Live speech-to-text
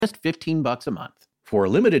just $15 a month. For a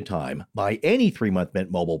limited time, buy any 3-month Mint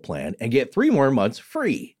Mobile plan and get 3 more months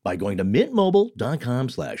free by going to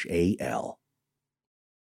mintmobile.com/AL.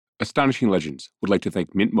 Astonishing Legends would like to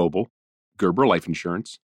thank Mint Mobile, Gerber Life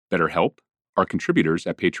Insurance, BetterHelp, our contributors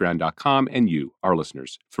at patreon.com, and you, our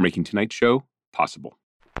listeners, for making tonight's show possible.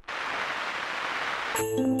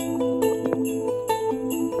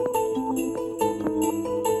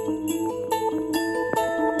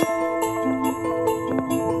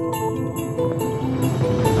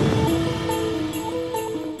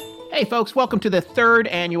 Hey folks, welcome to the third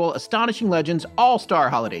annual Astonishing Legends All-Star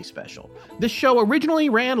Holiday Special. This show originally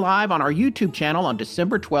ran live on our YouTube channel on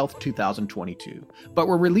December 12th, 2022, but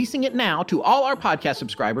we're releasing it now to all our podcast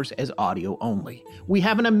subscribers as audio only. We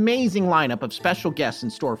have an amazing lineup of special guests in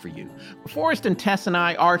store for you. Forrest and Tess and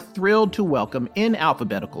I are thrilled to welcome, in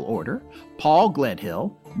alphabetical order, Paul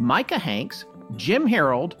Gledhill, Micah Hanks, Jim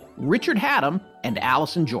Harold, Richard Hatem, and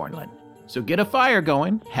Allison Jornlin. So get a fire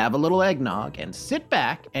going, have a little eggnog, and sit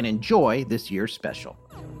back and enjoy this year's special.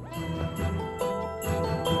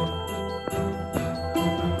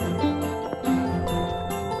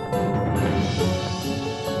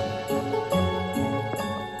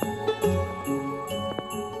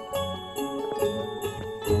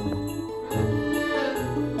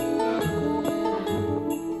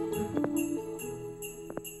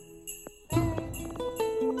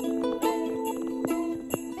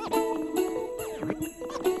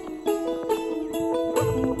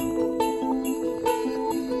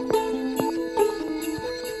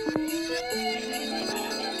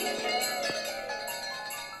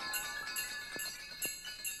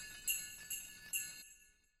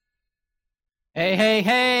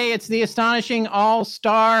 Hey, it's the Astonishing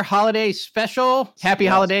All-Star Holiday Special. Happy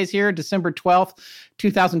holidays here, December 12th,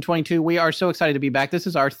 2022. We are so excited to be back. This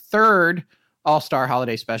is our third All-Star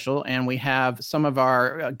Holiday Special, and we have some of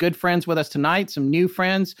our good friends with us tonight, some new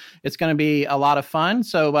friends. It's going to be a lot of fun.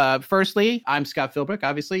 So firstly, I'm Scott Philbrick,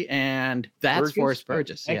 obviously, and that's Forrest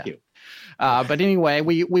Burgess. Thank you. But anyway,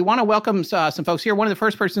 we want to welcome some folks here. One of the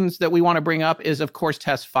first persons that we want to bring up is, of course,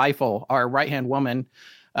 Tess Feifel, our right-hand woman,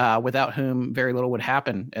 without whom very little would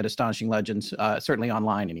happen at Astonishing Legends, certainly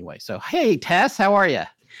online anyway. So, hey, Tess, how are you?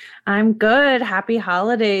 I'm good. Happy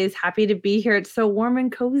holidays. Happy to be here. It's so warm and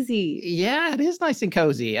cozy. Yeah, it is nice and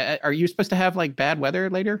cozy. Are you supposed to have like bad weather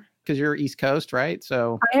later? Because you're East Coast, right?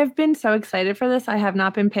 So I have been so excited for this. I have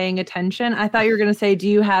not been paying attention. I thought you were going to say, do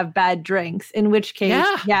you have bad drinks? In which case,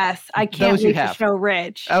 yes, I can't wait to show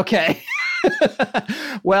Rich. Okay.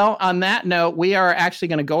 Well, on that note, we are actually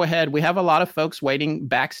going to go ahead. We have a lot of folks waiting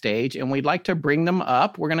backstage, and we'd like to bring them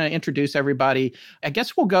up. We're going to introduce everybody. I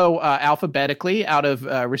guess we'll go alphabetically out of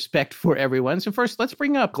respect for everyone. So first, let's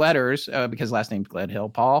bring up Gledders, because last name's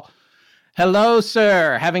Gledhill. Paul. Hello,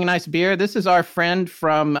 sir. Having a nice beer. This is our friend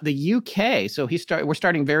from the UK. So we're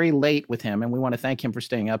starting very late with him, and we want to thank him for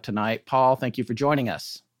staying up tonight. Paul, thank you for joining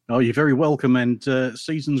us. Oh, you're very welcome, and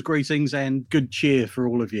season's greetings and good cheer for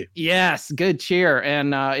all of you. Yes, good cheer,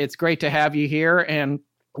 and it's great to have you here. And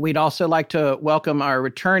we'd also like to welcome our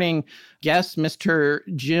returning guest, Mr.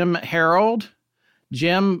 Jim Harold.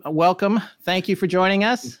 Jim, welcome. Thank you for joining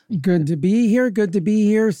us. Good to be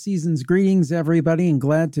here. Season's greetings, everybody, and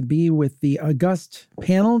glad to be with the august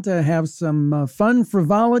panel to have some fun,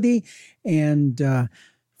 frivolity, and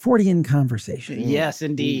Fortean conversation. Yes,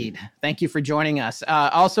 indeed. Thank you for joining us.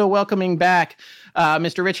 Also welcoming back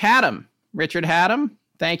Mr. Rich Hatem. Richard Hatem,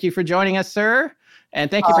 thank you for joining us, sir. And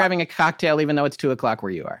thank you for having a cocktail, even though it's 2:00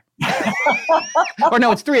 where you are. Or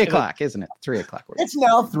no, it's 3:00, isn't it? 3:00. It's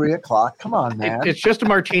now 3:00. Come on, man. It's just a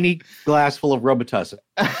martini glass full of Robitussin.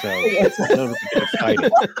 So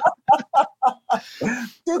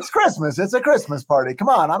It's Christmas. It's a Christmas party. Come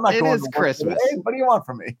on. I'm not going to work today. It is Christmas. What do you want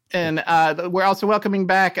from me? And we're also welcoming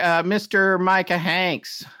back Mr. Micah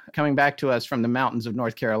Hanks, coming back to us from the mountains of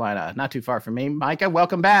North Carolina. Not too far from me. Micah,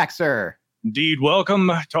 welcome back, sir. Indeed,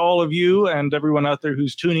 welcome to all of you and everyone out there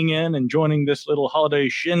who's tuning in and joining this little holiday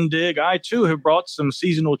shindig. I, too, have brought some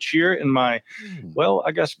seasonal cheer in my, well,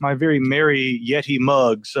 I guess my very merry Yeti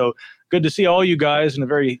mug. So good to see all you guys and a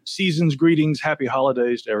very season's greetings. Happy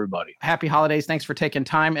holidays to everybody. Happy holidays. Thanks for taking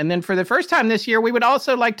time. And then for the first time this year, we would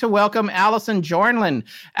also like to welcome Allison Jornlin.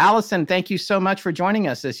 Allison, thank you so much for joining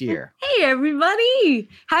us this year. Hey, everybody.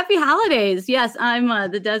 Happy holidays. Yes, I'm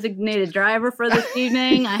the designated driver for this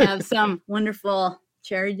evening. I have some wonderful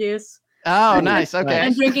cherry juice. Oh, nice. Okay.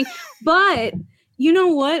 I'm drinking. But you know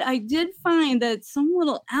what? I did find that some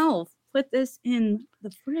little elf put this in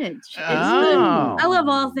the fridge. I love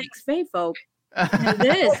all things Fae folk. And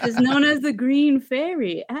this is known as the Green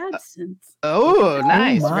Fairy Absinthe. Oh,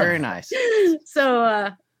 nice. Very nice. So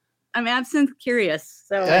I'm absinthe curious.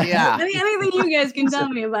 So anything you guys can tell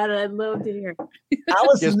me about it, I'd love to hear.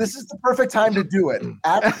 Allison, this is the perfect time to do it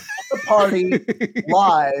at the party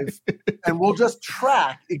live, and we'll just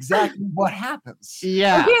track exactly what happens.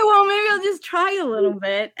 Yeah. Okay, well maybe I'll just try a little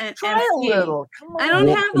bit and try a little. Come on. I don't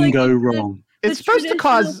have like go wrong. It's supposed to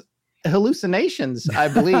cause hallucinations, I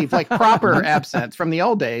believe, like proper absinthe from the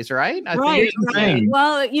old days, right? Right.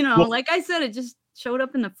 Well, like I said, it just showed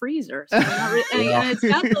up in the freezer, so and it's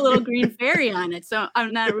got the little green fairy on it. So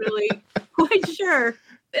I'm not really quite sure.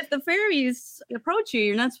 If the fairies approach you,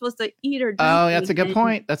 you're not supposed to eat or drink. Oh, that's a good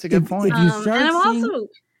point. That's a good point. If you start and I've also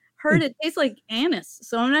heard it tastes like anise,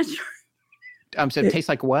 so I'm not sure. So it tastes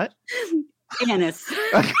like what? Anise.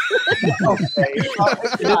 Okay.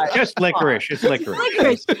 It's just licorice. It's licorice.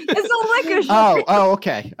 Licorice. It's all licorice. Oh,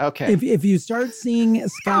 okay. If you start seeing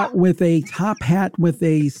Scott with a top hat with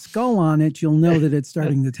a skull on it, you'll know that it's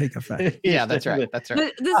starting to take effect. Yeah, that's right. That's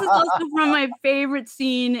right. This is also from my favorite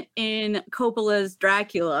scene in Coppola's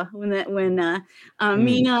Dracula when Mina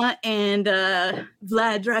and Vlad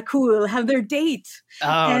Dracul have their date.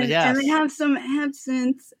 Oh, yes. And they have some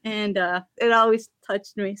absinthe, and it always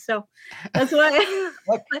touched me. So that's why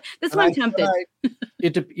that's why I'm tempted.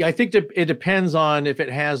 I think it depends on if it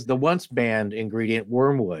has the once banned ingredient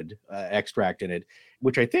wormwood extract in it,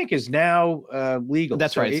 which I think is now legal.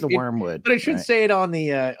 That's right. It's the wormwood. But I should say it on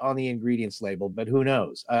the ingredients label. But who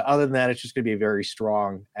knows? Other than that, it's just going to be a very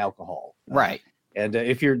strong alcohol. Right. And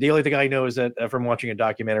if you're the only thing I know is that from watching a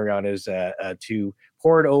documentary on is to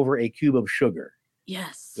pour it over a cube of sugar.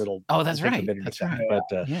 Yes. That's right. That's right. But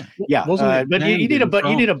but you need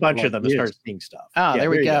a bunch of them to start seeing stuff. Oh, there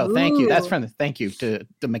we go. Thank you. That's thank you to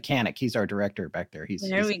the mechanic. He's our director back there. He's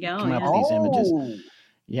we go. Coming up with these images.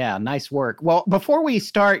 Yeah, nice work. Well, before we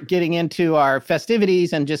start getting into our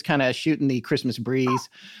festivities and just kind of shooting the Christmas breeze,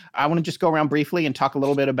 I want to just go around briefly and talk a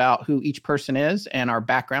little bit about who each person is and our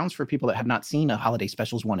backgrounds for people that have not seen Holiday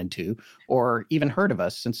Specials 1 and 2 or even heard of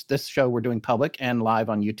us, since this show we're doing public and live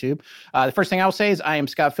on YouTube. The first thing I'll say is I am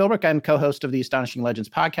Scott Philbrook. I'm co-host of the Astonishing Legends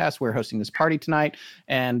podcast. We're hosting this party tonight,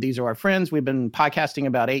 and these are our friends. We've been podcasting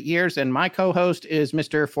about 8 years, and my co-host is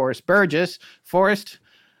Mr. Forrest Burgess. Forrest,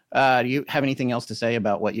 do you have anything else to say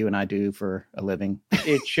about what you and I do for a living?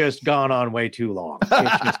 It's just gone on way too long.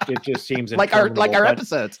 It just seems like our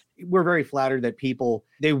episodes. We're very flattered that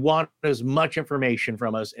they want as much information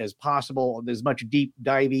from us as possible, as much deep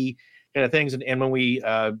divey kind of things. And when we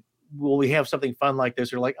have something fun like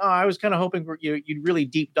this, they're like, oh, I was kind of hoping you'd really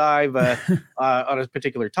deep dive on a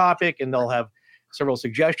particular topic, and they'll have several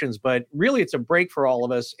suggestions, but really it's a break for all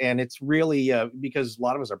of us. And it's really because a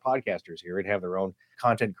lot of us are podcasters here and have their own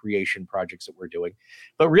content creation projects that we're doing.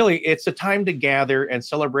 But really it's a time to gather and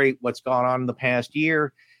celebrate what's gone on in the past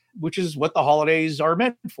year, which is what the holidays are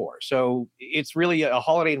meant for. So it's really a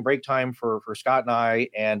holiday and break time for Scott and I,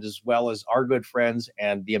 and as well as our good friends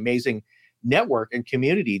and the amazing network and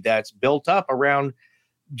community that's built up around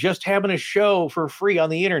just having a show for free on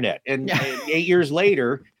the internet. And 8 years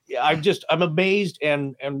later, I'm amazed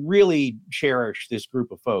and really cherish this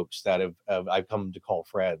group of folks that I've come to call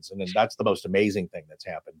friends. And that's the most amazing thing that's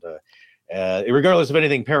happened. Regardless of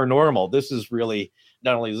anything paranormal, this is really,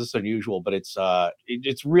 not only is this unusual, but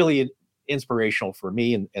it's really inspirational for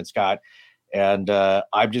me and Scott. And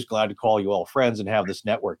I'm just glad to call you all friends and have this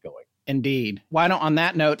network going. Indeed. On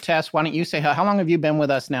that note, Tess, why don't you say, how long have you been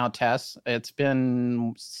with us now, Tess? It's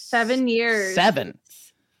been 7 years. 7.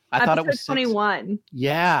 I thought it was 21.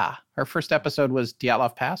 Yeah. Her first episode was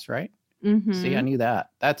Dyatlov Pass, right? Mm-hmm. See, I knew that.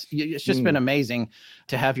 It's just been amazing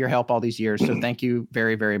to have your help all these years. So thank you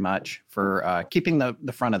very, very much for keeping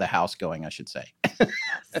the front of the house going, I should say.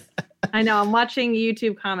 Yes. I know. I'm watching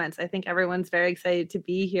YouTube comments. I think everyone's very excited to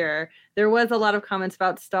be here. There was a lot of comments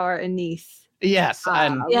about Star and Nice. Yes.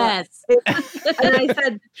 Yes. And I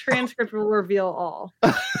said transcript will reveal all.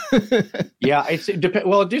 Yeah.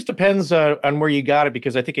 It just depends on where you got it,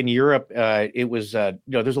 because I think in Europe it was,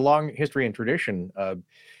 there's a long history and tradition.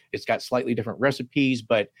 It's got slightly different recipes,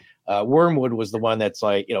 but wormwood was the one that's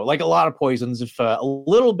like a lot of poisons. If a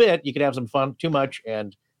little bit, you could have some fun. Too much,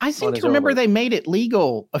 and I seem to remember they made it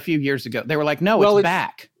legal a few years ago. They were like, no, it's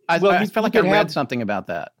back. I felt like I read something about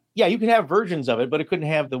that. Yeah, you could have versions of it, but it couldn't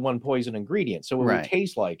have the one poison ingredient, so it would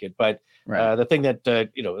taste like it. But the thing that at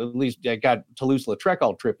least got Toulouse-Lautrec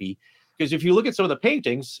all trippy, because if you look at some of the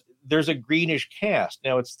paintings, there's a greenish cast.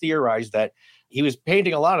 Now it's theorized that he was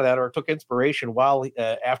painting a lot of that, or took inspiration while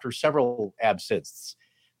after several absinthes,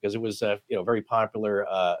 because it was very popular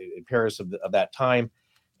in Paris of that time.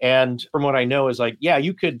 And from what I know is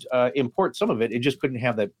you could import some of it. It just couldn't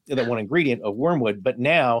have that one ingredient of wormwood. But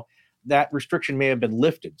now that restriction may have been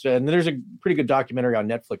lifted. So, and there's a pretty good documentary on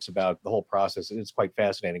Netflix about the whole process. It's quite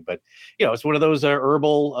fascinating. But it's one of those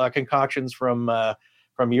herbal concoctions from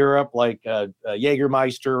Europe, like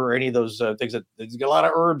Jägermeister or any of those things that there's a lot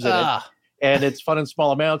of herbs in it, and it's fun in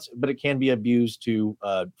small amounts, but it can be abused to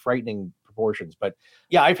frightening proportions. But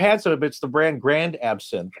yeah, I've had some. It's the brand Grand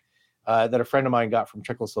Absinthe that a friend of mine got from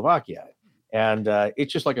Czechoslovakia, and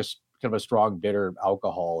it's just like a kind of a strong bitter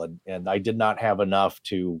alcohol, and I did not have enough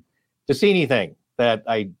to see anything that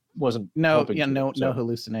I wasn't no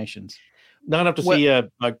hallucinations, not enough to see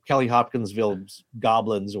Kelly Hopkinsville's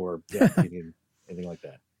goblins or anything like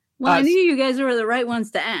that. Well, I knew you guys were the right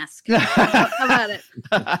ones to ask. How about it?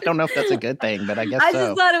 I don't know if that's a good thing, but I guess I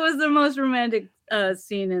just thought it was the most romantic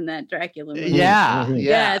scene in that Dracula movie. Yeah.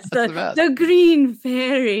 It's the green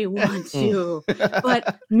fairy wants you,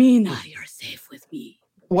 but Mina, you're safe with me.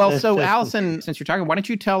 Well, so Allison, since you're talking, why don't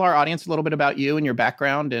you tell our audience a little bit about you and your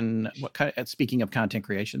background and what kind of, speaking of content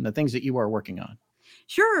creation, the things that you are working on.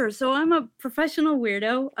 Sure. So I'm a professional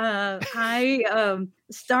weirdo. I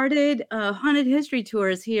started haunted history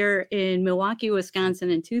tours here in Milwaukee, Wisconsin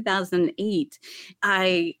in 2008.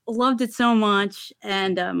 I loved it so much.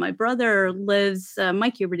 And my brother lives,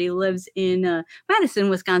 Mike Huberty lives in Madison,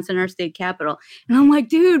 Wisconsin, our state capital. And I'm like,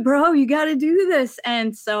 dude, bro, you got to do this.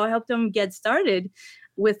 And so I helped him get started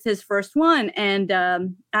with his first one. And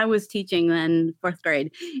I was teaching then 4th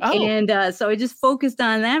grade. Oh. And so I just focused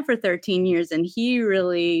on that for 13 years. And he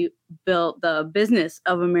really built the business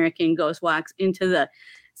of American Ghost Walks into the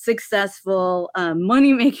successful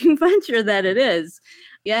money-making venture that it is.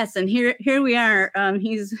 Yes. And here we are.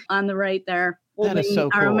 He's on the right there holding so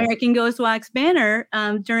cool. Our American Ghost Walks banner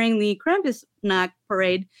during the Krampusnacht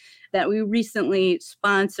parade that we recently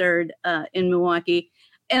sponsored in Milwaukee.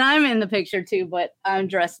 And I'm in the picture too, but I'm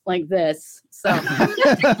dressed like this. So, so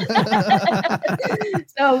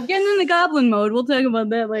getting in the goblin mode. We'll talk about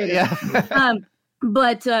that later. Yeah.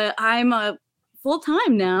 But I'm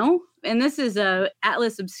full-time now. And this is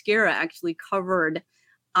Atlas Obscura actually covered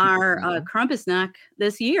our Krampusnacht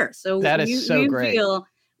this year. So that is so great.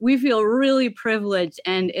 We feel really privileged.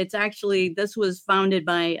 And it's actually, this was founded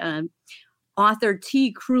by author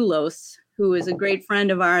T. Krulos, who is a great friend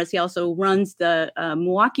of ours. He also runs the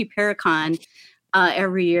Milwaukee Paracon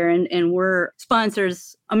every year, and we're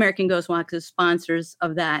sponsors. American Ghost Walks is sponsors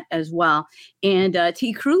of that as well. And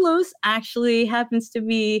T. Krulos actually happens to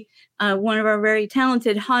be one of our very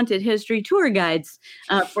talented haunted history tour guides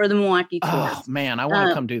for the Milwaukee tours. Oh man, I want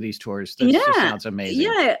to come do these tours. This just sounds amazing.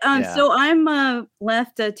 Yeah. So I'm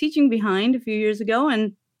left teaching behind a few years ago,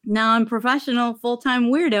 and now I'm professional full-time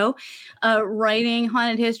weirdo writing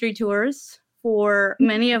haunted history tours for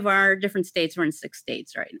many of our different states. We're in 6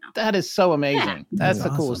 states right now. That is so amazing. Yeah. That's the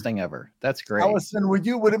coolest thing ever. That's great. Allison, would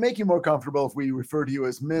it make you more comfortable if we refer to you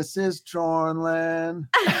as Mrs. Jornlin?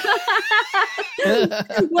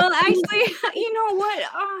 Well, actually, you know what?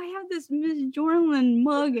 Oh, I have this Miss Jornlin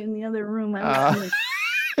mug in the other room. Have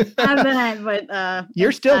that, but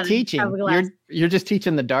you're still teaching. You're just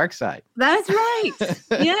teaching the dark side. That's right.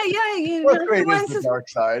 Yeah. What grade is the dark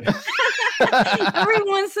side? Every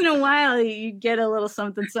once in a while, you get a little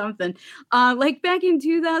something. Like back in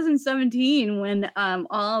 2017, when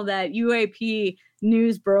all that UAP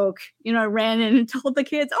news broke, I ran in and told the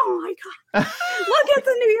kids, "Oh my God, look at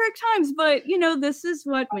the New York Times!" But this is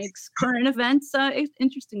what makes current events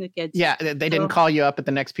interesting to kids. Yeah, they didn't call you up at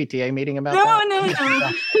the next PTA meeting about that. No.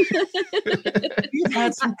 We've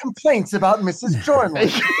had some complaints about Mrs.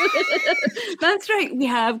 Jornlin. That's right. We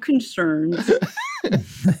have concerns.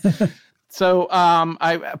 So,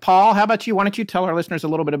 Paul, how about you? Why don't you tell our listeners a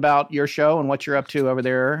little bit about your show and what you're up to over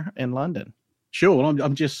there in London? Sure. Well,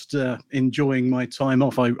 I'm just enjoying my time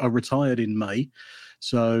off. I retired in May,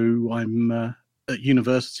 so I'm at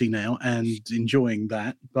university now and enjoying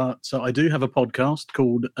that. But I do have a podcast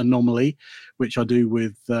called Anomaly, which I do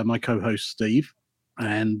with my co-host Steve.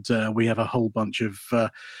 And we have a whole bunch of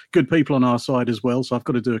good people on our side as well. So I've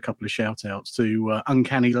got to do a couple of shout outs to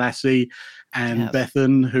Uncanny Lassie and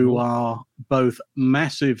Bethan, who are both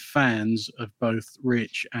massive fans of both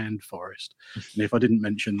Rich and Forrest. And if I didn't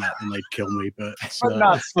mention that, then they'd kill me. But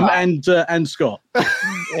and Scott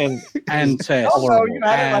and Tess.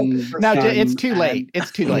 It's too late.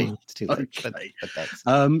 It's too late. Okay. But thanks.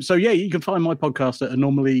 So yeah, you can find my podcast at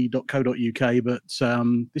anomaly.co.uk. But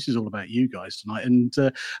this is all about you guys tonight, and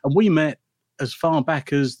we met as far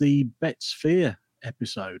back as the Betsphere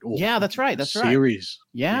episode. That's right. That's series.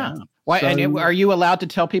 Right. Yeah. Why? And are you allowed to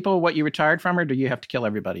tell people what you retired from, or do you have to kill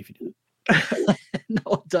everybody if you do it? No,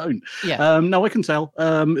 I don't. Yeah. No, I can tell.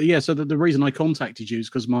 So the reason I contacted you is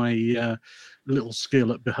because my little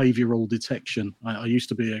skill at behavioural detection. I used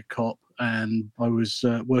to be a cop, and I was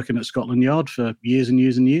working at Scotland Yard for years and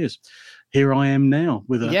years and years. Here I am now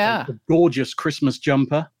with a gorgeous Christmas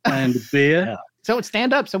jumper and beer. Yeah. So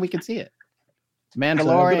stand up so we can see it.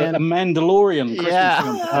 Mandalorian. So a Mandalorian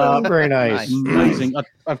Christmas jumper. Very nice. Amazing.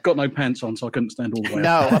 I've got no pants on, so I couldn't stand all the way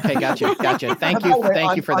up. No, okay, gotcha. Thank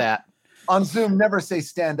you for that. On Zoom, never say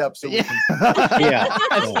stand up. So we can...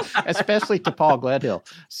 especially to Paul Gledhill.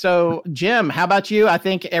 So, Jim, how about you? I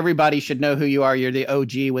think everybody should know who you are. You're the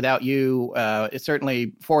OG. Without you,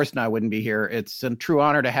 certainly Forrest and I wouldn't be here. It's a true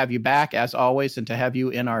honor to have you back, as always, and to have you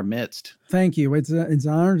in our midst. Thank you. It's an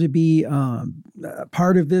honor to be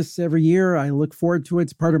part of this every year. I look forward to it.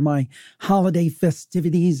 It's part of my holiday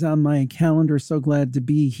festivities on my calendar. So glad to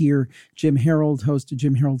be here. Jim Harold, host of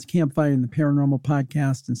Jim Harold's Campfire and the Paranormal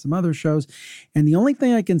Podcast and some other shows. And the only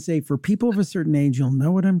thing I can say for people of a certain age, you'll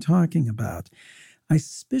know what I'm talking about. I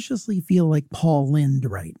suspiciously feel like Paul Lynde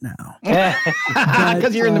right now.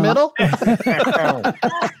 Because you're in the middle?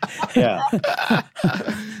 Yeah.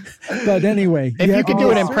 But anyway. If you could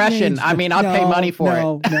do an impression, I'd pay money for it.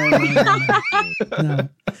 No.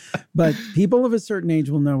 But people of a certain age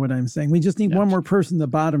will know what I'm saying. We just need one more person at the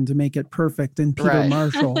bottom to make it perfect, and Peter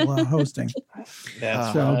Marshall hosting.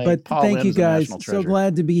 That's right. But Paul thank you guys. So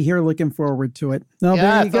glad to be here. Looking forward to it. Oh,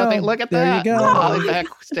 there you go. Look at there that. You go. Holly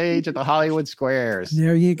backstage at the Hollywood Squares.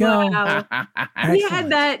 There you go. Wow. We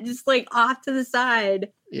had that just like off to the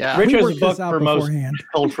side. Yeah, Rich has a book for most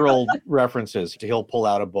cultural references. He'll pull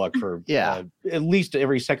out a book for at least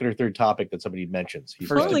every second or third topic that somebody mentions.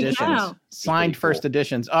 First editions, signed first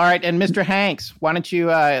editions. All right, and Mr. Hanks, why don't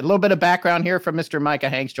you a little bit of background here from Mr. Micah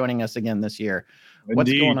Hanks joining us again this year. Indeed.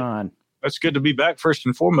 What's going on? It's good to be back first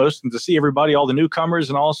and foremost, and to see everybody, all the newcomers,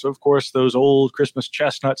 and also, of course, those old Christmas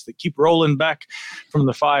chestnuts that keep rolling back from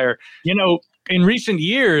the fire. You know, in recent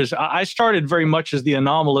years, I started very much as the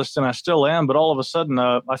anomalist, and I still am, but all of a sudden,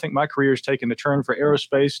 I think my career has taken a turn for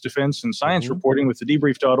aerospace, defense, and science reporting with the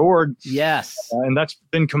debrief.org. Yes. And that's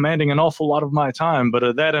been commanding an awful lot of my time.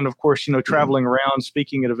 But that, and of course, traveling around,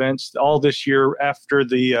 speaking at events, all this year after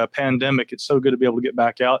the pandemic, it's so good to be able to get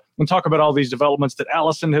back out and talk about all these developments that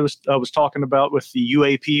Allison was talking about with the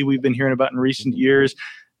UAP we've been hearing about in recent years.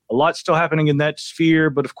 A lot still happening in that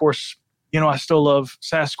sphere, but of course, I still love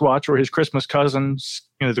Sasquatch or his Christmas cousins,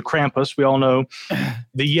 the Krampus, we all know,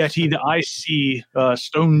 the Yeti, the icy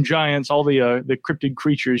stone giants, all the cryptid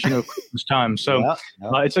creatures, Christmas time. So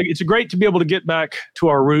it's great to be able to get back to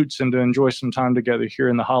our roots and to enjoy some time together here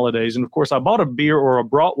in the holidays. And of course, I bought a beer, or I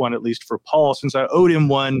brought one at least for Paul, since I owed him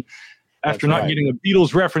one after not getting a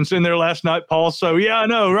Beatles reference in there last night, Paul. So yeah, I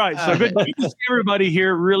know, right. So good to see everybody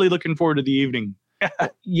here. Really looking forward to the evening.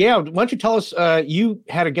 Yeah, why don't you tell us, you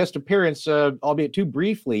had a guest appearance, albeit too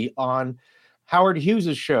briefly, on Howard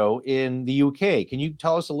Hughes' show in the UK. Can you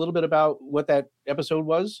tell us a little bit about what that episode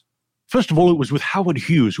was? First of all, it was with Howard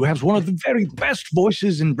Hughes, who has one of the very best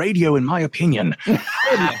voices in radio, in my opinion. An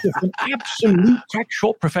absolute crack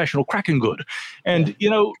short professional, cracking good. And,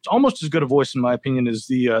 almost as good a voice, in my opinion, as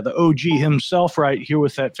the OG himself right here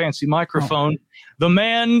with that fancy microphone. The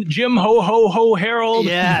man, Jim Ho Harold.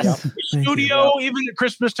 Yes. The studio, even at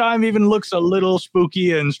Christmas time, even looks a little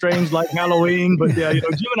spooky and strange like Halloween. But yeah,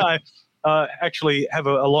 Jim and I actually have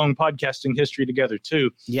a long podcasting history together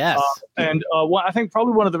too. Yes. And I think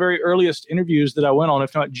probably one of the very earliest interviews that I went on,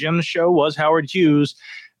 if not Jim's show, was Howard Hughes.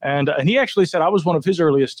 And he actually said I was one of his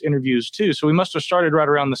earliest interviews too. So we must have started right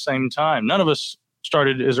around the same time. None of us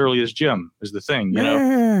started as early as Jim, is the thing,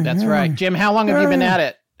 That's right. Jim, how long have you been at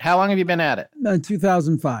it?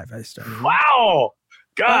 2005, I started. Wow.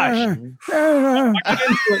 Gosh. I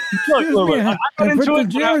put the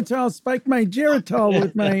Geritol, spiked my Geritol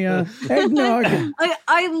with my eggnog.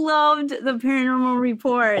 I loved the Paranormal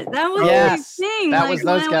Report. That was my thing. That was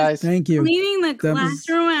those guys. Thank you. Cleaning the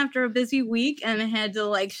classroom after a busy week and I had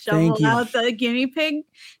to shovel out the guinea pig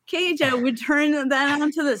cage. I would turn that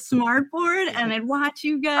onto the smart board and I'd watch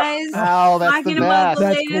you guys talking about the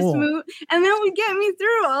latest move. And that would get me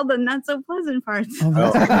through all the not so pleasant parts.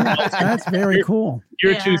 Oh, that's very cool.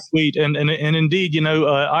 You're too sweet. And indeed,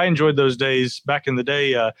 I enjoyed those days back in the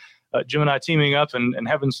day, Jim and I teaming up and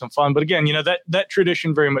having some fun. But again, that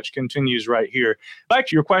tradition very much continues right here. Back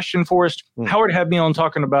to your question, Forrest, Howard had me on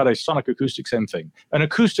talking about a sonic acoustic, same thing, an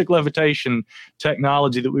acoustic levitation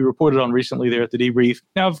technology that we reported on recently there at the debrief.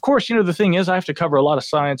 Now, of course, the thing is I have to cover a lot of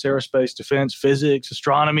science, aerospace, defense, physics,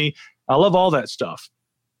 astronomy. I love all that stuff.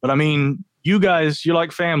 But I mean, you guys, you're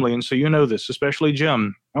like family. And so this, especially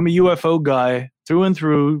Jim. I'm a UFO guy through and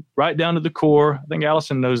through, right down to the core. I think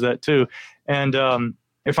Allison knows that too. And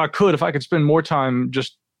if I could spend more time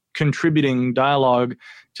just contributing dialogue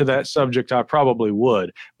to that subject, I probably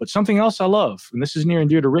would. But something else I love, and this is near and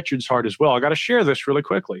dear to Richard's heart as well. I got to share this really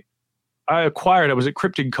quickly. I was at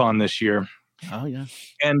CryptidCon this year. Oh, yeah.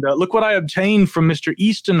 And look what I obtained from Mr.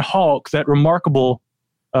 Easton Hawk, that remarkable,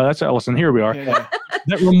 that's Ellison, here we are. Yeah.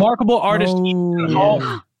 That remarkable artist, Easton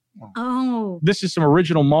Hawk. Oh. This is some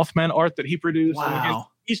original Mothman art that he produced. Wow.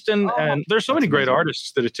 Easton, and there's so many great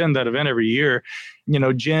artists that attend that event every year. You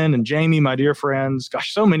know, Jen and Jamie, my dear friends.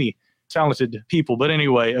 Gosh, so many talented people. But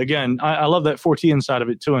anyway, again, I love that Fortean side of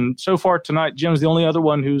it too. And so far tonight, Jim's the only other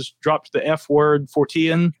one who's dropped the F word,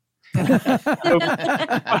 Fortean. I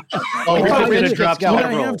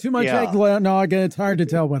have too much egg nog, and it's hard to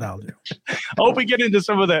tell what I'll do. I hope we get into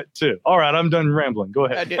some of that too. All right, I'm done rambling. Go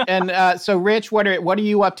ahead. And so, Rich, what are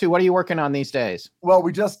you up to? What are you working on these days? Well,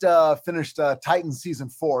 we just finished Titans season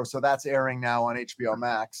 4, so that's airing now on HBO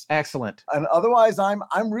Max. Excellent. And otherwise, I'm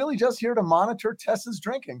really just here to monitor Tessa's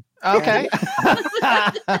drinking. Okay.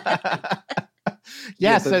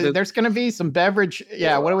 So there's going to be some beverage.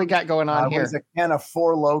 Yeah, what do we got going on here? What is a can of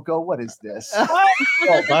Four Loko? What is this?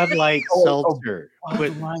 Bud Light seltzer.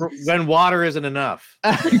 When water isn't enough.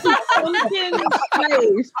 The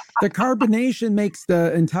carbonation makes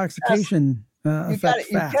the intoxication effect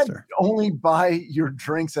faster. You can't only buy your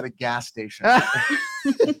drinks at a gas station. I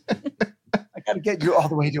got to get you all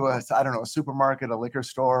the way to a supermarket, a liquor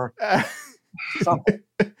store, something.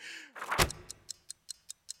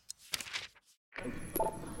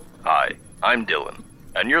 Hi, I'm Dylan,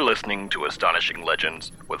 and you're listening to Astonishing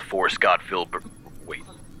Legends with 4 Scott Philbert. Wait.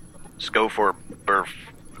 Scofor Burf.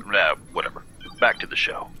 Whatever. Back to the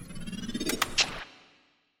show.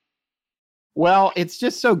 Well, it's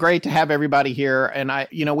just so great to have everybody here. And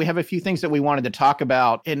we have a few things that we wanted to talk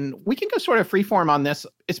about, and we can go sort of freeform on this.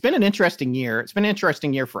 It's been an interesting year. It's been an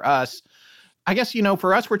interesting year for us. I guess,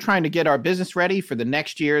 for us, we're trying to get our business ready for the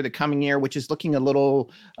next year, the coming year, which is looking a little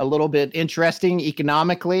bit interesting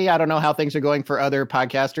economically. I don't know how things are going for other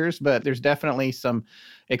podcasters, but there's definitely some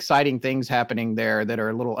exciting things happening there that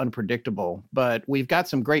are a little unpredictable. But we've got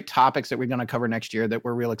some great topics that we're going to cover next year that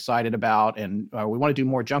we're real excited about. And we want to do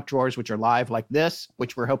more junk drawers, which are live like this,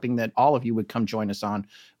 which we're hoping that all of you would come join us on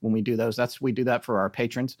when we do those. We do that for our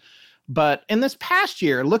patrons. But in this past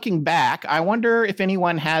year, looking back, I wonder if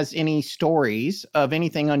anyone has any stories of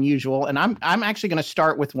anything unusual. And I'm actually going to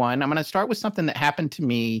start with one. I'm going to start with something that happened to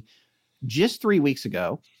me just 3 weeks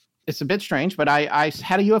ago. It's a bit strange, but I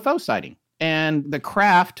had a UFO sighting. And the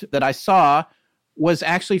craft that I saw was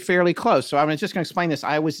actually fairly close. So I'm just going to explain this.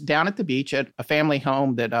 I was down at the beach at a family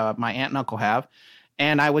home that my aunt and uncle have.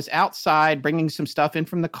 And I was outside bringing some stuff in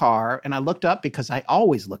from the car. And I looked up because I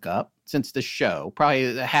always look up since the show,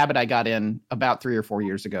 probably the habit I got in about 3 or 4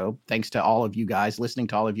 years ago, thanks to all of you guys, listening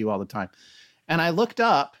to all of you all the time. And I looked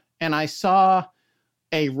up and I saw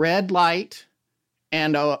a red light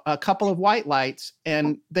and a couple of white lights,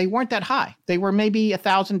 and they weren't that high. They were maybe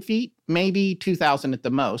 1,000 feet, maybe 2,000 at the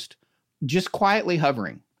most, just quietly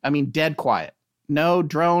hovering. I mean, dead quiet. No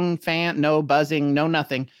drone fan, no buzzing, no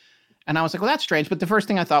nothing. And I was like, well, that's strange. But the first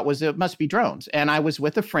thing I thought was it must be drones. And I was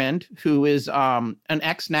with a friend who is an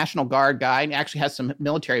ex-National Guard guy and actually has some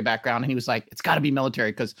military background. And he was like, it's got to be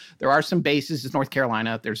military because there are some bases in North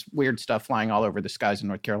Carolina. There's weird stuff flying all over the skies in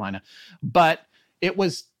North Carolina. But it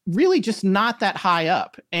was really just not that high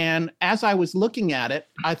up. And as I was looking at it,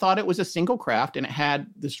 I thought it was a single craft and it had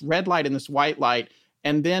this red light and this white light.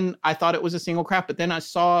 And then I thought it was a single craft. But then I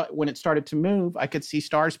saw when it started to move, I could see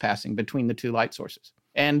stars passing between the two light sources.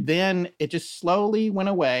 And then it just slowly went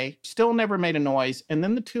away, still never made a noise. And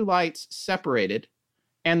then the two lights separated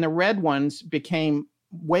and the red ones became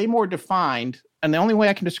way more defined. And the only way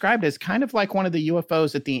I can describe it is kind of like one of the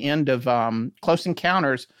UFOs at the end of Close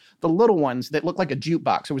Encounters, the little ones that look like a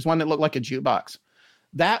jukebox. There was one that looked like a jukebox.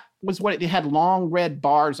 That was what it had, long red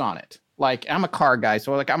bars on it. Like, I'm a car guy,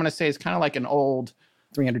 so I'm going to say it's kind of like an old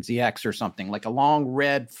 300ZX or something, like a long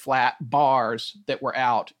red flat bars that were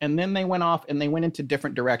out. And then they went off and they went into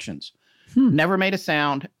different directions. Never made a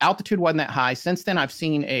sound. Altitude wasn't that high. Since then, I've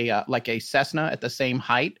seen a Cessna at the same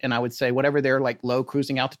height. And I would say whatever their like low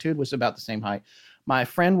cruising altitude was about the same height. My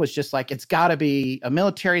friend was just like, it's got to be a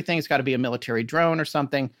military thing. It's got to be a military drone or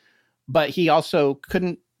something. But he also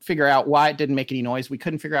couldn't figure out why it didn't make any noise. We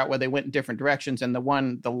couldn't figure out why they went in different directions. And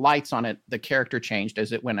the lights on it, the character changed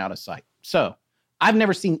as it went out of sight. So I've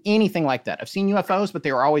never seen anything like that. I've seen UFOs, but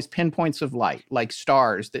they were always pinpoints of light, like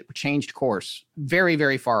stars that changed course very,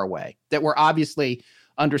 very far away, that were obviously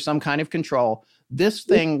under some kind of control. This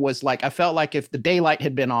thing was like, I felt like if the daylight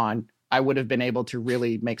had been on, I would have been able to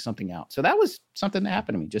really make something out. So that was something that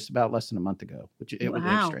happened to me just about less than a month ago, which it was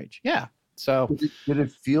strange. Yeah. So did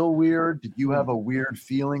it feel weird? Did you have a weird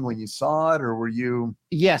feeling when you saw it, or were you?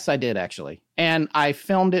 Yes, I did actually. And I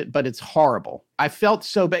filmed it, but it's horrible. I felt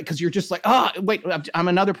so bad because you're just like, oh, wait, I'm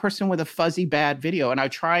another person with a fuzzy bad video. And I'm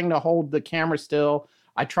trying to hold the camera still.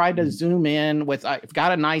 I tried to zoom in I've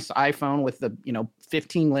got a nice iPhone with the,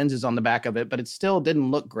 15 lenses on the back of it, but it still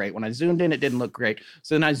didn't look great. When I zoomed in, it didn't look great.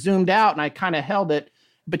 So then I zoomed out and I kind of held it,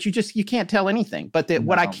 but you can't tell anything. But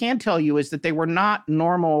what I can tell you is that they were not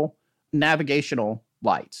normal navigational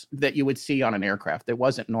lights that you would see on an aircraft. That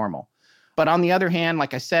wasn't normal. But on the other hand,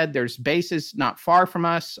 like I said, there's bases not far from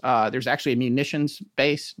us. There's actually a munitions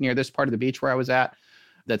base near this part of the beach where I was at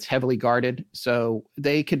that's heavily guarded. So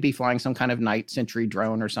they could be flying some kind of night sentry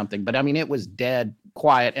drone or something. But I mean, it was dead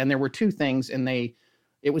quiet. And there were two things, and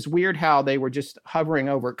it was weird how they were just hovering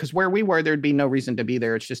over, because where we were, there'd be no reason to be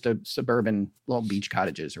there. It's just a suburban little beach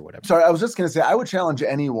cottages or whatever. Sorry, I was just going to say, I would challenge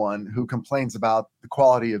anyone who complains about the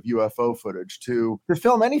quality of UFO footage to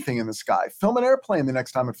film anything in the sky. Film an airplane the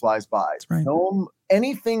next time it flies by. Right. Film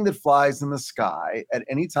anything that flies in the sky at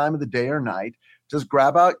any time of the day or night. Just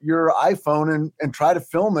grab out your iPhone and try to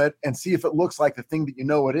film it and see if it looks like the thing that you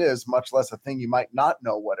know it is, much less a thing you might not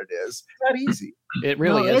know what it is. It's not easy. It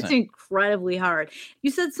really is. It's incredibly hard.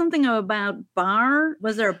 You said something about bar.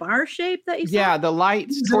 Was there a bar shape that you saw? Yeah, the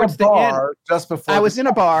lights towards the end. Just before I was in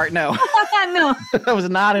a bar. No. No. I was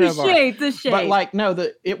not in a bar. The shape. But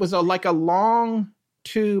it was like a long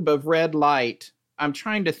tube of red light. I'm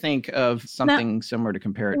trying to think of something similar to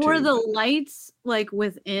compare it to. Were the lights like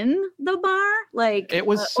within the bar? Like it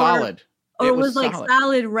was solid. Or it was like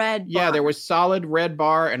solid red bar. Yeah, there was solid red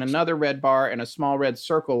bar and another red bar and a small red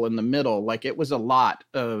circle in the middle. Like it was a lot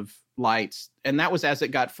of lights. And that was as it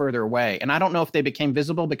got further away. And I don't know if they became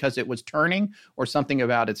visible because it was turning or something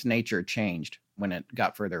about its nature changed when it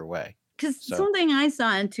got further away. Because something I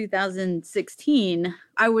saw in 2016,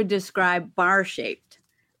 I would describe bar shaped.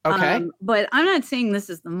 Okay. But I'm not saying this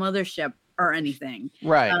is the mothership or anything.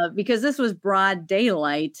 Right. Because this was broad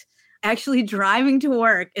daylight. Actually driving to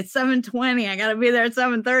work at 7:20. I got to be there at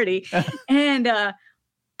 7:30. And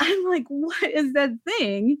I'm like, what is that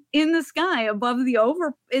thing in the sky above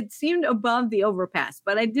it seemed above the overpass,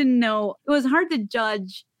 but I didn't know. It was hard to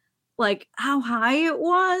judge like how high it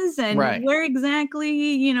was and where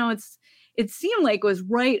exactly, it seemed like it was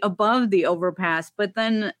right above the overpass, but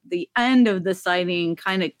then the end of the sighting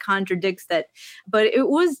kind of contradicts that. But it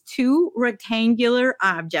was two rectangular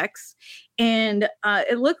objects, and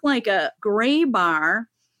it looked like a gray bar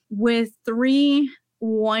with three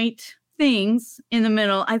white things in the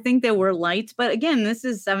middle. I think they were lights, but again, this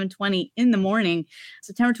is 7:20 in the morning,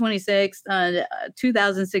 September 26th,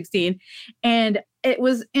 2016. And it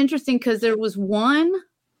was interesting because there was one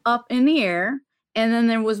up in the air, and then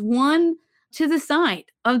there was one to the side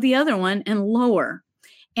of the other one and lower.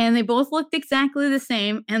 And they both looked exactly the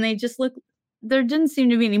same. And there didn't seem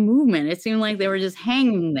to be any movement. It seemed like they were just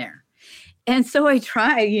hanging there. And so I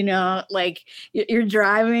tried, like you're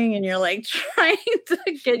driving and you're like trying to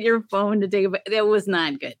get your phone to take it. It was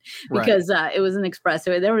not good because it was an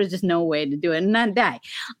expressway. There was just no way to do it and not die.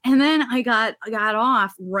 And then I got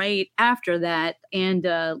off right after that and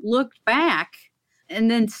looked back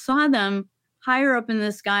and then saw them higher up in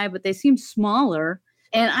the sky, but they seemed smaller.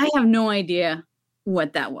 And I have no idea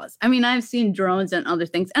what that was. I mean, I've seen drones and other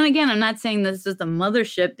things. And again, I'm not saying this is the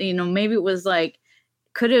mothership. Maybe it was like,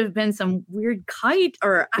 could have been some weird kite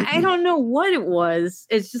or I don't know what it was.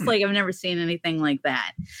 It's just like, I've never seen anything like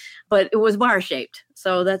that, but it was bar shaped.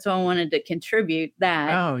 So that's why I wanted to contribbe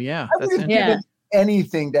that. Oh yeah.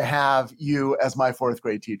 Anything to have you as my fourth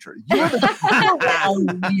grade teacher. You're the teacher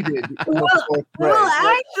I needed.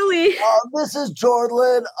 Actually, this is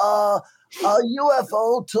Jordan. A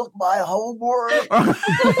UFO took my homework.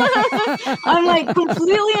 I'm like,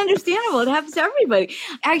 completely understandable. It happens to everybody.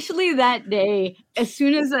 Actually, that day, as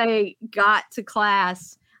soon as I got to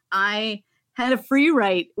class, I had a free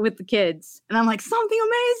write with the kids. And I'm like, something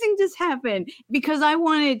amazing just happened, because I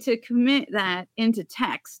wanted to commit that into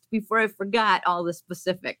text before I forgot all the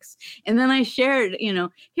specifics. And then I shared,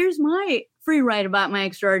 here's my free write about my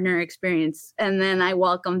extraordinary experience. And then I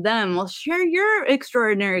welcomed them. Well, share your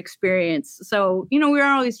extraordinary experience. So, we're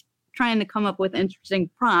always trying to come up with interesting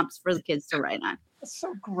prompts for the kids to write on. That's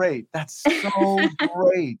so great. That's so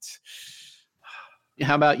great.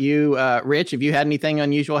 How about you, Rich? Have you had anything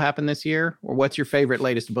unusual happen this year? Or what's your favorite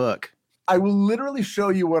latest book? I will literally show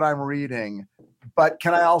you what I'm reading. But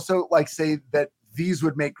can I also say that these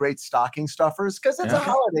would make great stocking stuffers? Because it's a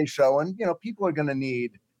holiday show and, people are going to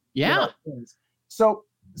need things. So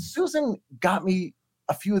Susan got me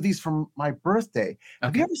a few of these for my birthday. Okay.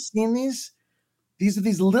 Have you ever seen these? These are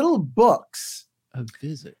these little books A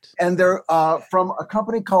visit. And they're from a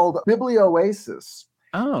company called Biblioasis.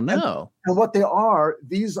 Oh, no. And what they are,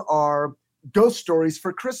 these are ghost stories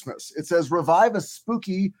for Christmas. It says, revive a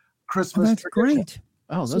spooky Christmas that's tradition. Great.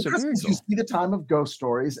 Oh, those are very cool. You see the time of ghost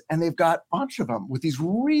stories, and they've got a bunch of them with these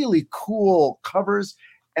really cool covers,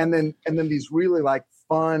 and then these really like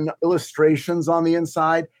fun illustrations on the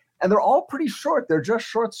inside. And they're all pretty short. They're just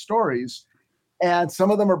short stories. And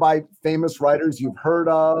some of them are by famous writers you've heard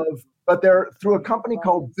of, but they're through a company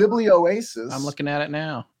called Biblioasis. I'm looking at it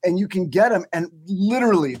now. And you can get them, and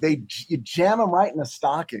literally you jam them right in a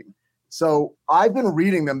stocking. So I've been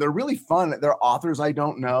reading them. They're really fun. They're authors I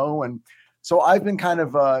don't know. And so I've been kind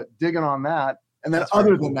of digging on that. And then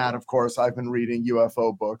other than that, of course, I've been reading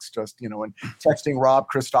UFO books, just, and texting Rob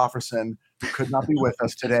Christopherson, who could not be with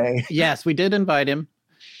us today. Yes, we did invite him.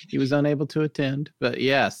 He was unable to attend, but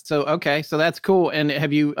yes. So, okay. So that's cool. And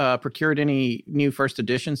have you procured any new first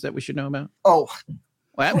editions that we should know about? Oh,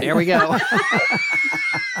 well, there we go.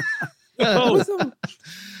 What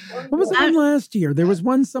was the one last year? There was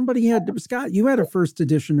one somebody had. Scott, you had a first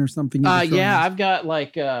edition or something. Yeah, I've got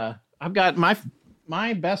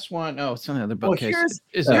my best one. Oh, it's another bookcase.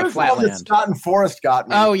 Here's one that Scott and Forrest got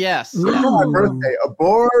me. Oh, yes. For my birthday,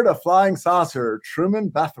 Aboard a Flying Saucer,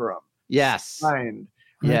 Truman Bethurum. Yes. Signed.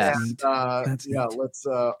 Yes. And, let's.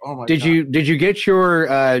 Oh my Did God. you get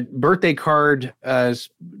your birthday card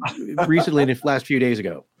recently, the last few days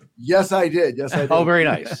ago? Yes, I did. Oh, very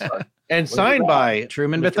nice. And signed by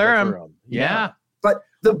Truman Bethurum. Yeah. But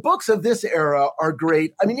the books of this era are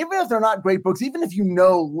great. I mean, even if they're not great books, even if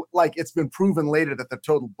like it's been proven later that the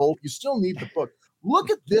total bolt, you still need the book.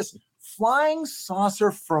 Look at this Flying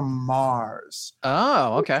Saucer from Mars.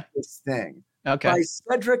 Oh, okay. This thing. Okay. By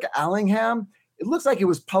Cedric Allingham. It looks like it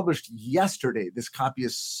was published yesterday. This copy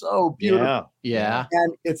is so beautiful. Yeah.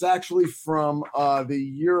 And it's actually from the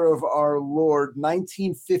year of our Lord,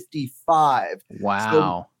 1955. Wow.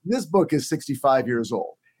 So this book is 65 years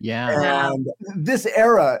old. Yeah. And this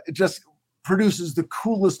era just produces the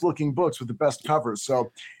coolest looking books with the best covers.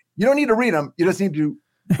 So you don't need to read them. You just need to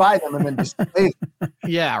buy them and then display them.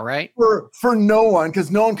 Yeah, right. For no one, because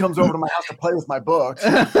no one comes over to my house to play with my books.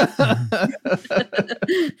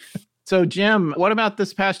 So, Jim, what about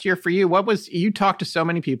this past year for you? You talked to so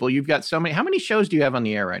many people. You've got so many. How many shows do you have on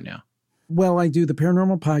the air right now? Well, I do the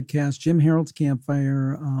Paranormal Podcast, Jim Harold's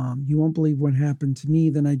Campfire. You won't believe what happened to me.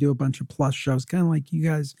 Then I do a bunch of plus shows, kind of like you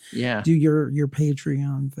guys do your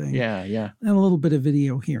Patreon thing. Yeah. And a little bit of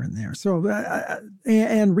video here and there. So,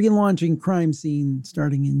 and relaunching Crime Scene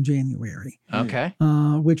starting in January. Okay.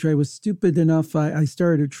 Which I was stupid enough. I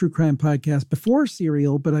started a true crime podcast before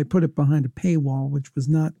Serial, but I put it behind a paywall, which was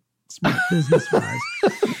not smart business-wise.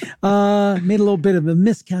 Made a little bit of a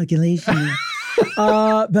miscalculation.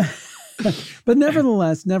 But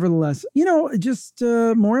nevertheless, just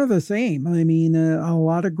more of the same. I mean, a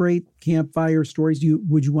lot of great campfire stories.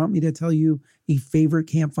 Would you want me to tell you a favorite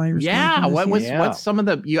campfire story? Yeah. What's some of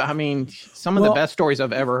the, some of the best stories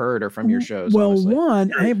I've ever heard are from your shows. Well,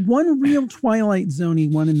 honestly. I have one real Twilight Zone-y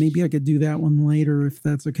one, and maybe I could do that one later if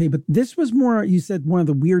that's okay. But this was more, you said one of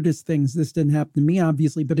the weirdest things. This didn't happen to me,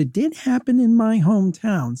 obviously, but it did happen in my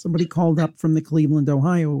hometown. Somebody called up from the Cleveland,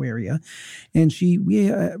 Ohio area, and we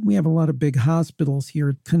have a lot of big hospitals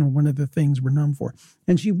here, kind of one of the things we're known for.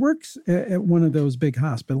 And she works at one of those big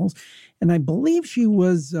hospitals, and I believe she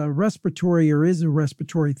was a respiratory or is a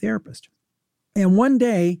respiratory therapist. And one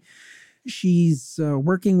day she's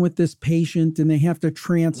working with this patient, and they have to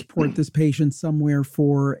transport this patient somewhere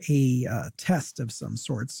for a test of some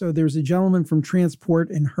sort. So there's a gentleman from transport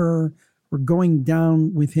and her were going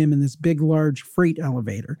down with him in this big, large freight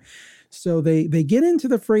elevator. So they get into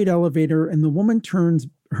the freight elevator, and the woman turns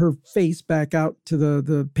her face back out to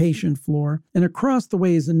the patient floor. And across the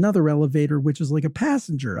way is another elevator, which is like a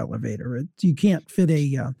passenger elevator. You can't fit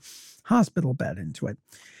a hospital bed into it.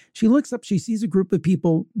 She looks up, she sees a group of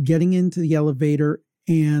people getting into the elevator,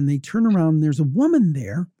 and they turn around, and there's a woman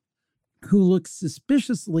there who looks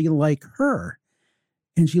suspiciously like her.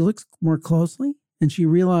 And she looks more closely, and she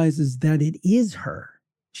realizes that it is her.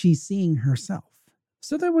 She's seeing herself.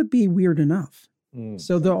 So that would be weird enough.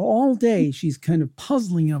 So all day she's kind of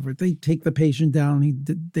puzzling over it. They take the patient down.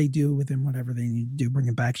 They do with him whatever they need to do, bring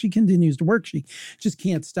him back. She continues to work. She just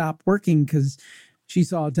can't stop working because she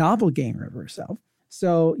saw a doppelganger of herself.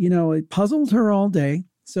 So, it puzzled her all day.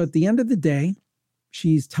 So at the end of the day,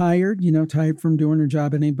 she's tired, tired from doing her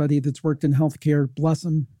job. Anybody that's worked in healthcare, bless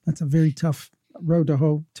them. That's a very tough road to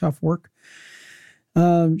hoe, tough work.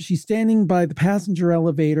 She's standing by the passenger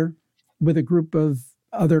elevator with a group of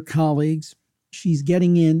other colleagues. She's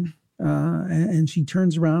getting in, and she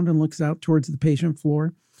turns around and looks out towards the patient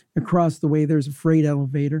floor. Across the way, there's a freight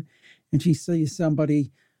elevator, and she sees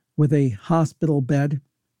somebody with a hospital bed,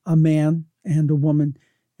 a man and a woman,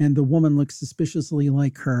 and the woman looks suspiciously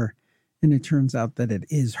like her, and it turns out that it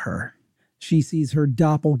is her. She sees her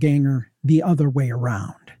doppelganger the other way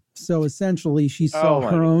around. So essentially, she saw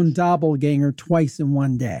her own doppelganger twice in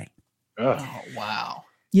one day. Oh, wow.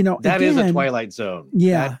 You know, that is a Twilight Zone.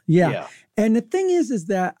 Yeah. And the thing is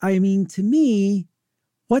that, I mean, to me,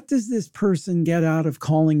 what does this person get out of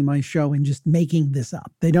calling my show and just making this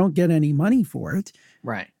up? They don't get any money for it.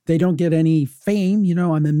 Right. They don't get any fame. You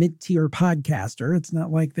know, I'm a mid-tier podcaster. It's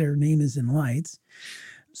not like their name is in lights.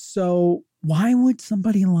 So why would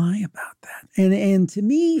somebody lie about that? And to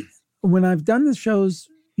me, when I've done the shows,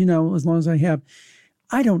 you know, as long as I have,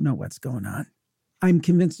 I don't know what's going on. I'm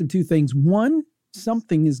convinced of two things. One,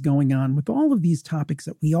 something is going on with all of these topics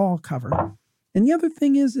that we all cover. And the other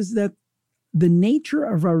thing is that the nature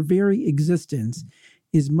of our very existence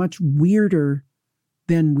is much weirder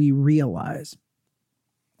than we realize.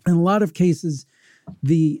 In a lot of cases,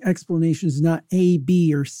 the explanation is not A,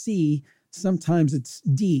 B, or C. Sometimes it's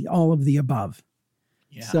D, all of the above.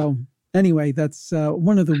 Yeah. So anyway, that's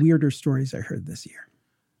one of the weirder stories I heard this year.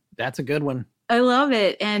 That's a good one. I love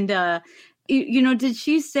it. And, you know, did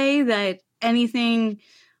she say that anything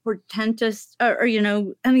portentous or you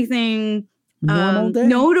know, anything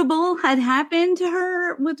notable had happened to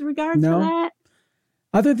her with regard to that?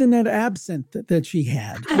 Other than that absinthe that she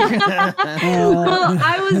had. Well,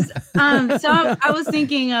 I was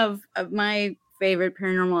thinking of my favorite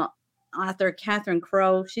paranormal author, Catherine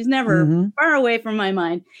Crowe. She's never far away from my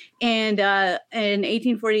mind. And in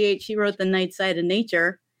 1848, she wrote The Night Side of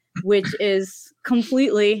Nature, which is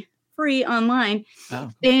completely free online.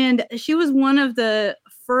 Oh. And she was one of the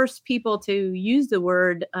first people to use the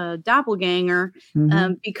word doppelganger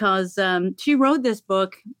because she wrote this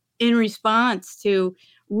book in response to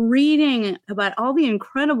reading about all the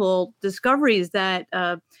incredible discoveries that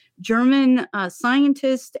German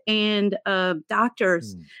scientists and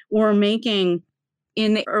doctors were making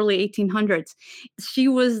in the early 1800s. She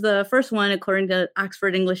was the first one, according to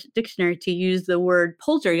Oxford English Dictionary, to use the word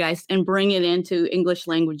poltergeist and bring it into English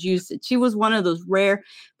language usage. She was one of those rare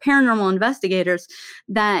paranormal investigators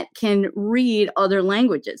that can read other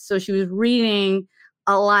languages. So she was reading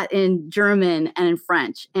a lot in German and in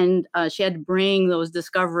French, and she had to bring those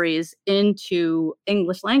discoveries into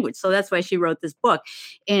English language. So that's why she wrote this book.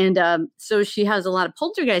 And so she has a lot of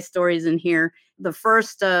poltergeist stories in here. The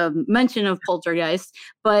first mention of poltergeist,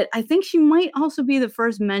 but I think she might also be the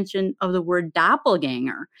first mention of the word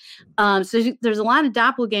doppelganger. There's a lot of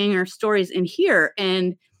doppelganger stories in here,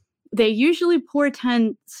 and they usually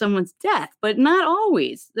portend someone's death, but not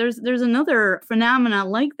always. There's another phenomena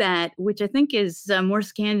like that, which I think is more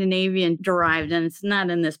Scandinavian derived, and it's not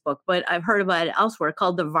in this book, but I've heard about it elsewhere,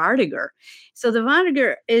 called the Vartiger. So the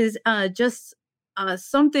Vartiger is just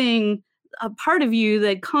something, a part of you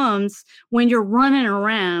that comes when you're running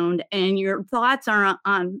around and your thoughts are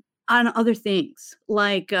on other things.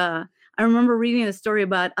 Like I remember reading a story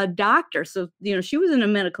about a doctor. So, you know, she was in a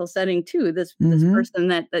medical setting too, this person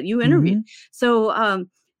that you interviewed. So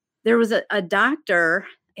there was a doctor,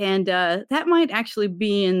 and that might actually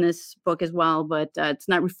be in this book as well, but it's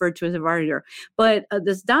not referred to as a Vartiger. But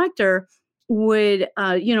this doctor would,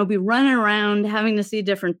 be running around having to see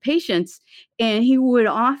different patients, and he would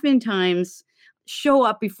oftentimes show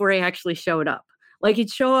up before he actually showed up. Like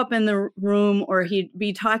he'd show up in the room, or he'd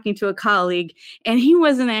be talking to a colleague, and he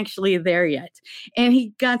wasn't actually there yet. And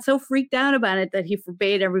he got so freaked out about it that he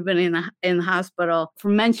forbade everybody in the hospital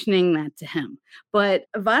from mentioning that to him. But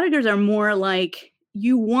Vartigers are more like,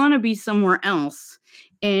 you want to be somewhere else,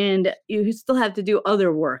 and you still have to do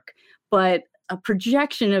other work, but a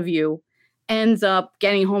projection of you ends up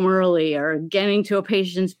getting home early or getting to a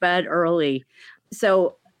patient's bed early.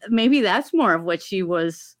 So maybe that's more of what she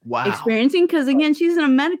was experiencing, because again, she's in a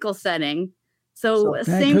medical setting. So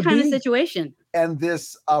same kind of situation. And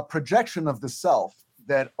this projection of the self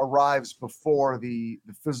that arrives before the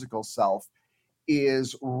physical self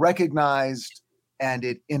is recognized, and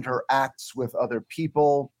it interacts with other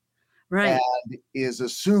people, right, and is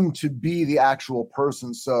assumed to be the actual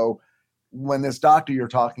person. So when this doctor you're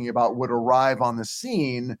talking about would arrive on the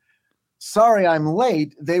scene, sorry, I'm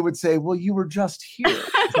late, they would say, well, you were just here.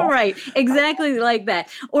 Right. Exactly like that.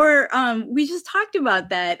 Or we just talked about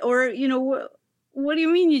that. Or, you know, what do you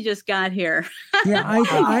mean you just got here? Yeah,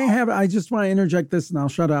 I just want to interject this and I'll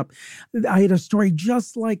shut up. I had a story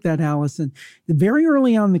just like that, Allison. Very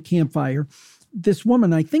early on the campfire, this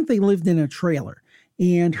woman, I think they lived in a trailer,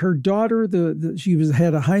 and her daughter, she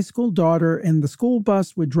had a high school daughter, and the school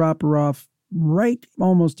bus would drop her off right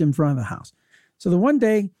almost in front of the house. So the one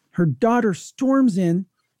day Her daughter storms in.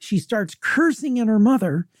 She starts cursing at her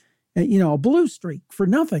mother, a blue streak for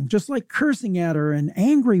nothing, just like cursing at her and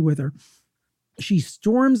angry with her. She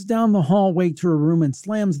storms down the hallway to her room and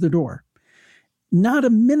slams the door. Not a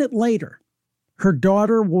minute later, her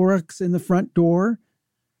daughter walks in the front door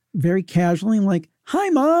very casually, like, "Hi,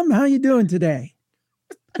 Mom, how you doing today?"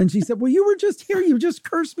 And she said, "Well, you were just here. You just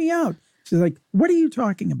cursed me out." She's like, "What are you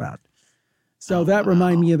talking about?" So that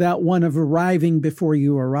reminded me of that one of arriving before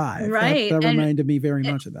you arrive. Right. That reminded me very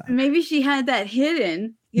much of that. Maybe she had that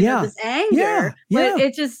hidden, this anger, but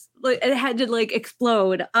it just, it had to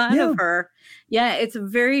explode out of her. Yeah, it's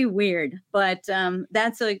very weird, but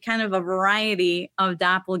that's a kind of a variety of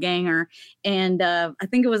doppelganger. And I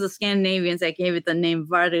think it was the Scandinavians that gave it the name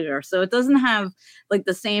Vardiger. So it doesn't have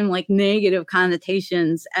the same negative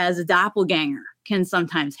connotations as a doppelganger can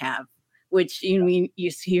sometimes have. Which you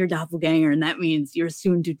see your doppelganger, and that means you're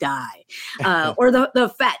soon to die. Or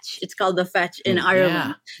the fetch. It's called the fetch in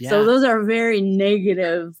Ireland. Yeah. So those are very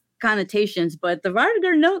negative connotations. But the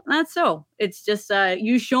Vardiger, no, not so. It's just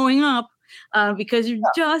you showing up because you're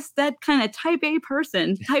just that kind of type A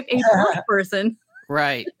person, type A plus person.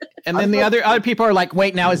 Right. And then the other people are like,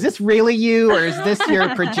 wait, now, is this really you or is this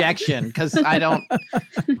your projection? Because I don't.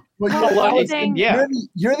 Well,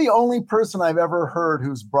 you're the only person I've ever heard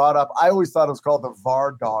who's brought up. I always thought it was called the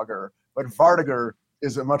Vardogger, but Vardiger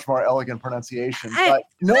is a much more elegant pronunciation. I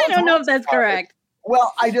don't know if that's correct.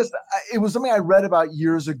 Well, it was something I read about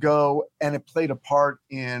years ago, and it played a part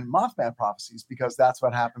in Mothman Prophecies because that's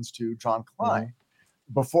what happens to John Klein.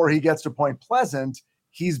 Mm-hmm. Before he gets to Point Pleasant,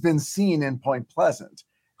 he's been seen in Point Pleasant.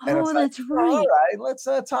 And that's right. All right, let's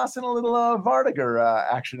toss in a little Vardiger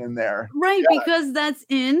action in there. Right, because that's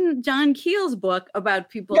in John Keel's book about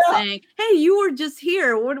people saying, "Hey, you were just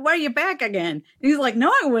here. Why are you back again?" And he's like,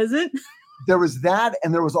 "No, I wasn't." There was that,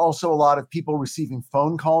 and there was also a lot of people receiving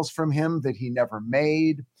phone calls from him that he never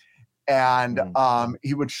made. And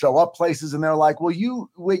he would show up places, and they're like, "Well, you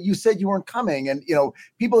said you weren't coming." And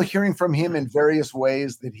people hearing from him in various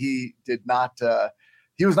ways that he did not.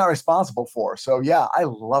 He was not responsible for. So yeah, I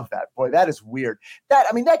love that. Boy, that is weird. That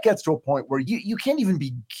gets to a point where you can't even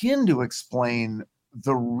begin to explain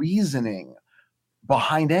the reasoning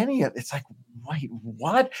behind any of it. It's like, wait,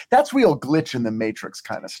 what? That's real glitch in the Matrix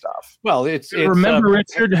kind of stuff. Well, it's remember,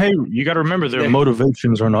 Richard. Hey, you got to remember their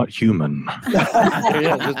motivations are not human.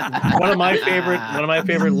 One of my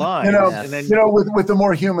favorite lines. With the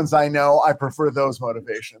more humans I know, I prefer those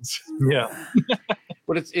motivations. Yeah.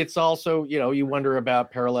 But it's also, you wonder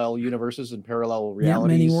about parallel universes and parallel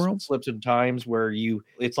realities, many worlds, slips in times where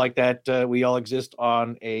it's like that we all exist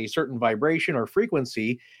on a certain vibration or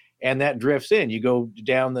frequency, and that drifts in. You go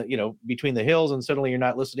down between the hills, and suddenly you're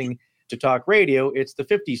not listening to talk radio. It's the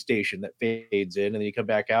 50 station that fades in, and then you come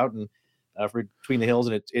back out and between the hills,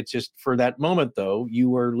 and it's just for that moment though you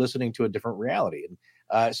were listening to a different reality.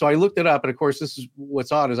 And so I looked it up, and of course this is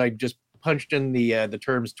what's odd is I just punched in the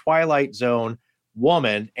terms Twilight Zone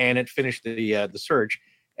woman, and it finished the search,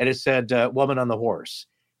 and it said woman on the horse.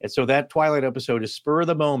 And so that Twilight episode is spur of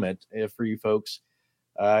the moment for you folks.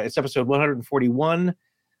 It's episode 141,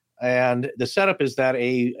 and the setup is that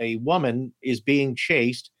a woman is being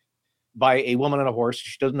chased by a woman on a horse.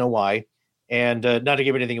 She doesn't know why, and not to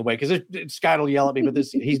give anything away because Scott will yell at me, but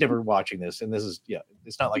he's never watching this, and this is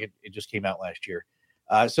it's not like it just came out last year.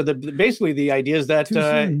 So basically the idea is that,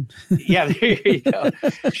 there you go.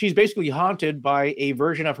 She's basically haunted by a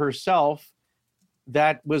version of herself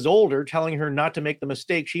that was older, telling her not to make the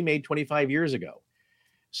mistake she made 25 years ago.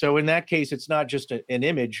 So in that case, it's not just an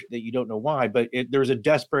image that you don't know why, but there's a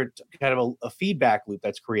desperate kind of a feedback loop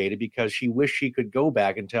that's created because she wished she could go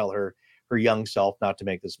back and tell her young self not to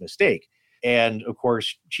make this mistake. And of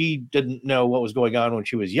course, she didn't know what was going on when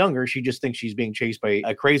she was younger. She just thinks she's being chased by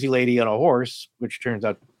a crazy lady on a horse, which turns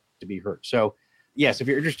out to be her. So, yes, if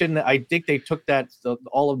you're interested in that, I think they took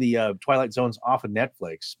all of the Twilight Zones off of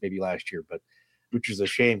Netflix maybe last year, but which is a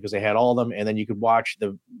shame because they had all of them. And then you could watch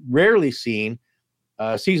the rarely seen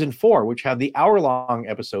season 4, which had the hour-long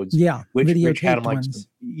episodes. Yeah, which Rich Adam likes.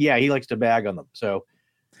 He likes to bag on them. So.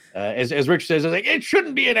 As Rich says, it's like it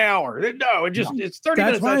shouldn't be an hour. No, it's 30 minutes.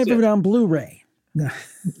 That's why I put it on Blu-ray.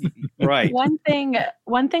 Right. One thing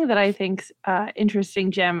that I think's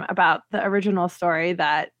interesting, Jim, about the original story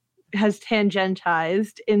that has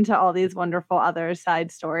tangentized into all these wonderful other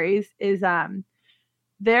side stories is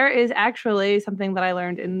there is actually something that I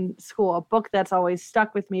learned in school, a book that's always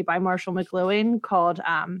stuck with me by Marshall McLuhan called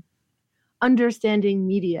Understanding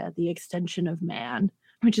Media: The Extension of Man,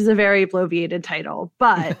 which is a very abbreviated title,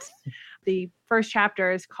 but the first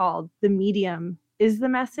chapter is called The Medium is the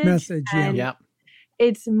Message. And yeah.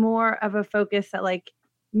 It's more of a focus that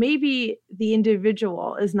maybe the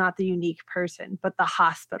individual is not the unique person, but the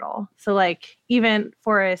hospital. So like even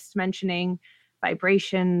Forrest mentioning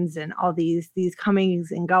vibrations and all these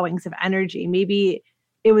comings and goings of energy, maybe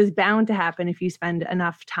it was bound to happen if you spend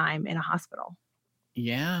enough time in a hospital.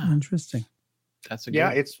 Yeah. Interesting. That's a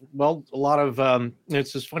it's a lot of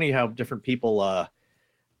it's just funny how different people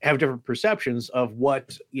have different perceptions of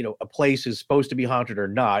what, a place is supposed to be haunted or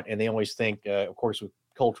not. And they always think, of course, with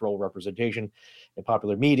cultural representation in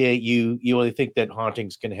popular media, you only think that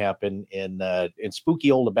hauntings can happen in spooky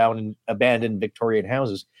old abandoned Victorian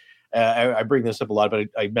houses. I bring this up a lot, but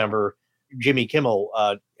I remember Jimmy Kimmel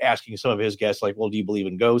asking some of his guests, like, well, do you believe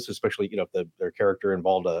in ghosts? Especially, if their character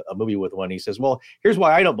involved a movie with one. He says, well, here's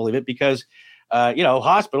why I don't believe it, because,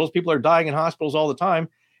 hospitals, people are dying in hospitals all the time.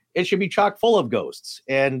 It should be chock full of ghosts.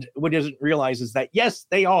 And what he doesn't realize is that, yes,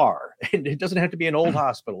 they are. And it doesn't have to be an old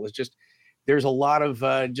hospital. It's just, there's a lot of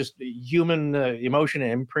just human emotion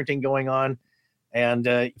and imprinting going on. And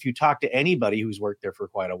if you talk to anybody who's worked there for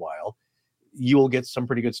quite a while, you will get some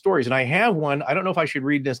pretty good stories. And I have one. I don't know if I should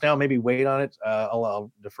read this now, maybe wait on it.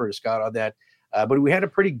 I'll defer to Scott on that. But we had a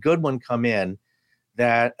pretty good one come in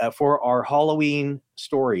that for our Halloween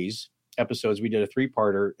stories episodes, we did a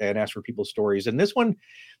 3-parter and asked for people's stories. And this one,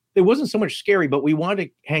 it wasn't so much scary, but we wanted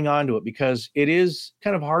to hang on to it because it is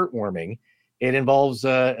kind of heartwarming. It involves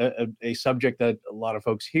a subject that a lot of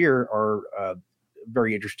folks here are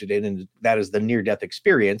very interested in, and that is the near-death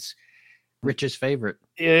experience. Rich's favorite.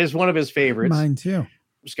 It is one of his favorites. Mine too.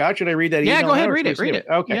 Scott, should I read that? Yeah, email go ahead, now, read it.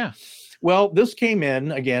 Okay. Yeah. Well, this came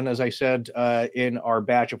in, again, as I said, in our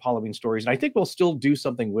batch of Halloween stories, and I think we'll still do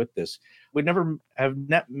something with this. We'd never have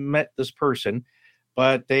met this person,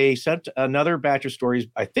 but they sent another batch of stories,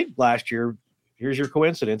 I think last year, here's your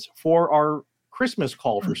coincidence, for our Christmas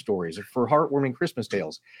call for stories, for heartwarming Christmas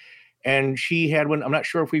tales. And she had one, I'm not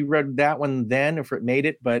sure if we read that one then, if it made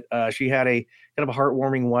it, but she had a kind of a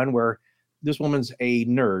heartwarming one where this woman's a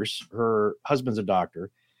nurse, her husband's a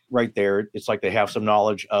doctor. Right there, it's like they have some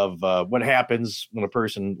knowledge of what happens when a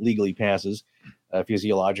person legally passes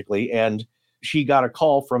physiologically. And she got a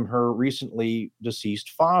call from her recently deceased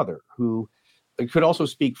father, who could also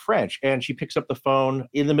speak French. And she picks up the phone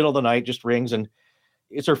in the middle of the night, just rings, and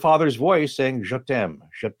it's her father's voice saying, je t'aime,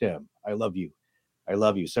 I love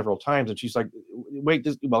you, several times. And she's like, wait,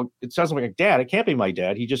 it sounds like dad. It can't be my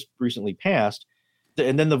dad. He just recently passed.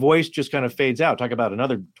 And then the voice just kind of fades out. Talk about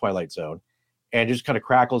another Twilight Zone. And just kind of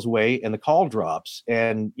crackles away, and the call drops.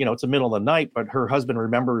 And, it's the middle of the night, but her husband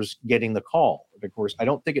remembers getting the call. And of course, I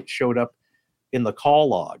don't think it showed up in the call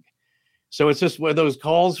log. So it's just one of those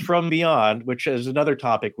calls from beyond, which is another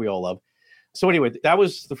topic we all love. So anyway, that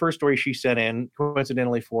was the first story she sent in,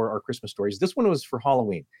 coincidentally, for our Christmas stories. This one was for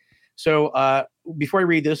Halloween. So before I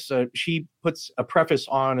read this, she puts a preface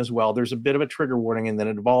on as well. There's a bit of a trigger warning, and then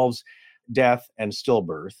it involves death and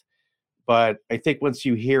stillbirth. But I think once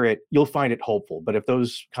you hear it, you'll find it hopeful. But if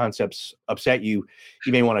those concepts upset you,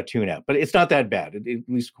 you may want to tune out. But it's not that bad, at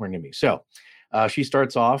least according to me. So she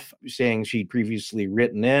starts off saying she'd previously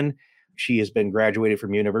written in. She has been graduated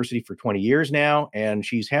from university for 20 years now, and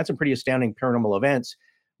she's had some pretty astounding paranormal events,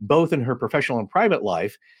 both in her professional and private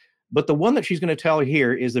life. But the one that she's going to tell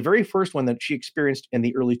here is the very first one that she experienced in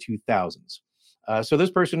the early 2000s. So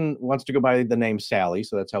this person wants to go by the name Sally,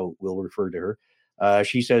 so that's how we'll refer to her.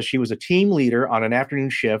 She says she was a team leader on an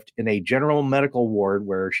afternoon shift in a general medical ward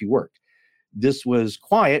where she worked. This was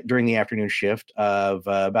quiet during the afternoon shift of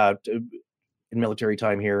about in military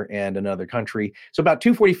time here and another country. So about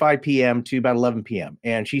 2:45 p.m. to about 11 p.m.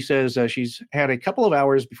 And she says she's had a couple of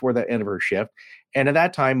hours before the end of her shift. And at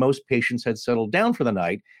that time, most patients had settled down for the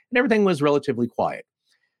night and everything was relatively quiet.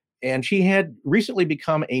 And she had recently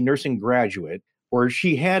become a nursing graduate, or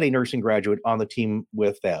she had a nursing graduate on the team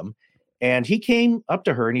with them. And he came up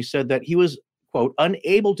to her and he said that he was, quote,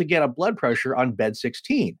 unable to get a blood pressure on bed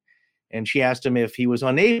 16. And she asked him if he was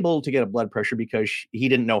unable to get a blood pressure because he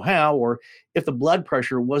didn't know how, or if the blood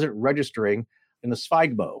pressure wasn't registering in the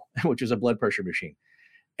Sphygmo, which is a blood pressure machine.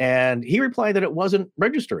 And he replied that it wasn't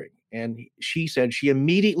registering. And she said she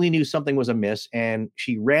immediately knew something was amiss, and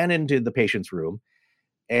she ran into the patient's room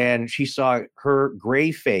and she saw her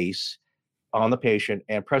gray face on the patient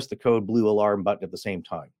and pressed the code blue alarm button at the same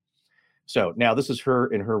time. So now this is her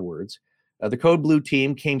in her words. The Code Blue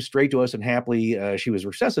team came straight to us, and happily she was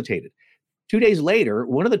resuscitated. 2 days later,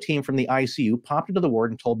 one of the team from the ICU popped into the ward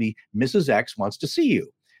and told me Mrs. X wants to see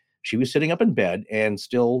you. She was sitting up in bed and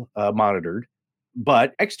still monitored,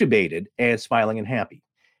 but extubated and smiling and happy.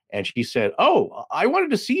 And she said, "Oh, I wanted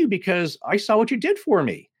to see you because I saw what you did for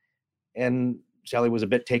me." And Sally was a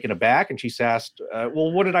bit taken aback, and she asked,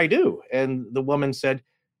 "Well, what did I do?" And the woman said,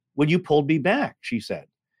 "When you pulled me back," she said.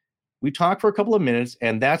 We talked for a couple of minutes,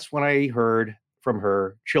 and that's when I heard from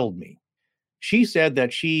her, chilled me. She said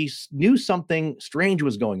that she knew something strange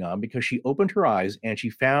was going on because she opened her eyes and she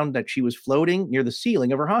found that she was floating near the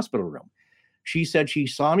ceiling of her hospital room. She said she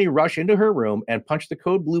saw me rush into her room and punch the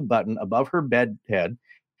code blue button above her bed head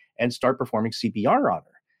and start performing CPR on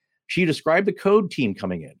her. She described the code team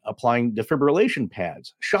coming in, applying defibrillation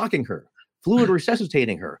pads, shocking her, fluid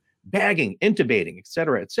resuscitating her, bagging, intubating,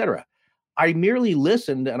 etc., etc. I merely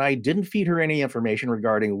listened, and I didn't feed her any information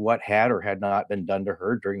regarding what had or had not been done to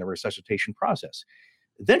her during the resuscitation process.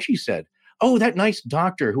 Then she said, "Oh, that nice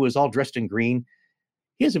doctor who is all dressed in green,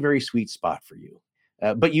 he has a very sweet spot for you.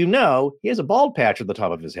 But he has a bald patch at the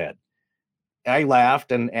top of his head." I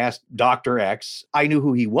laughed and asked Dr. X. I knew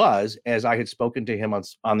who he was, as I had spoken to him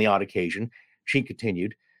on the odd occasion. She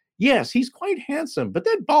continued, "Yes, he's quite handsome, but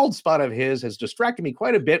that bald spot of his has distracted me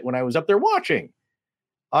quite a bit when I was up there watching.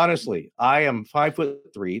 Honestly, I am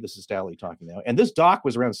 5'3". This is Stanley talking now. And this doc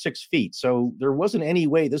was around 6 feet. So there wasn't any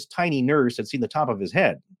way this tiny nurse had seen the top of his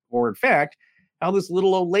head. Or in fact, how this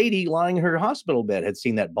little old lady lying in her hospital bed had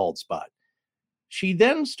seen that bald spot. She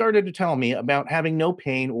then started to tell me about having no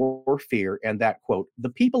pain or fear, and that, quote, the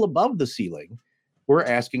people above the ceiling were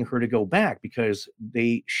asking her to go back because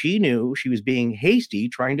she knew she was being hasty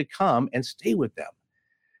trying to come and stay with them.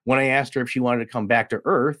 When I asked her if she wanted to come back to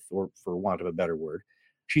Earth, or for want of a better word,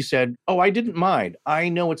 she said, "Oh, I didn't mind. I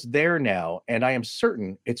know it's there now, and I am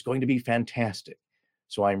certain it's going to be fantastic.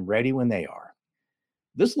 So I'm ready when they are."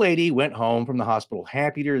 This lady went home from the hospital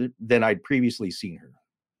happier than I'd previously seen her.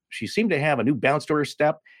 She seemed to have a new bounce to her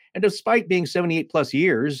step, and despite being 78 plus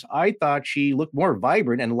years, I thought she looked more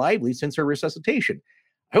vibrant and lively since her resuscitation.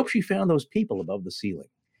 I hope she found those people above the ceiling.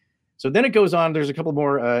 So then it goes on. There's a couple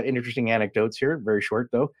more interesting anecdotes here, very short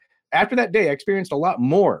though. After that day, I experienced a lot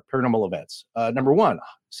more paranormal events. Number one,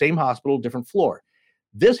 same hospital, different floor.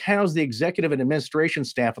 This housed the executive and administration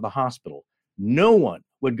staff of the hospital. No one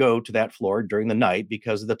would go to that floor during the night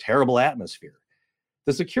because of the terrible atmosphere.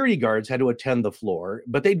 The security guards had to attend the floor,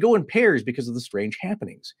 but they'd go in pairs because of the strange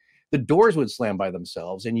happenings. The doors would slam by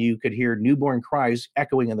themselves, and you could hear newborn cries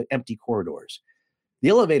echoing in the empty corridors. The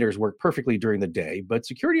elevators worked perfectly during the day, but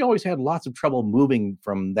security always had lots of trouble moving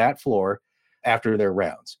from that floor after their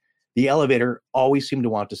rounds. The elevator always seemed to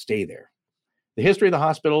want to stay there. The history of the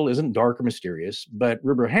hospital isn't dark or mysterious, but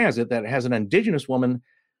rumor has it that an indigenous woman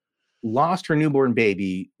lost her newborn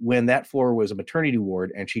baby when that floor was a maternity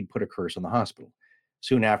ward, and she'd put a curse on the hospital.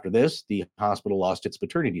 Soon after this, the hospital lost its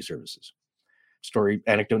maternity services. Story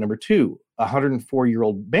anecdote number 2, a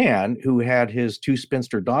 104-year-old man who had his 2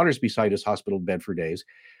 spinster daughters beside his hospital bed for days.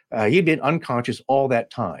 He'd been unconscious all that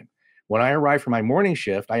time. When I arrived for my morning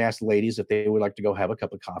shift, I asked the ladies if they would like to go have a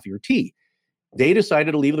cup of coffee or tea. They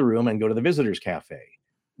decided to leave the room and go to the visitors' cafe.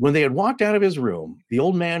 When they had walked out of his room, the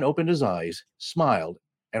old man opened his eyes, smiled,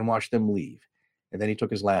 and watched them leave. And then he took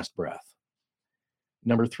his last breath.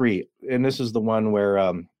 Number 3, and this is the one where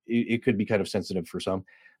it could be kind of sensitive for some.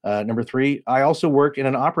 Number 3, I also worked in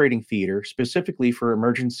an operating theater specifically for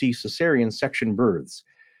emergency cesarean section births.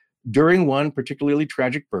 During one particularly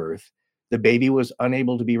tragic birth, the baby was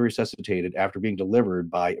unable to be resuscitated after being delivered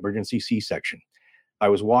by emergency C-section. I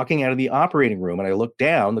was walking out of the operating room and I looked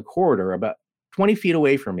down the corridor about 20 feet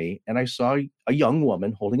away from me, and I saw a young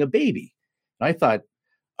woman holding a baby. And I thought,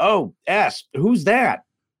 "Oh, who's that?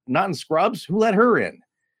 Not in scrubs? Who let her in?"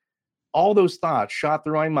 All those thoughts shot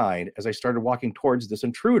through my mind as I started walking towards this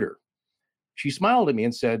intruder. She smiled at me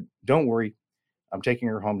and said, "Don't worry, I'm taking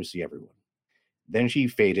her home to see everyone." Then she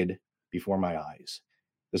faded before my eyes.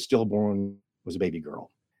 The stillborn was a baby girl.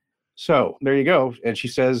 So there you go. And she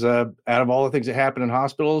says, out of all the things that happen in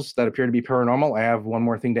hospitals that appear to be paranormal, I have one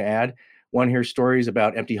more thing to add. One hears stories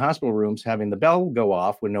about empty hospital rooms having the bell go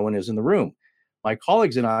off when no one is in the room. My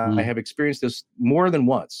colleagues and I have experienced this more than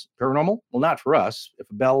once. Paranormal? Well, not for us.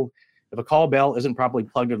 If a call bell isn't properly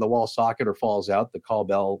plugged into the wall socket or falls out, the call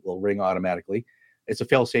bell will ring automatically. It's a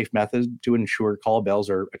fail-safe method to ensure call bells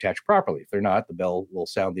are attached properly. If they're not, the bell will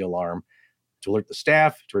sound the alarm to alert the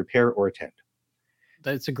staff to repair or attend.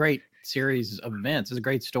 That's a great series of events. It's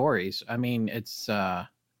great stories. I mean, it's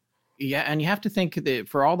yeah, and you have to think that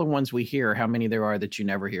for all the ones we hear, how many there are that you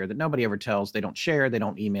never hear, that nobody ever tells, they don't share, they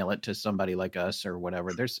don't email it to somebody like us or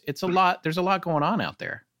whatever. There's a lot going on out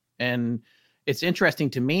there. And it's interesting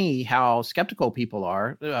to me how skeptical people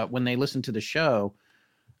are when they listen to the show.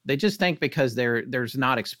 They just think because there's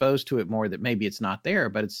not exposed to it more that maybe it's not there,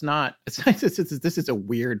 but it's not. This is a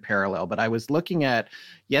weird parallel. But I was looking at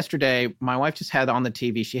yesterday. My wife just had on the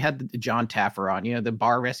TV. She had the John Taffer on, the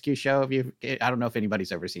bar rescue show. I don't know if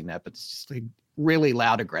anybody's ever seen that, but it's just like really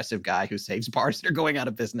loud, aggressive guy who saves bars that are going out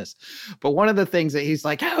of business. But one of the things that he's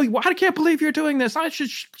like, oh, I can't believe you're doing this. I should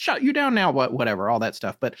shut you down now, whatever, all that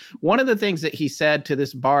stuff. But one of the things that he said to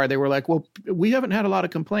this bar, they were like, well, we haven't had a lot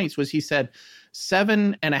of complaints, was he said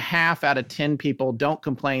 7.5 out of 10 people don't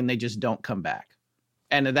complain. They just don't come back.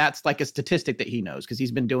 And that's like a statistic that he knows because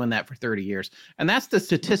he's been doing that for 30 years. And that's the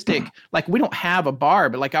statistic. Like, we don't have a bar,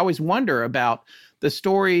 but like I always wonder about the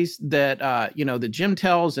stories that, that Jim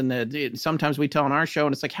tells and that sometimes we tell on our show.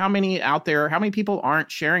 And it's like, how many out there, how many people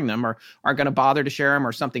aren't sharing them or aren't going to bother to share them,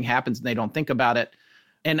 or something happens and they don't think about it.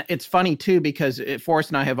 And it's funny too, because Forrest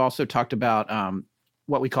and I have also talked about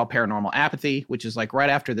what we call paranormal apathy, which is like right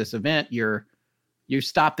after this event, you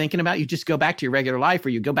stop thinking about it, you just go back to your regular life, or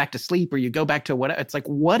you go back to sleep, or you go back to what it's like,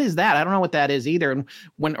 what is that? I don't know what that is either. And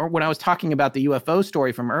when I was talking about the UFO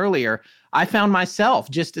story from earlier, I found myself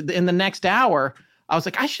just in the next hour, I was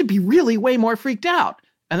like, I should be really way more freaked out.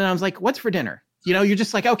 And then I was like, what's for dinner? You're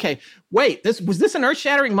just like, okay, wait, was this an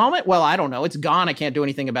earth-shattering moment? Well, I don't know. It's gone. I can't do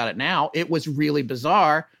anything about it now. It was really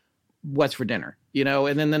bizarre. What's for dinner?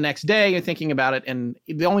 And then the next day you're thinking about it. And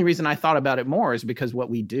the only reason I thought about it more is because what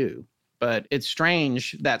we do. But it's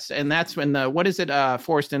strange. That's when what is it,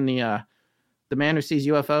 Forrest, in the Man Who Sees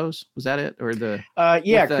UFOs? Was that it? Or the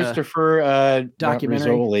Christopher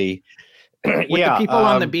documentary with the people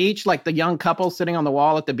on the beach, like the young couple sitting on the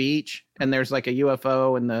wall at the beach, and there's like a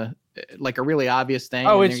UFO and like a really obvious thing.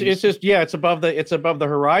 Oh, it's above the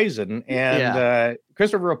horizon, and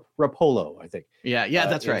Christopher Rapolo, I think. Yeah,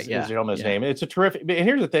 that's right. Is the gentleman's name. It's a terrific. And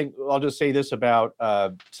here's the thing. I'll just say this about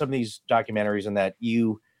some of these documentaries, and that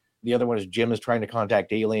the other one is Jim is trying to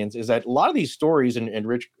contact aliens, is that a lot of these stories, and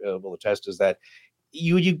Rich will attest, is that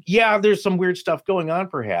there's some weird stuff going on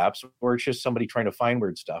perhaps, or it's just somebody trying to find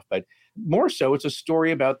weird stuff. But more so, it's a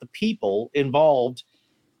story about the people involved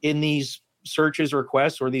in these searches or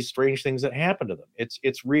quests or these strange things that happen to them.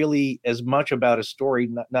 It's really as much about a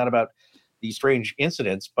story, not about these strange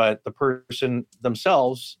incidents, but the person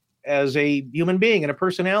themselves as a human being and a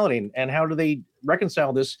personality, and how do they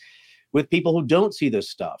reconcile this with people who don't see this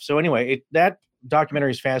stuff. So anyway, that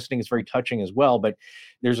documentary is fascinating. It's very touching as well. But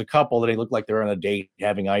there's a couple that they look like they're on a date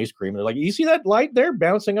having ice cream. They're like, you see that light there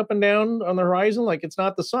bouncing up and down on the horizon? Like, it's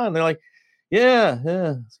not the sun. They're like, yeah,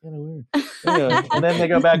 it's kind of weird. Yeah. And then they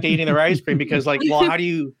go back to eating their ice cream because, like, well, how do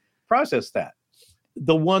you process that?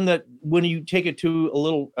 The one that, when you take it to a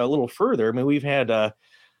little further, I mean, we've had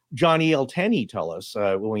John E.L. Tenney tell us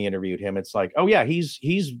when we interviewed him, it's like, oh yeah, he's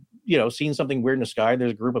seen something weird in the sky.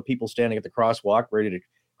 There's a group of people standing at the crosswalk ready to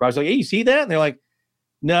cross. Like, hey, you see that? And they're like,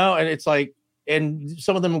 no. And it's like, and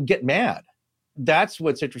some of them will get mad. That's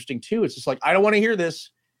what's interesting too. It's just like, I don't want to hear this.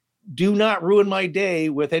 Do not ruin my day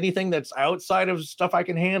with anything that's outside of stuff I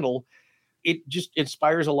can handle. It just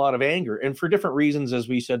inspires a lot of anger. And for different reasons, as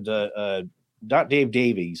we said, Dave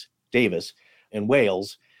Davis in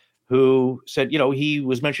Wales, who said, he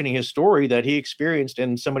was mentioning his story that he experienced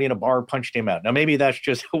and somebody in a bar punched him out. Now, maybe that's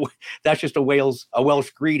just a Welsh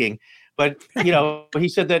greeting, but he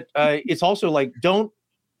said that it's also like, don't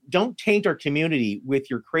taint our community with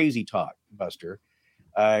your crazy talk, Buster.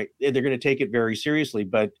 They're going to take it very seriously.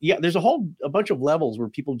 But yeah, there's a bunch of levels where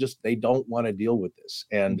people they don't want to deal with this.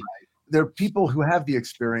 And there are people who have the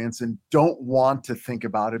experience and don't want to think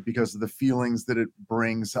about it because of the feelings that it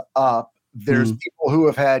brings up. There's people who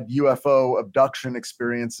have had UFO abduction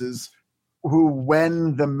experiences who,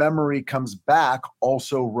 when the memory comes back,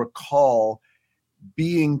 also recall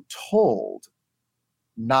being told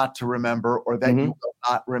not to remember, or that you will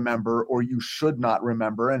not remember, or you should not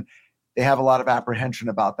remember. And they have a lot of apprehension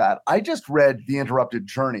about that. I just read The Interrupted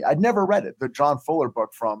Journey. I'd never read it, the John Fuller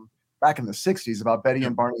book from back in the 60s about Betty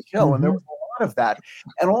and Barney Hill. And there was a lot of that.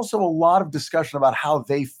 And also a lot of discussion about how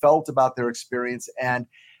they felt about their experience and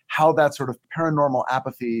how that sort of paranormal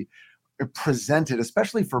apathy presented,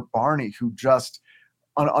 especially for Barney, who just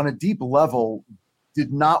on a deep level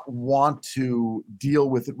did not want to deal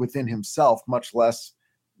with it within himself, much less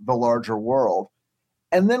the larger world.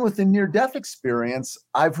 And then with the near-death experience,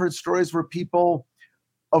 I've heard stories where people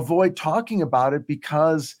avoid talking about it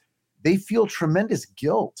because they feel tremendous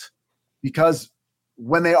guilt, because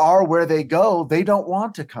when they are where they go, they don't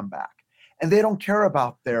want to come back. And they don't care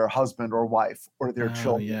about their husband or wife or their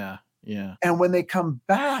children. Yeah. And when they come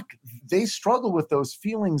back, they struggle with those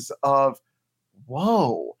feelings of,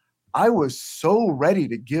 whoa, I was so ready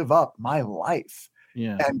to give up my life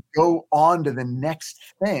and go on to the next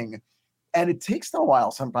thing. And it takes them a while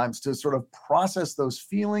sometimes to sort of process those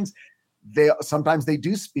feelings. Sometimes they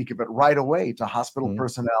do speak of it right away to hospital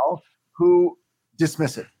personnel who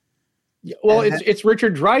dismiss it. Well, it's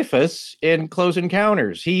Richard Dreyfuss in Close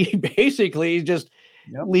Encounters. He basically just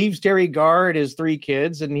leaves Terry Garr and his 3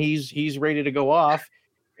 kids, and he's ready to go off.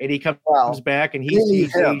 And he comes back, and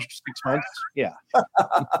he's aged 6 months. Yeah.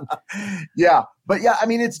 Yeah. But yeah, I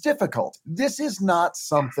mean, it's difficult. This is not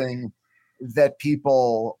something that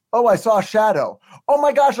people, oh, I saw a shadow. Oh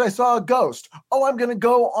my gosh, I saw a ghost. Oh, I'm going to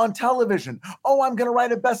go on television. Oh, I'm going to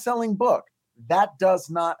write a best-selling book. That does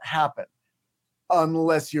not happen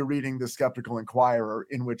unless you're reading the Skeptical Inquirer,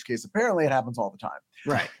 in which case apparently it happens all the time.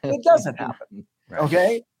 Right. It doesn't happen. Right.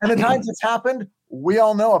 Okay. And the times it's happened, we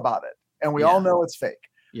all know about it. And we all know it's fake.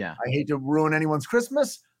 Yeah. I hate to ruin anyone's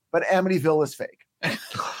Christmas, but Amityville is fake.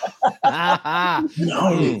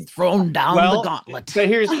 No, thrown down the gauntlet. So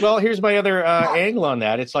here's my other angle on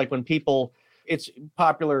that. It's like when it's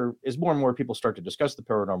popular, as more and more people start to discuss the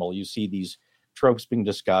paranormal, you see these tropes being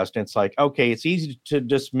discussed, and it's like, okay, it's easy to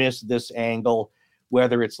dismiss this angle,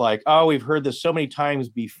 whether it's like, oh, we've heard this so many times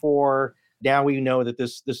before, now we know that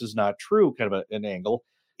this is not true, kind of an angle.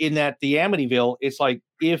 In that the Amityville, it's like,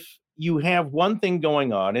 if you have one thing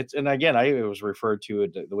going on, and again, I was referred to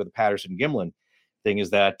it with the Patterson-Gimlin thing, is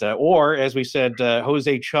that, or as we said,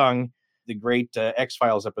 Jose Chung, the great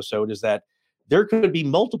X-Files episode, is that there could be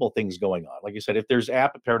multiple things going on. Like you said, if there's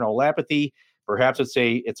paranormal apathy, perhaps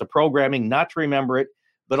it's a programming not to remember it,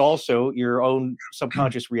 but also your own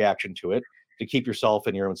subconscious reaction to it to keep yourself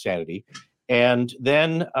in your own sanity. And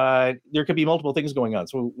then there could be multiple things going on.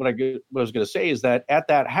 So what I was going to say is that at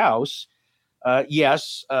that house,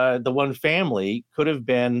 yes, the one family could have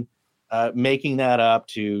been making that up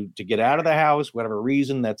to get out of the house, whatever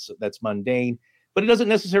reason that's mundane, but it doesn't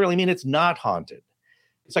necessarily mean it's not haunted.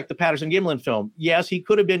 It's like the Patterson-Gimlin film. Yes, he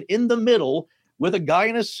could have been in the middle with a guy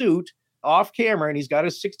in a suit off camera, and he's got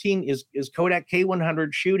his Kodak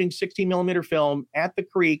K100 shooting 16 millimeter film at the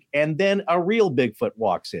creek, and then a real Bigfoot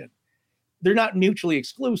walks in. They're not mutually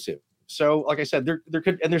exclusive. So, like I said,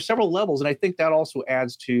 there's several levels, and I think that also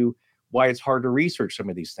adds to why it's hard to research some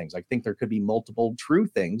of these things. I think there could be multiple true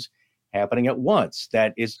things happening at once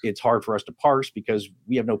that it's hard for us to parse because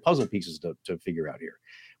we have no puzzle pieces to figure out here.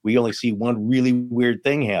 We only see one really weird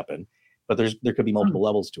thing happen, but there could be multiple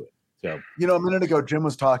levels to it. So, a minute ago, Jim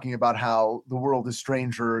was talking about how the world is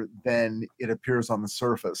stranger than it appears on the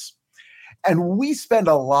surface. And we spend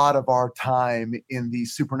a lot of our time in the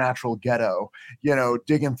supernatural ghetto,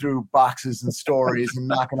 digging through boxes and stories and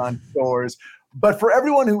knocking on doors. But for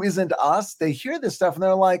everyone who isn't us, they hear this stuff and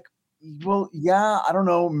they're like, well, yeah, I don't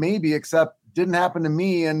know, maybe, except didn't happen to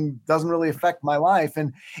me and doesn't really affect my life.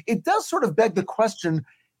 And it does sort of beg the question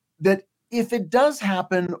that if it does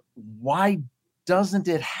happen, why doesn't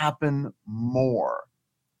it happen more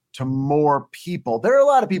to more people? There are a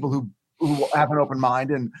lot of people who have an open mind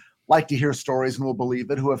and like to hear stories and will believe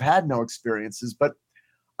it, who have had no experiences. But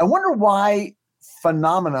I wonder why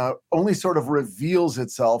phenomena only sort of reveals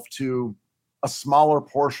itself to a smaller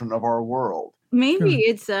portion of our world. Maybe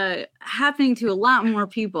it's happening to a lot more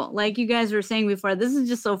people. Like you guys were saying before, this is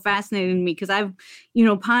just so fascinating to me because I've,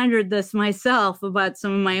 pondered this myself about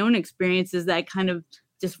some of my own experiences that kind of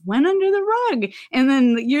just went under the rug. And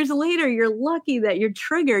then years later, you're lucky that you're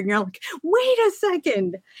triggered and you're like, wait a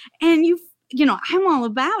second. And I'm all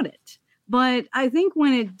about it. But I think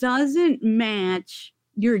when it doesn't match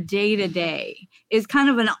your day-to-day is kind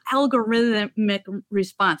of an algorithmic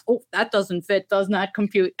response. Oh, that doesn't fit, does not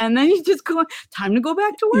compute. And then you just go, time to go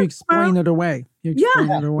back to work. You explain it away.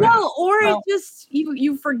 Well, it just,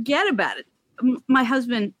 you forget about it. My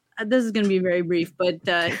husband, this is going to be very brief, but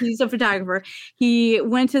he's a photographer. He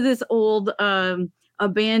went to this old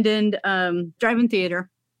abandoned drive-in theater,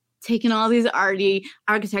 taking all these arty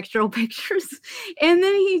architectural pictures. And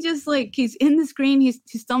then he just he's in the screen, he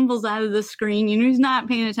stumbles out of the screen, he's not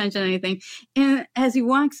paying attention to anything. And as he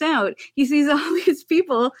walks out, he sees all these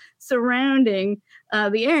people surrounding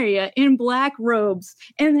the area in black robes,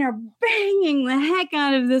 and they're banging the heck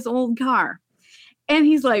out of this old car. And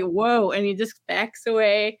he's like, whoa, and he just backs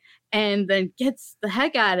away and then gets the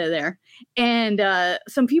heck out of there. And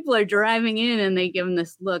some people are driving in and they give him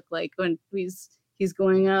this look, like when he's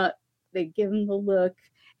going out, they give him the look,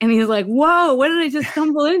 and he's like, whoa, what did I just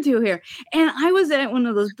stumble into here? And I was at one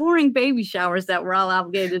of those boring baby showers that we're all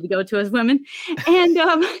obligated to go to as women. And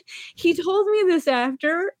he told me this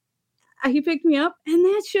after he picked me up, and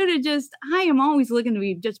that should have I am always looking to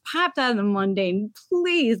be just popped out of the mundane.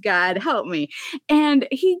 Please, God, help me. And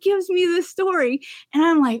he gives me this story, and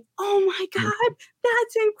I'm like, oh my God,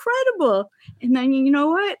 that's incredible. And then, you know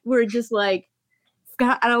what? We're just like,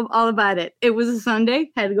 forgot all about it. It was a Sunday,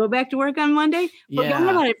 had to go back to work on Monday, forgot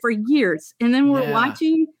about it for years. And then we're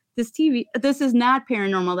watching this is not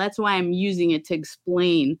paranormal. That's why I'm using it to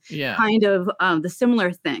explain kind of the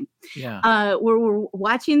similar thing. Yeah. We're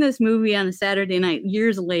watching this movie on a Saturday night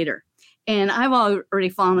years later. And I've already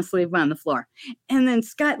fallen asleep on the floor. And then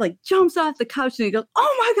Scott like jumps off the couch and he goes,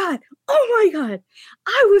 oh my God,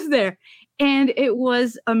 I was there. And it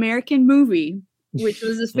was American Movie, which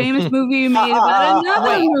was this famous movie made about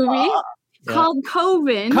another movie called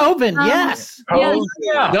Coven. Coven, yes.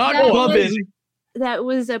 Not Coven. That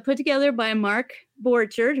was put together by Mark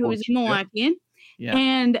Borchardt, who was a Milwaukeean. Yeah.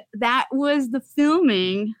 And that was the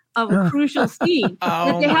filming of a crucial scene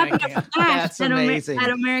that they happened to flash at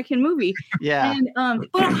American Movie. Yeah. And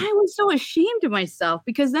but I was so ashamed of myself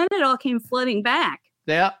because then it all came flooding back.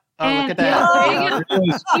 Yeah. Oh, and, look at that.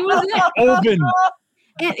 He was it. Coven.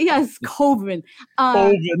 And, yes, Coven.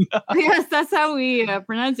 Coven. Yes, that's how we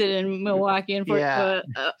pronounce it in Milwaukee,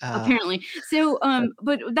 apparently. So,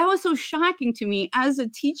 but that was so shocking to me as a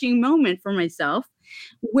teaching moment for myself,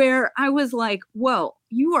 where I was like, "Whoa,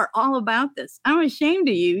 you are all about this. I'm ashamed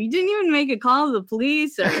of you. You didn't even make a call to the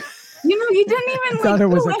police, or you didn't even." I thought it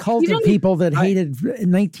was a cult of people that hated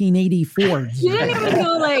 1984. You didn't even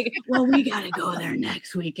go like, "Well, we got to go there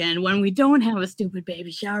next weekend when we don't have a stupid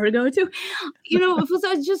baby shower to go to."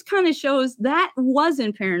 So it just kind of shows that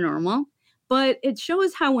wasn't paranormal, but it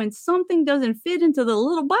shows how when something doesn't fit into the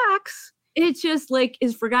little box, it just like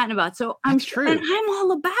is forgotten about. So I'm true. And I'm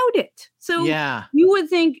all about it. So yeah, you would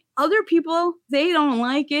think other people, they don't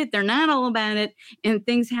like it. They're not all about it, and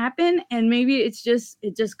things happen. And maybe it just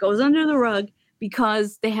goes under the rug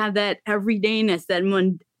because they have that everydayness, that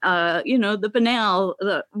the banal,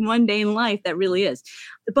 the mundane life that really is.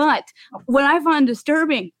 But what I find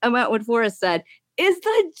disturbing about what Forrest said is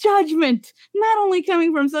the judgment, not only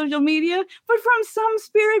coming from social media, but from some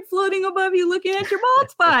spirit floating above you looking at your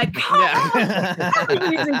bald spot. Come on,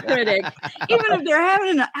 everybody's a critic, even if they're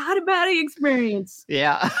having an out-of-body experience.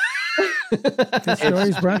 Yeah. This story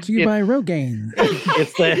is brought to you by Rogaine.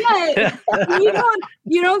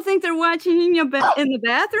 You don't think they're watching in the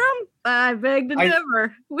bathroom? I beg to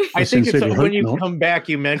differ. I think it's when you come back,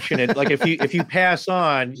 you mention it. Like if you pass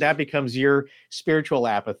on, that becomes your spiritual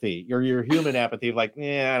apathy, your human apathy. Like,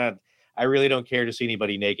 I really don't care to see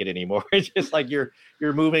anybody naked anymore. It's just like you're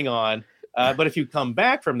moving on. But if you come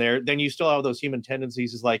back from there, then you still have those human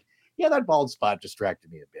tendencies. Is like, yeah, that bald spot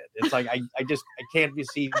distracted me a bit. It's like I can't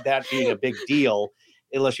see that being a big deal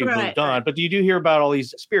unless you've moved on. But you do hear about all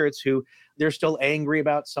these spirits who they're still angry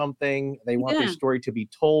about something. They want their story to be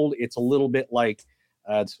told. It's a little bit like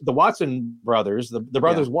the Watson brothers, the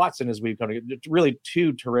brothers Watson, as we've come to. It's really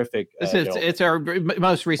two terrific. It's our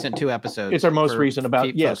most recent 2 episodes. It's our most recent about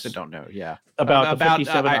folks that don't know. Yeah, about the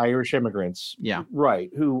 57 Irish immigrants. Yeah, right.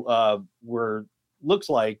 Who looks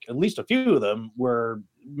like at least a few of them were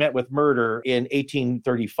met with murder in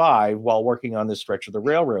 1835 while working on this stretch of the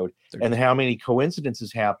railroad, and how many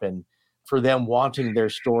coincidences happen for them wanting their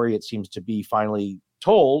story, it seems to be, finally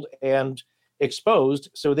told and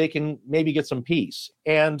exposed so they can maybe get some peace.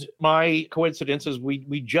 And my coincidence is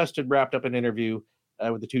we just had wrapped up an interview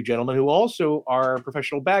with the 2 gentlemen who also are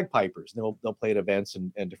professional bagpipers. They'll play at events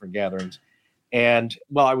and different gatherings. And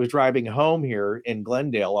while I was driving home here in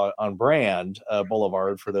Glendale on Brand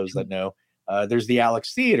Boulevard, for those that know, there's the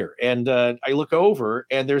Alex Theater. And I look over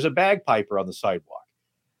and there's a bagpiper on the sidewalk,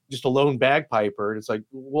 just a lone bagpiper. And it's like,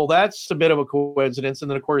 well, that's a bit of a coincidence.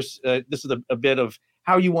 And then, of course, this is a bit of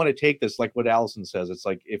how you want to take this, like what Allison says. It's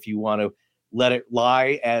like if you want to let it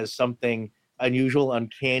lie as something unusual,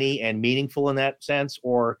 uncanny, and meaningful in that sense,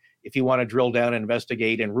 or if you want to drill down and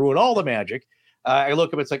investigate and ruin all the magic. I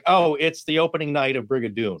look up, it's like, oh, it's the opening night of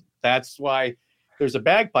Brigadoon. That's why there's a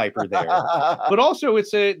bagpiper there. But also,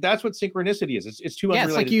 that's what synchronicity is. It's two unrelated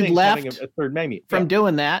it's like you things left having a third maybe from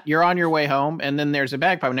doing that. You're on your way home, and then there's a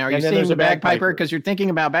bagpiper. Now, are you seeing the bagpiper because you're thinking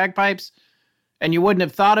about bagpipes, and you wouldn't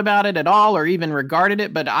have thought about it at all or even regarded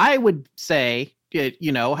it? But I would say,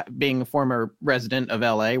 being a former resident of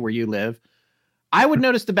LA where you live, I would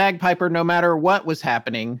notice the bagpiper no matter what was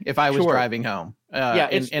happening if I was driving home.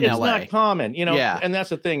 It's LA. It's not common, and that's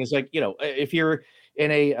the thing is like, if you're in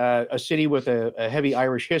a city with a heavy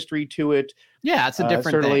Irish history to it. Yeah, it's a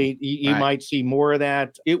different certainly thing. You might see more of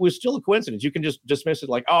that. It was still a coincidence. You can just dismiss it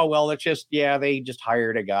like, oh, well, it's just, they just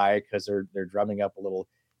hired a guy because they're drumming up a little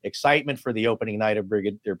excitement for the opening night of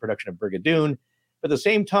their production of Brigadoon. But at the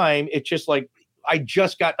same time, it's just like, I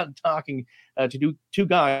just got done talking to 2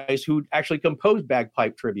 guys who actually composed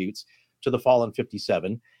bagpipe tributes to the fallen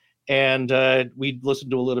 57. And we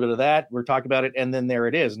listened to a little bit of that. We're talking about it. And then there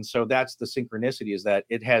it is. And so that's the synchronicity, is that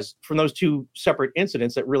it has, from those 2 separate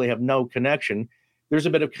incidents that really have no connection, there's a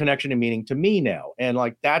bit of connection and meaning to me now. And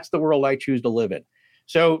like, that's the world I choose to live in.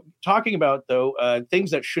 So talking about, though,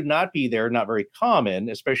 things that should not be there, not very common,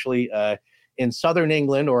 especially in southern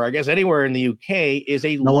England, or I guess anywhere in the UK, is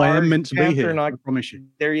a No, large I am meant to be here. I promise you.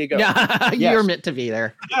 There you go. Yeah, Yes. you're meant to be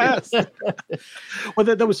there. Yes. Well,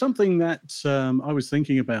 there was something that I was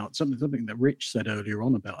thinking about, something that Rich said earlier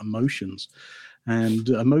on about emotions. And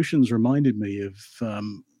emotions reminded me of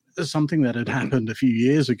something that had happened a few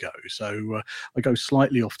years ago. So I go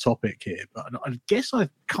slightly off topic here, but I guess I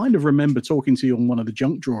kind of remember talking to you on one of the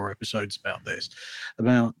Junk Drawer episodes about this,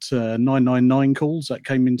 about 999 calls that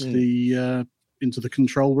came into the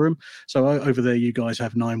control room. So over there, you guys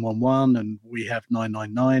have 911 and we have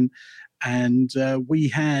 999. And we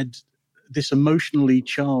had this emotionally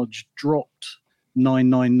charged dropped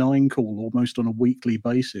 999 call almost on a weekly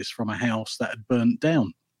basis from a house that had burnt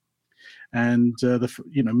down. And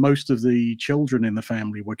most of the children in the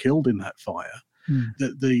family were killed in that fire.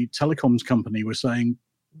 The telecoms company was saying,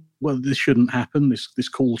 well, this shouldn't happen. This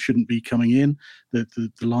call shouldn't be coming in. The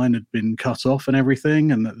line had been cut off and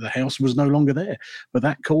everything, and the house was no longer there. But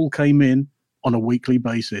that call came in on a weekly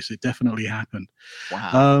basis. It definitely happened.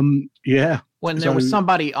 Wow. Yeah. When there was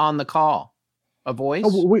somebody on the call, a voice?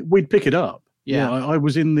 Oh, we'd pick it up. Yeah. I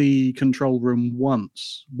was in the control room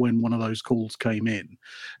once when one of those calls came in,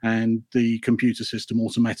 and the computer system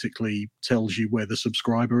automatically tells you where the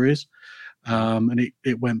subscriber is. And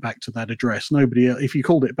it went back to that address. Nobody, if you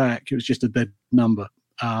called it back, it was just a dead number.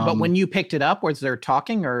 But when you picked it up, was there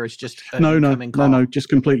talking, or it's just no, just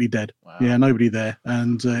completely dead. Wow. Yeah, nobody there,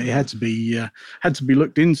 and it had to be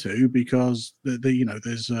looked into because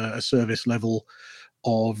there's a service level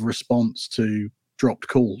of response to dropped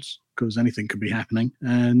calls because anything could be happening.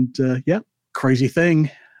 And crazy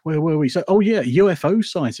thing. Where were we? So, UFO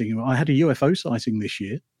sighting. I had a UFO sighting this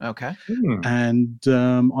year. Okay. And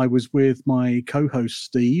I was with my co-host,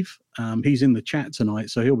 Steve. He's in the chat tonight,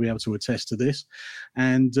 so he'll be able to attest to this.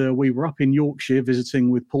 And we were up in Yorkshire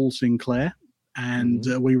visiting with Paul Sinclair. And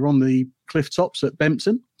we were on the cliff tops at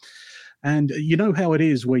Bempton. And you know how it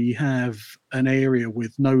is where you have an area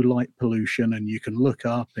with no light pollution and you can look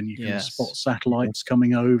up and you can spot satellites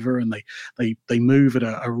coming over, and they move at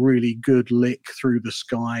a really good lick through the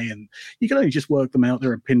sky, and you can only just work them out.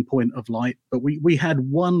 They're a pinpoint of light. But we had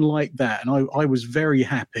one like that, and I was very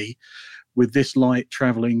happy with this light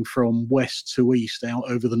traveling from west to east out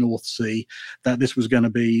over the North Sea, that this was going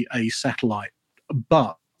to be a satellite.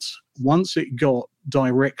 But once it got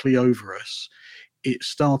directly over us, it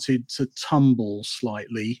started to tumble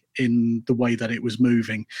slightly in the way that it was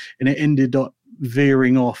moving, and it ended up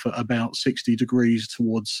veering off at about 60 degrees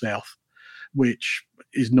towards south, which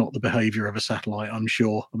is not the behavior of a satellite, I'm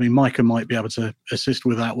sure. I mean, Micah might be able to assist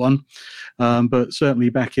with that one, but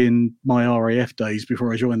certainly back in my RAF days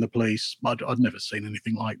before I joined the police, I'd never seen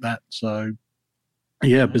anything like that. So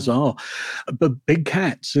yeah, bizarre. But big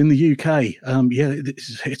cats in the UK,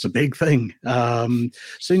 it's a big thing.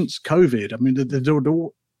 Since COVID, I mean,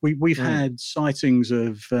 we've had sightings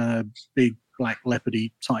of big black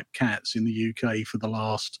leopardy type cats in the UK for the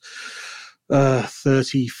last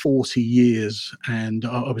 30, 40 years. And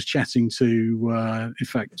I was chatting to, in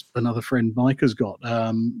fact, another friend Mike has got,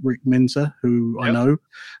 Rick Minter, who I know.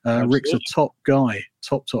 Rick's a top guy.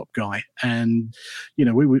 And,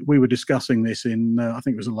 we were discussing this in, I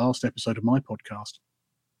think it was the last episode of my podcast.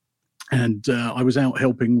 And I was out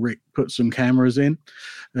helping Rick put some cameras in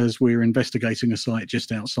as we were investigating a site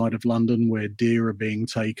just outside of London where deer are being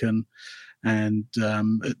taken. And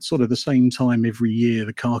at sort of the same time every year,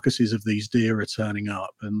 the carcasses of these deer are turning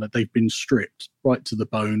up, and that they've been stripped right to the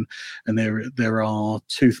bone, and there are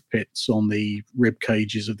tooth pits on the rib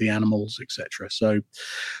cages of the animals, etc. So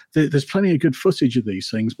there's plenty of good footage of these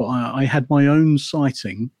things. But I had my own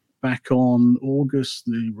sighting back on August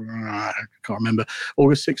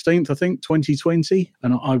 16th, I think, 2020,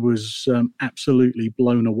 and I was absolutely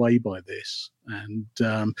blown away by this. And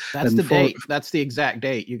that's the date. That's the exact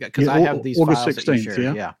date you got, because I have these August files 16th, that you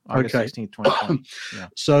shared. yeah? August 16th, 2020. Yeah.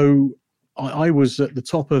 So I was at the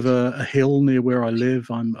top of a hill near where I live.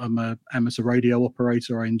 I'm an amateur radio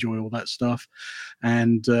operator. I enjoy all that stuff,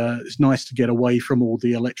 and it's nice to get away from all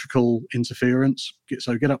the electrical interference.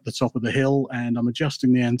 So get up the top of the hill, and I'm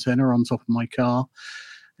adjusting the antenna on top of my car,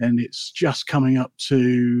 and it's just coming up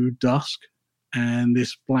to dusk, and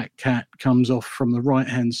this black cat comes off from the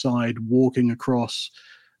right-hand side, walking across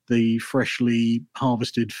the freshly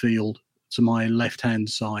harvested field to my left-hand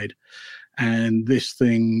side. And this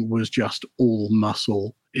thing was just all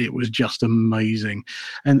muscle. It was just amazing.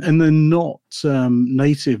 And they're not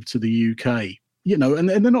native to the UK. and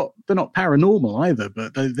they're not paranormal either,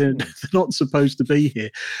 but they're not supposed to be here.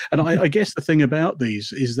 And I guess the thing about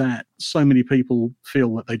these is that so many people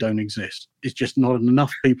feel that they don't exist. It's just not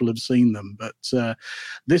enough people have seen them. But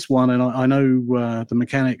this one, and I know the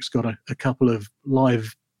Mechanics got a couple of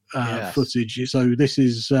live footage. So this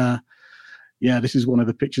is this is one of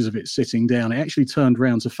the pictures of it sitting down. It actually turned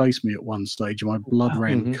around to face me at one stage, and my blood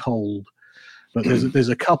ran cold. But there's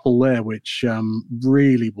a couple there which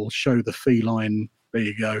really will show the feline. There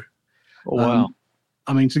you go. Oh, wow.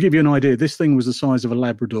 I mean, to give you an idea, this thing was the size of a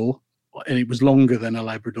Labrador, and it was longer than a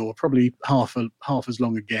Labrador, probably half as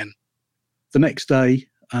long again. The next day,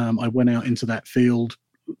 I went out into that field,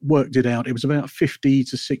 worked it out. It was about 50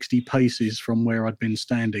 to 60 paces from where I'd been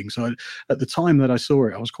standing. So at the time that I saw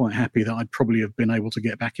it, I was quite happy that I'd probably have been able to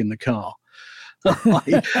get back in the car.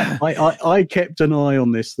 I kept an eye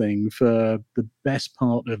on this thing for the best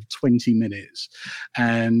part of 20 minutes.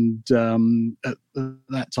 And at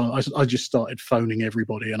that time, I just started phoning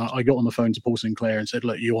everybody. And I got on the phone to Paul Sinclair and said,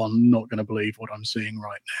 look, you are not going to believe what I'm seeing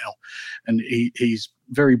right now. And he's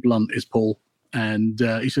very blunt, is Paul. And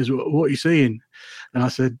he says, well, what are you seeing? And I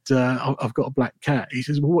said, I've got a black cat. He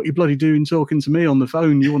says, well, what are you bloody doing talking to me on the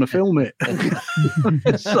phone? You want to film it?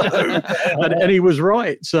 and he was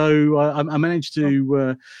right. So I managed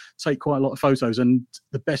to take quite a lot of photos. And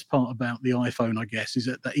the best part about the iPhone, I guess, is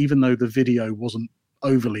that even though the video wasn't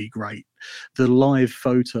overly great, the live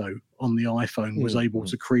photo on the iPhone was able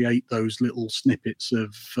to create those little snippets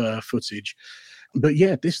of footage. But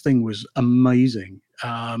yeah, this thing was amazing.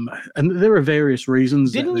 And there are various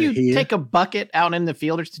reasons. Didn't you take a bucket out in the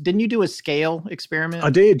field? Or didn't you do a scale experiment? I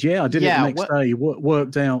did, yeah. I did it the next day.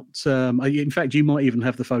 Worked out. In fact, you might even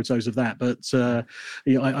have the photos of that. But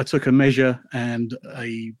I took a measure and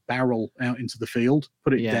a barrel out into the field,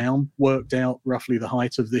 put it down, worked out roughly the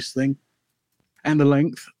height of this thing and the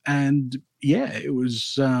length. And yeah, it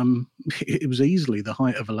was easily the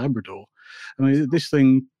height of a Labrador. I mean, this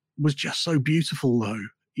thing was just so beautiful, though.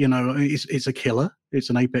 It's a killer. It's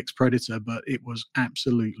an apex predator, but it was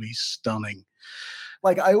absolutely stunning.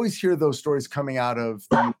 Like, I always hear those stories coming out of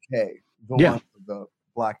the UK, the ones with the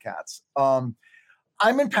black cats. I'm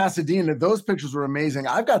in Pasadena. Those pictures were amazing.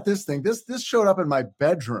 I've got this thing. This showed up in my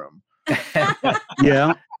bedroom.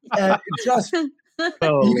 Yeah. And it just, you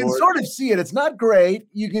can sort of see it. It's not great.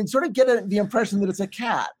 You can sort of get the impression that it's a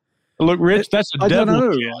cat. Look, Rich, that's a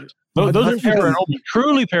devil cat. Those are paranormal,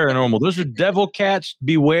 truly paranormal. Those are devil cats.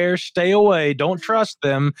 Beware, stay away. Don't trust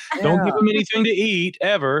them. Yeah. Don't give them anything to eat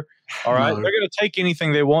ever. All right, they're going to take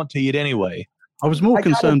anything they want to eat anyway. I was more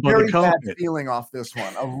concerned by the carpet. Bad feeling off this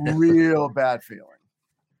one. A real bad feeling.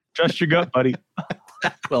 Trust your gut, buddy.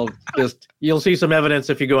 Well, you'll see some evidence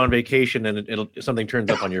if you go on vacation and something turns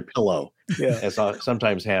up on your pillow, as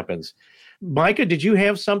sometimes happens. Micah, did you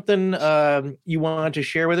have something you wanted to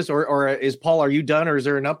share with us, or is Paul? Are you done, or is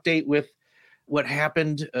there an update with what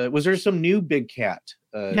happened? Was there some new big cat?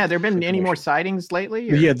 There been any more sightings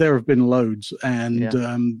lately? Or? Yeah, there have been loads. And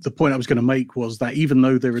the point I was going to make was that even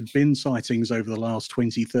though there had been sightings over the last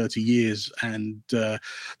 20, 30 years, and the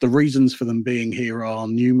reasons for them being here are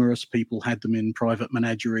numerous. People had them in private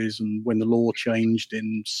menageries, and when the law changed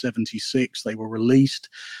in 76, they were released.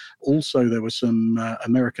 Also, there were some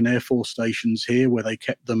American Air Force stations here where they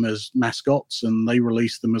kept them as mascots, and they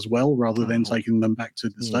released them as well, rather than taking them back to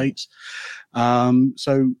the States.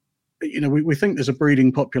 So, we think there's a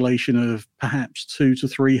breeding population of perhaps 200 to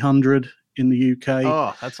 300 in the UK.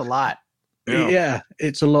 Oh, that's a lot. Yeah,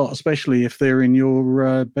 it's a lot, especially if they're in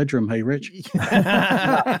your bedroom. Hey, Rich.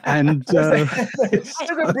 And there's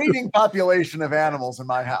a breeding population of animals in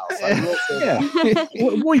my house. I will say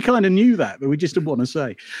that. We kind of knew that, but we just didn't want to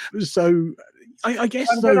say. So I guess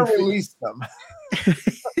I'm going to release them.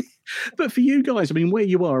 But for you guys, I mean, where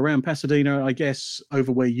you are around Pasadena, I guess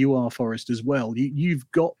over where you are, Forrest, as well, you've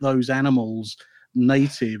got those animals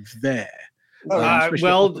native there.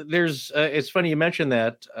 Well, there's. It's funny you mentioned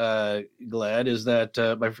that, Glad, is that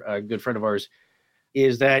my good friend of ours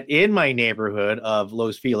is that in my neighborhood of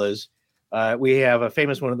Los Feliz, we have a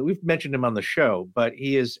famous one. We've mentioned him on the show, but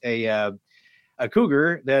he is a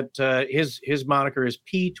cougar that his moniker is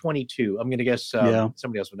P22. I'm going to guess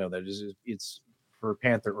somebody else would know that. It's for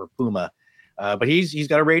panther or puma, but he's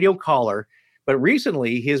got a radio collar. But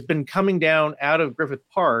recently, he's been coming down out of Griffith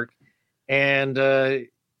Park and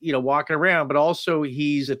walking around. But also,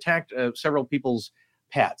 he's attacked several people's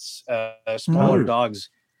pets, smaller dogs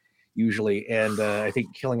usually, and I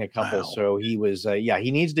think killing a couple. Wow. So he was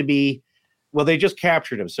he needs to be. Well, they just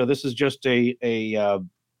captured him. So this is just a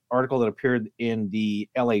article that appeared in the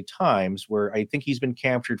LA Times where I think he's been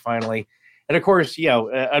captured finally. And of course,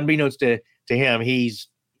 unbeknownst to him, he's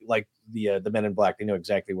like the Men in Black. They know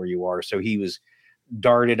exactly where you are. So he was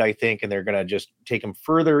darted, I think, and they're going to just take him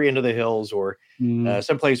further into the hills or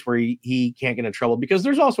someplace where he can't get in trouble, because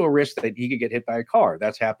there's also a risk that he could get hit by a car.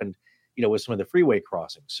 That's happened, with some of the freeway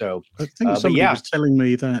crossings. So I think somebody was telling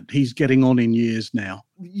me that he's getting on in years now.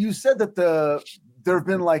 You said that there have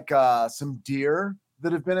been like some deer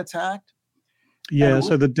that have been attacked. Yeah,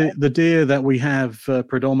 so the deer that we have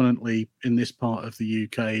predominantly in this part of the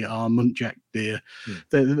UK are muntjac deer.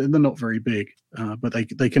 They're not very big, but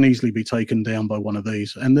they can easily be taken down by one of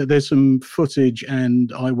these. And there's some footage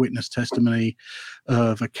and eyewitness testimony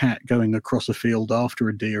of a cat going across a field after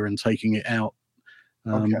a deer and taking it out.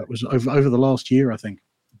 It was over the last year, I think.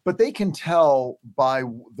 But they can tell by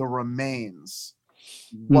the remains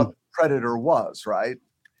what the predator was, right?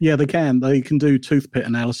 Yeah, they can. They can do tooth pit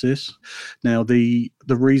analysis. Now, the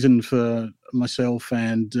reason for myself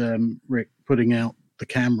and Rick putting out the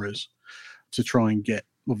cameras to try and get,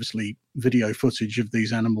 obviously, video footage of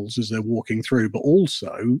these animals as they're walking through, but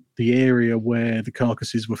also the area where the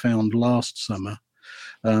carcasses were found last summer.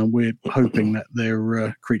 We're hoping that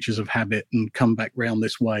they're creatures of habit and come back round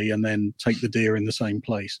this way and then take the deer in the same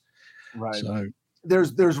place. Right. So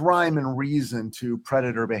there's rhyme and reason to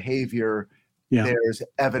predator behavior. Yeah. There's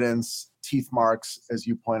evidence, teeth marks, as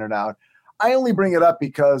you pointed out. I only bring it up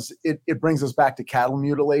because it brings us back to cattle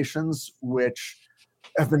mutilations, which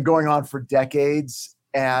have been going on for decades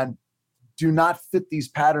and do not fit these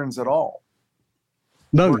patterns at all.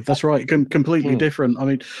 No, that's right. Completely different. I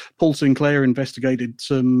mean, Paul Sinclair investigated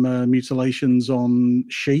some mutilations on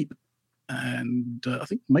sheep and I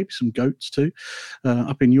think maybe some goats too,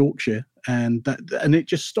 up in Yorkshire, and it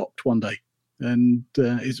just stopped one day, and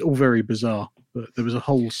it's all very bizarre. But there was a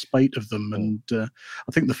whole spate of them, and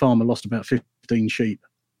I think the farmer lost about 15 sheep.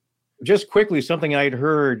 Just quickly, something I'd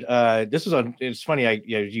heard. It's funny.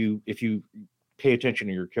 If you pay attention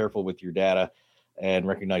and you're careful with your data and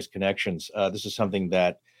recognize connections, this is something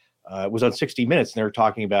that was on 60 Minutes, and they were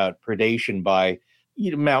talking about predation by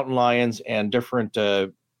mountain lions and different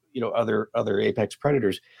other apex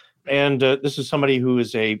predators. And this is somebody who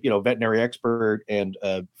is a veterinary expert and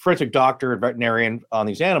a forensic doctor and veterinarian on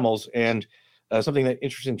these animals. And something that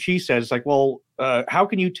interesting she said is like, well, how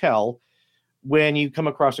can you tell when you come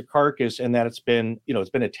across a carcass and that it's been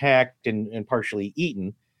attacked and partially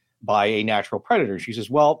eaten by a natural predator? She says,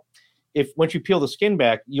 well, once you peel the skin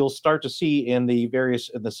back, you'll start to see in the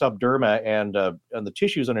subderma and the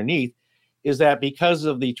tissues underneath, is that because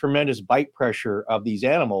of the tremendous bite pressure of these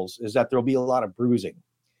animals, is that there'll be a lot of bruising.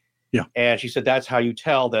 Yeah. And she said that's how you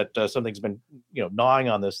tell that something's been gnawing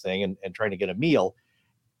on this thing and trying to get a meal.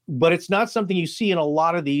 But it's not something you see in a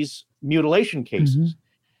lot of these mutilation cases,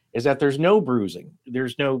 is that there's no bruising.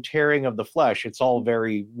 There's no tearing of the flesh. It's all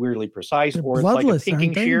very weirdly precise. They're or it's bloodless, like a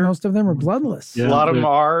pinking shear. Most of them are bloodless. Yeah, a lot of them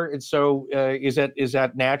are. And so is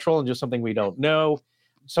that natural and just something we don't know?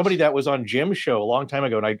 Somebody that was on Jim's show a long time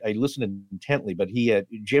ago, and I listened intently, but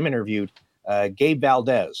Jim interviewed Gabe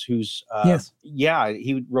Valdez, who's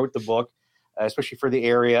he wrote the book, especially for the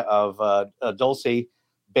area of Dulce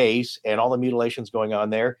base and all the mutilations going on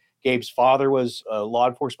there. Gabe's father was a law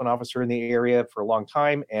enforcement officer in the area for a long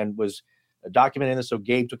time and was documenting this. So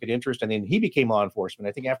Gabe took an interest, and then he became law enforcement.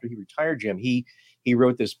 I think after he retired, Jim, he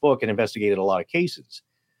wrote this book and investigated a lot of cases,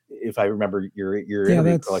 if I remember your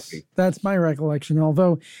interview correctly. That's my recollection,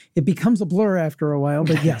 although it becomes a blur after a while,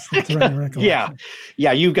 but yes, that's the right recollection.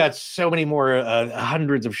 Yeah, you've got so many more,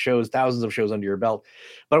 hundreds of shows, thousands of shows under your belt.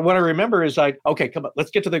 But what I remember is like, okay, come on,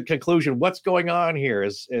 let's get to the conclusion. What's going on here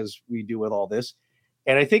as we do with all this?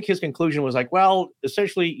 And I think his conclusion was like, well,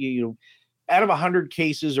 essentially, out of 100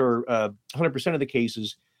 cases or 100% of the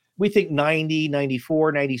cases, we think 90,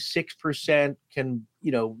 94, 96% can,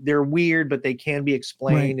 they're weird, but they can be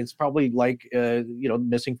explained. Right. It's probably like,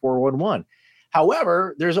 missing 411.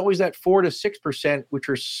 However, there's always that 4 to 6%, which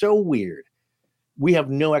are so weird. We have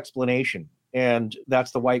no explanation. And that's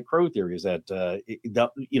the white crow theory, is that,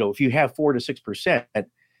 if you have 4 to 6%,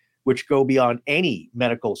 which go beyond any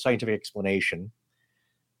medical scientific explanation,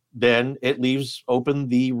 then it leaves open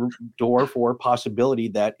the door for possibility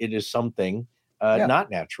that it is something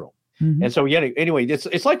not natural. Mm-hmm. And so, anyway,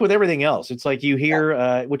 it's like with everything else. It's like you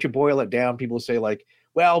hear, what you boil it down, people say like,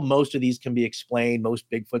 well, most of these can be explained. Most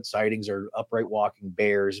Bigfoot sightings are upright walking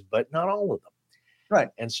bears, but not all of them. Right.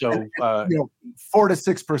 And so, 4 to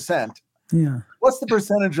 6%. Yeah. What's the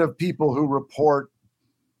percentage of people who report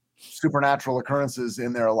supernatural occurrences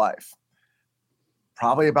in their life?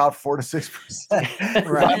 Probably about 4 to 6%.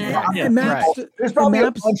 Right. There's probably a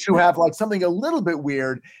bunch who have like something a little bit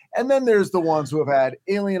weird. And then there's the ones who have had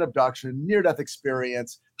alien abduction, near-death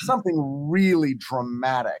experience, something really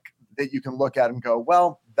dramatic that you can look at and go,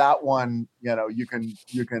 well, that one,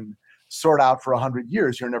 you can sort out for 100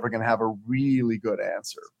 years. You're never going to have a really good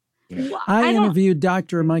answer. I interviewed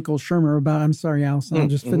Dr. Michael Shermer about, I'm sorry, Allison, I'll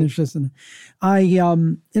just finish this. And I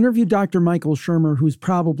interviewed Dr. Michael Shermer, who's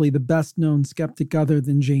probably the best known skeptic other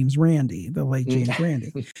than James Randi, the late James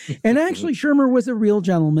Randi. And actually, Shermer was a real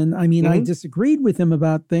gentleman. I mean, I disagreed with him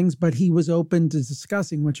about things, but he was open to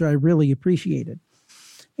discussing, which I really appreciated.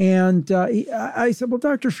 And I said, well,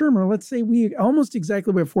 Dr. Shermer, let's say we almost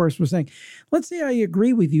exactly what Forrest was saying. Let's say I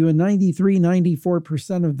agree with you in 93,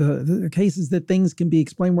 94% of the cases that things can be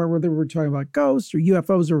explained, whether we're talking about ghosts or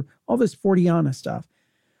UFOs or all this Forteana stuff.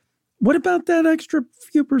 What about that extra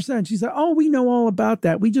few percent? She said, oh, we know all about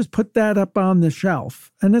that. We just put that up on the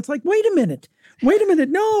shelf. And it's like, wait a minute.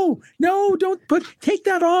 No, take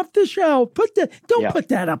that off the shelf. Don't put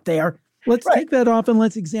that up there. Let's take that off and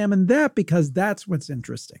let's examine that, because that's what's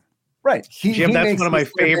interesting. Right. Jim, that's one of my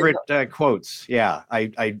favorite quotes. Yeah.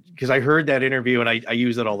 Because I heard that interview and I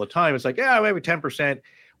use it all the time. It's like, we have a 10%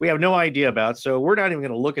 we have no idea about. So we're not even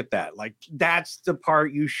going to look at that. Like, that's the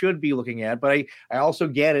part you should be looking at. But I also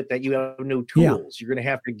get it that you have no tools. Yeah. You're going to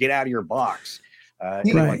have to get out of your box.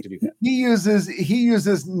 Right. He uses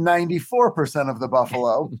 94% of the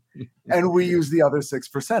buffalo, and we use the other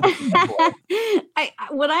 6% of the buffalo.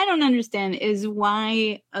 What I don't understand is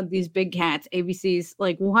why these big cats, ABCs,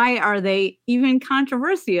 like, why are they even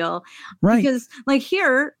controversial? Right. Because, like,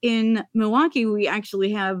 here in Milwaukee,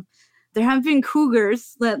 there have been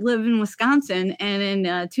cougars that live in Wisconsin, and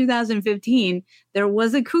in 2015, there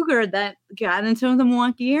was a cougar that got into the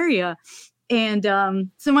Milwaukee area. And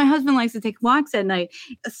so my husband likes to take walks at night.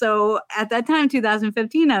 So at that time,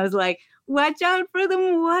 2015, I was like, watch out for the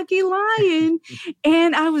Milwaukee lion.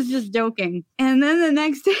 And I was just joking. And then the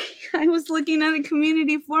next day, I was looking at a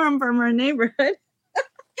community forum from our neighborhood. And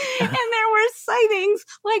there were sightings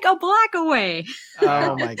like a block away.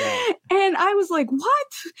 Oh, my God. And I was like,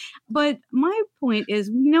 what? But my point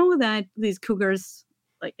is, we know that these cougars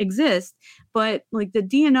exist, but like the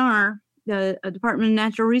DNR, the Department of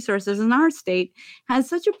Natural Resources in our state, has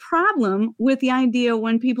such a problem with the idea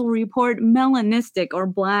when people report melanistic or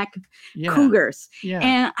black cougars. Yeah.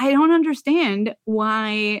 And I don't understand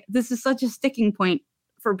why this is such a sticking point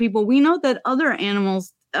for people. We know that other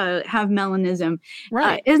animals have melanism.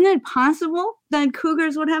 Right. Isn't it possible that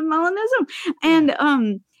cougars would have melanism?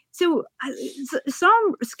 And so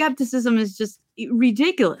some skepticism is just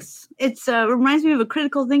ridiculous. It reminds me of a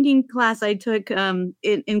critical thinking class I took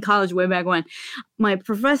in college way back when. My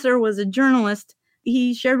professor was a journalist.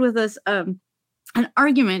 He shared with us an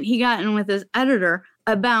argument he got in with his editor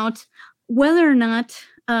about whether or not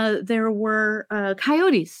there were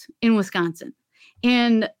coyotes in Wisconsin.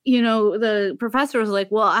 And, the professor was like,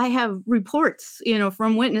 well, I have reports,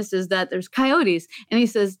 from witnesses that there's coyotes. And he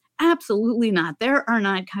says, absolutely not. There are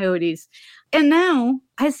not coyotes. And now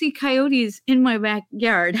I see coyotes in my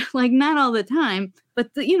backyard, like not all the time,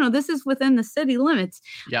 but this is within the city limits.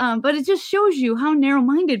 Yeah. But it just shows you how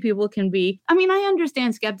narrow-minded people can be. I mean, I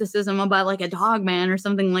understand skepticism about like a dog man or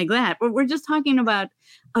something like that, but we're just talking about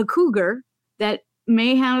a cougar that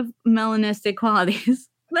may have melanistic qualities.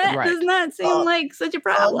 That does not seem like such a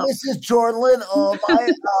problem. This is Jordan. My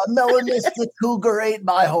melanistic cougar ate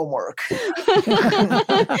my homework.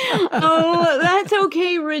 Oh, that's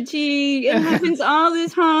okay, Richie. It happens all the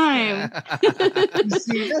time. You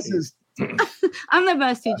see, this is... I'm the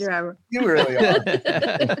best teacher ever. You really are.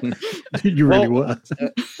 You really were.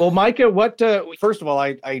 Well, Micah, first of all,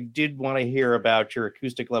 I did want to hear about your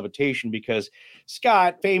acoustic levitation, because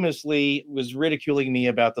Scott famously was ridiculing me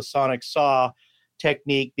about the sonic saw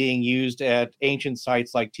technique being used at ancient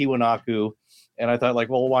sites like Tiwanaku. And I thought, like,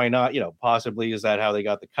 well, why not? Possibly is that how they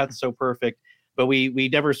got the cuts so perfect? But we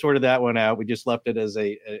never sorted that one out. We just left it as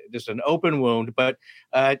just an open wound. But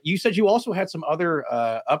you said you also had some other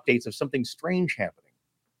updates of something strange happening.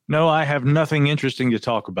 No, I have nothing interesting to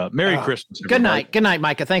talk about. Merry Christmas. Everybody. Good night,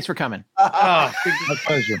 Micah. Thanks for coming. My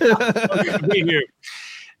pleasure. Good to be here.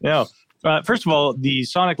 Yeah. First of all, the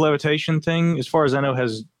sonic levitation thing, as far as I know,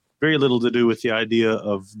 has very little to do with the idea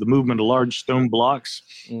of the movement of large stone blocks.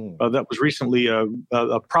 That was recently a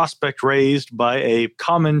prospect raised by a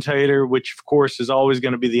commentator, which, of course, is always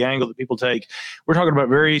going to be the angle that people take. We're talking about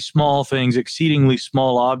very small things, exceedingly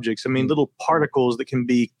small objects. I mean, little particles that can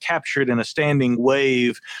be captured in a standing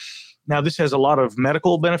wave. Now, this has a lot of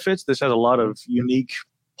medical benefits. This has a lot of unique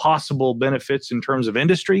possible benefits in terms of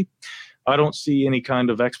industry. I don't see any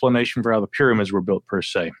kind of explanation for how the pyramids were built, per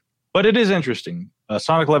se. But it is interesting.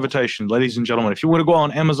 Sonic levitation, ladies and gentlemen. If you want to go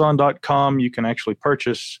on Amazon.com, you can actually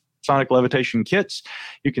purchase sonic levitation kits.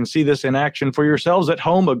 You can see this in action for yourselves at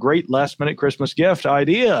home. A great last-minute Christmas gift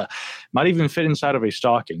idea. Might even fit inside of a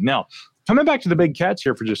stocking. Now, coming back to the big cats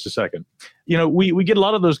here for just a second. We get a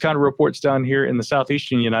lot of those kind of reports down here in the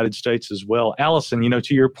southeastern United States as well. Allison,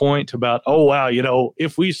 to your point about, oh, wow,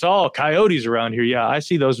 if we saw coyotes around here, yeah, I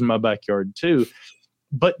see those in my backyard too.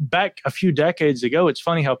 But back a few decades ago, it's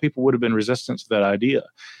funny how people would have been resistant to that idea.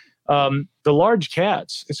 The large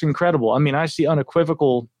cats, it's incredible. I mean, I see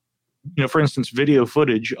unequivocal, for instance, video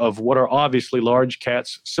footage of what are obviously large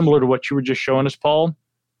cats, similar to what you were just showing us, Paul.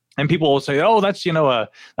 And people will say, "Oh, that's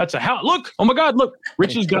that's a house. Look, oh my God, look,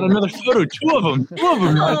 Rich has got another photo. Two of them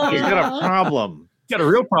right there. He's got a problem. Got a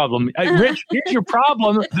real problem. Rich, here's your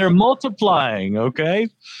problem. They're multiplying. Okay."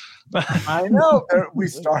 I know. We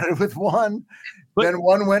started with one, then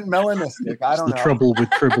one went melanistic. I don't know. The trouble with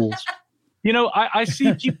tribbles. I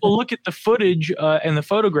see people look at the footage and the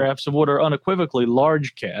photographs of what are unequivocally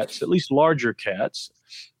large cats, at least larger cats.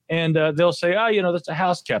 And they'll say, that's a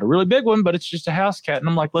house cat, a really big one, but it's just a house cat. And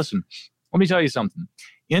I'm like, listen, let me tell you something.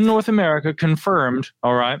 In North America, confirmed,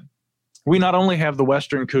 all right, we not only have the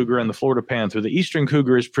western cougar and the Florida panther, the eastern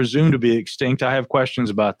cougar is presumed to be extinct. I have questions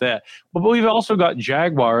about that. But we've also got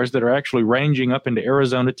jaguars that are actually ranging up into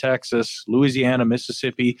Arizona, Texas, Louisiana,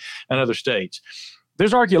 Mississippi, and other states.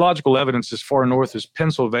 There's archaeological evidence as far north as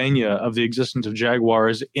Pennsylvania of the existence of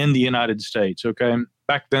jaguars in the United States, okay?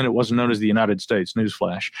 Back then, it wasn't known as the United States,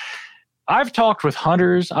 newsflash. I've talked with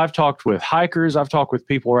hunters, I've talked with hikers, I've talked with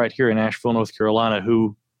people right here in Asheville, North Carolina,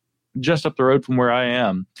 who, just up the road from where I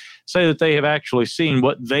am, say that they have actually seen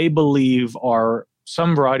what they believe are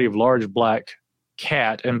some variety of large black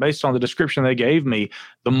cat. And based on the description they gave me,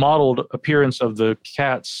 the modeled appearance of the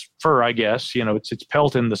cat's fur, I guess, it's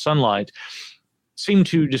pelt in the sunlight, seem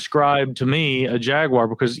to describe to me a jaguar,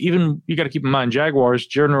 because even you got to keep in mind, jaguars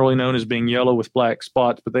generally known as being yellow with black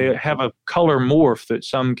spots, but they have a color morph that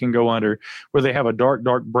some can go under, where they have a dark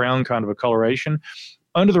brown kind of a coloration.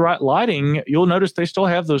 Under the right lighting, you'll notice they still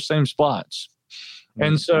have those same spots.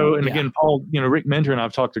 And so, and again, Paul, Rick Minter and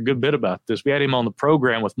I've talked a good bit about this. We had him on the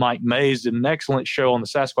program with Mike Mays, did an excellent show on the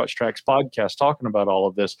Sasquatch Tracks podcast talking about all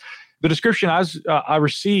of this. The description I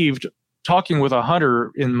received talking with a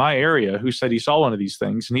hunter in my area who said he saw one of these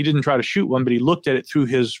things, and he didn't try to shoot one, but he looked at it through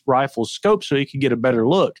his rifle's scope so he could get a better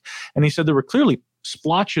look. And he said there were clearly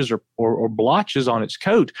splotches or blotches on its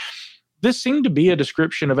coat. This seemed to be a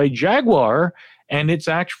description of a jaguar and its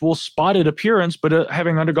actual spotted appearance, but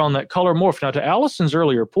having undergone that color morph. Now, to Allison's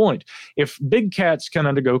earlier point, if big cats can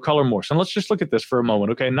undergo color morphs, and let's just look at this for a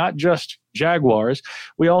moment, okay? Not just jaguars.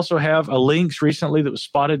 We also have a lynx recently that was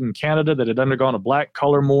spotted in Canada that had undergone a black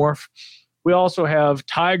color morph. We also have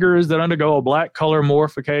tigers that undergo a black color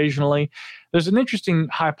morph occasionally. There's an interesting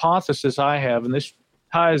hypothesis I have, and this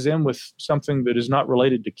ties in with something that is not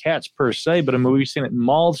related to cats per se, but we've seen it in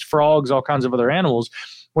moths, frogs, all kinds of other animals,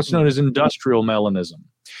 what's known as industrial melanism,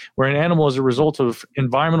 where an animal, as a result of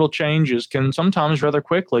environmental changes, can sometimes rather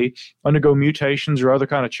quickly undergo mutations or other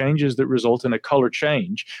kind of changes that result in a color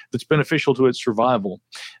change that's beneficial to its survival.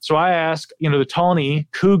 So I ask, the tawny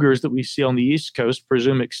cougars that we see on the East Coast,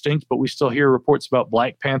 presume extinct, but we still hear reports about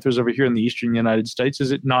black panthers over here in the eastern United States.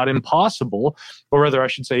 Is it not impossible, or rather I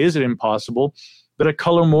should say, is it impossible, that a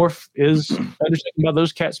color morph is undertaken by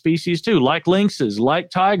those cat species too, like lynxes,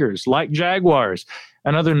 like tigers, like jaguars,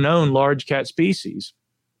 and other known large cat species?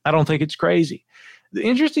 I don't think it's crazy. The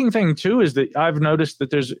interesting thing too is that I've noticed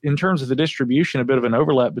that there's, in terms of the distribution, a bit of an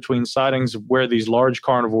overlap between sightings of where these large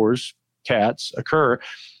carnivores, cats, occur,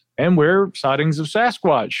 and where sightings of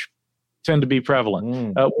Sasquatch tend to be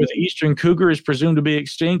prevalent. Where the eastern cougar is presumed to be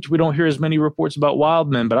extinct, we don't hear as many reports about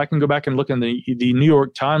wild men, but I can go back and look in the New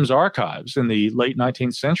York Times archives in the late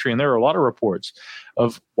 19th century, and there are a lot of reports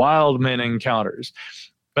of wild men encounters.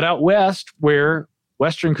 But out west, where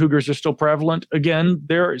western cougars are still prevalent, again,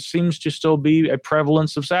 there seems to still be a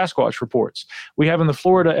prevalence of Sasquatch reports. We have in the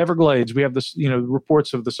Florida Everglades, we have this,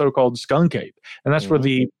 reports of the so-called skunk ape, and that's where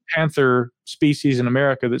the panther species in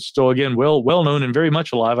America that's still, again, well known and very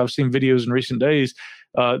much alive. I've seen videos in recent days.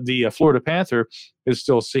 The Florida panther is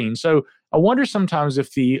still seen. So I wonder sometimes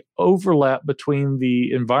if the overlap between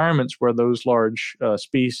the environments where those large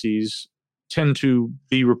species tend to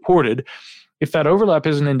be reported, if that overlap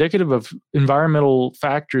isn't indicative of environmental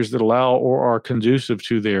factors that allow or are conducive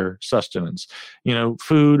to their sustenance,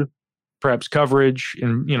 food, perhaps coverage,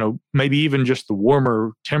 and, maybe even just the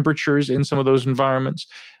warmer temperatures in some of those environments,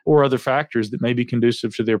 or other factors that may be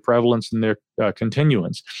conducive to their prevalence and their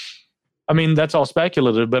continuance. I mean, that's all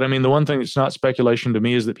speculative, but the one thing that's not speculation to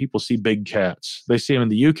me is that people see big cats. They see them in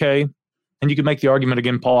the UK, and you can make the argument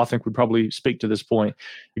again, Paul, I think would probably speak to this point,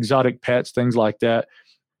 exotic pets, things like that.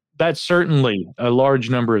 that's certainly a large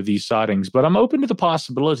number of these sightings. But I'm open to the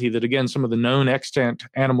possibility that, again, some of the known extant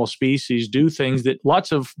animal species do things that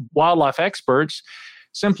lots of wildlife experts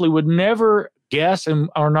simply would never guess and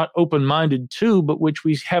are not open-minded to, but which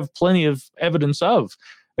we have plenty of evidence of.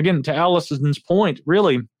 Again, to Allison's point,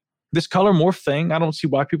 really, this color morph thing, I don't see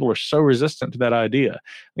why people are so resistant to that idea.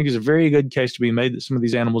 I think it's a very good case to be made that some of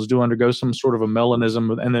these animals do undergo some sort of a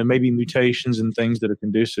melanism, and there may be mutations and things that are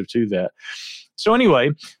conducive to that. So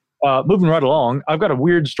anyway, moving right along, I've got a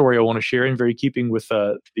weird story I want to share in very keeping with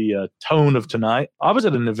the tone of tonight. I was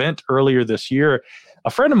at an event earlier this year. A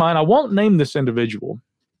friend of mine, I won't name this individual,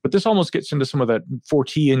 but this almost gets into some of that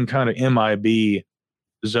Fortean kind of MIB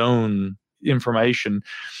zone information.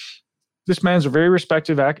 This man's a very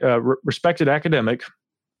respected academic.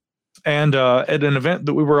 And at an event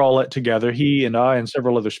that we were all at together, he and I and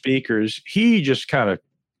several other speakers, he just kind of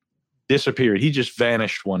disappeared. He just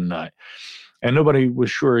vanished one night. And nobody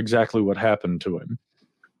was sure exactly what happened to him.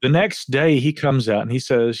 The next day, he comes out and he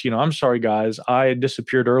says, I'm sorry, guys. I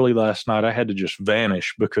disappeared early last night. I had to just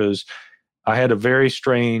vanish because I had a very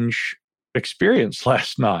strange experience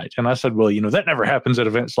last night. And I said, well, that never happens at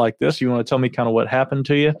events like this. You want to tell me kind of what happened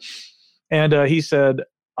to you? And he said,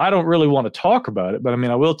 I don't really want to talk about it, but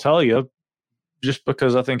I will tell you, just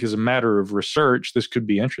because I think as a matter of research, this could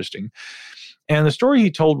be interesting. And the story he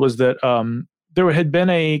told was that there had been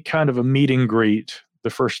a kind of a meet and greet the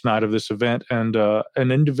first night of this event, and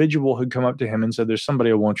an individual had come up to him and said, there's somebody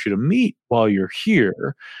I want you to meet while you're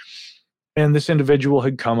here. And this individual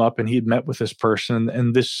had come up and he had met with this person,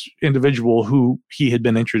 and this individual who he had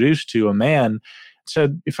been introduced to, a man,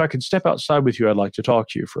 said, if I could step outside with you, I'd like to talk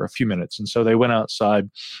to you for a few minutes. And so they went outside,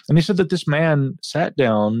 and he said that this man sat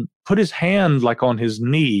down, put his hand like on his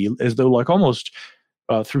knee, as though like almost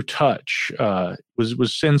through touch,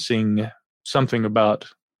 was sensing something about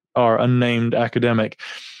our unnamed academic.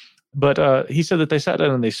 But he said that they sat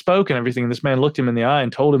down and they spoke and everything. And this man looked him in the eye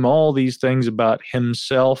and told him all these things about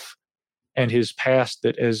himself and his past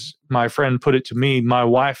that, as my friend put it to me, my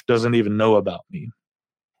wife doesn't even know about me.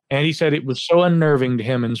 And he said it was so unnerving to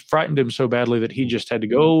him and frightened him so badly that he just had to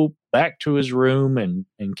go back to his room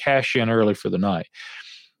and cash in early for the night.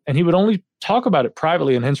 And he would only talk about it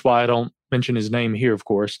privately, and hence why I don't mention his name here, of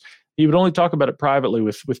course. He would only talk about it privately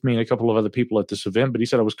with me and a couple of other people at this event, but he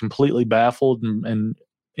said I was completely baffled and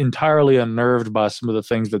entirely unnerved by some of the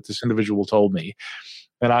things that this individual told me.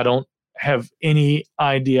 And I don't have any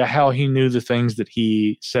idea how he knew the things that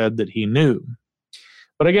he said that he knew.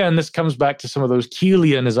 But again, this comes back to some of those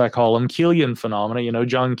Keelian, as I call them, Keelian phenomena.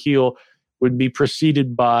 John Keel would be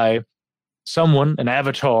preceded by someone, an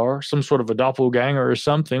avatar, some sort of a doppelganger or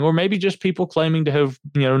something, or maybe just people claiming to have,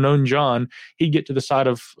 known John. He'd get to the side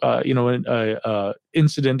of, an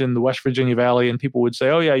incident in the West Virginia Valley, and people would say,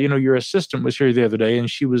 oh yeah, your assistant was here the other day, and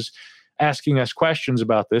she was asking us questions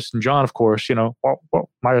about this. And John, of course, well,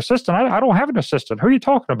 my assistant, I don't have an assistant. Who are you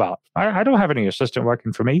talking about? I don't have any assistant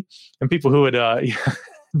working for me. And people who would,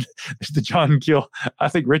 the John Keel, I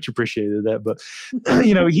think Rich appreciated that, but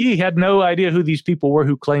he had no idea who these people were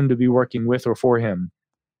who claimed to be working with or for him.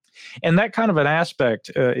 And that kind of an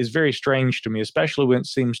aspect is very strange to me, especially when it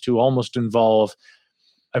seems to almost involve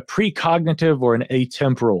a precognitive or an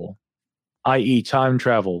atemporal, i.e. time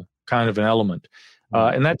travel kind of an element.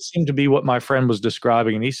 And that seemed to be what my friend was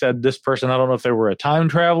describing. And he said, this person, I don't know if they were a time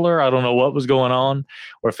traveler, I don't know what was going on,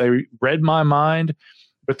 or if they read my mind,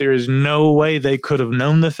 but there is no way they could have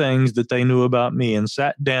known the things that they knew about me and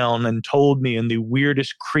sat down and told me in the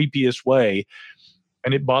weirdest, creepiest way.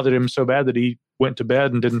 And it bothered him so bad that he went to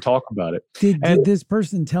bed and didn't talk about it. Did this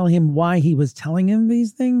person tell him why he was telling him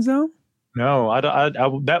these things, though? No, I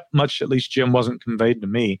that much, at least, Jim, wasn't conveyed to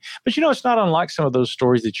me. But, it's not unlike some of those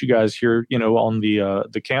stories that you guys hear, on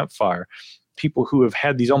the campfire. People who have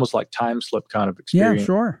had these almost like time slip kind of experience. Yeah,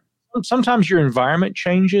 sure. Sometimes your environment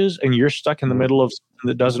changes and you're stuck in the middle of something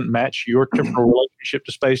that doesn't match your temporal relationship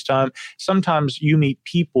to space-time. Sometimes you meet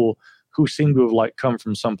people who seem to have come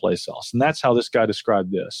from someplace else. And that's how this guy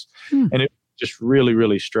described this. And it's just really,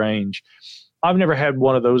 really strange. I've never had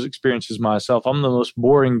one of those experiences myself. I'm the most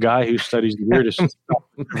boring guy who studies the weirdest stuff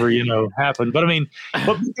ever, happened. But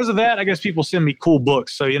but because of that, I guess people send me cool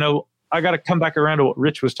books. So, I got to come back around to what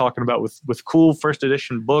Rich was talking about with cool first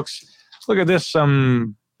edition books. Let's look at this.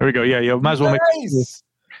 There we go. Yeah. Might as well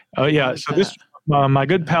make. Yeah. So this, my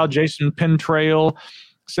good pal Jason Pentrail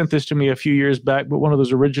sent this to me a few years back, but one of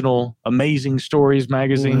those original Amazing Stories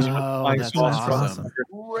magazines. Oh, that's awesome.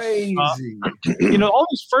 Crazy. All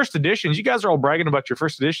these first editions, you guys are all bragging about your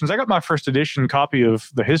first editions. I got my first edition copy of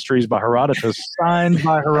the Histories by Herodotus, signed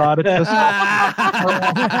by Herodotus.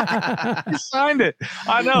 He signed it.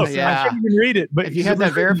 I know. So I couldn't even read it. But if you have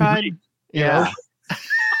that verified,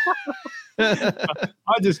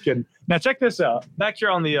 I'm just kidding. Now check this out. Back here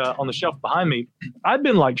on the shelf behind me, I've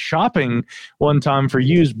been like shopping one time for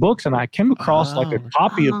used books, and I came across like a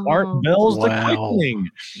copy of Art Bell's The Quickening.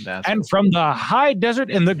 And from the high desert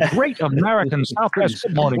in the great American Southwest.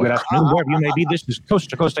 Good morning, good afternoon, wherever you may be. This is Coast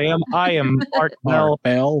to Coast AM. I am Art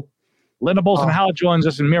Bell. Linda Bolton Howell joins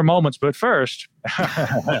us in mere moments, but first,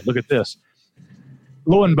 look at this.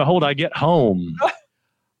 Lo and behold, I get home.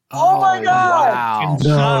 Oh my God! Wow.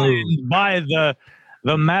 Signed by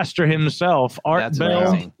the master himself, Art Bell.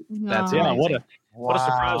 Amazing. That's amazing. What a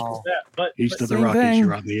surprise was that. But East of the same Rockies, thing.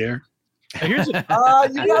 you're on the air. here's it. You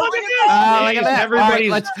gotta look at that.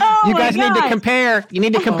 Everybody's- All right, you guys need to compare. You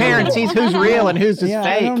need to compare and see who's real and who's Yeah,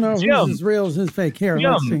 I fake. don't know Jim. who's real, who's fake. Here,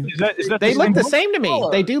 let's see. Is that They the look same the book? same to me.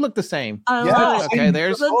 They do look the same. Yeah. Okay,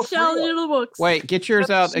 there's. Let's challenge the books. Wait, get yours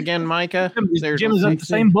out again, Micah. Jim, is that the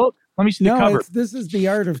same book? Let me see the No, cover. this is The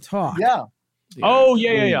Art of Talk. Yeah. Oh,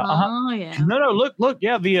 yeah. Uh-huh. Oh yeah. No, look,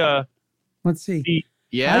 yeah, Let's see. I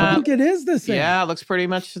Yeah. think it is the same. Yeah, it looks pretty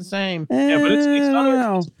much the same. yeah, but it's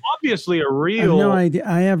No. it's obviously a I have real. no idea.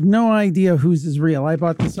 I have no idea whose is real. I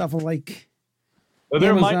bought this off of like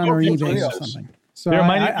There might Amazon or be eBay or differences. something. So There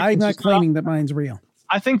might be I'm not differences. claiming that mine's real.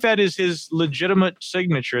 I think that is his legitimate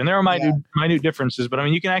signature, and there are minute differences. But I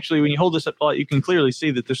mean, you can actually, when you hold this up, you can clearly see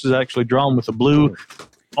that this is actually drawn with a blue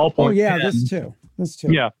ballpoint. Oh yeah, pen. this too. This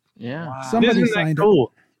too. Yeah, Yeah, Somebody isn't that signed it.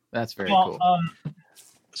 cool? that's very Well, cool.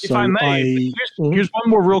 if I may, here's one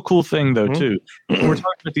more real cool thing, though, too. We're talking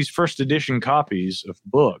about these first edition copies of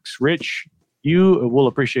books. Rich, you will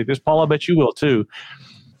appreciate this. Paul, I bet you will, too.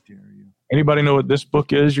 Anybody know what this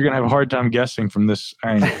book is? You're going to have a hard time guessing from this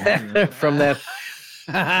angle. From that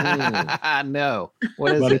No.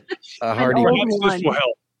 What is it? Hardy. Perhaps this will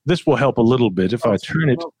help. This will help a little bit if I turn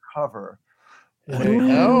it. Cover.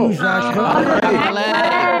 Oh, Jacques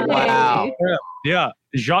Vallée. Wow. Yeah,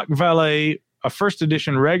 Jacques Vallée, a first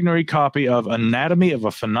edition Regnery copy of Anatomy of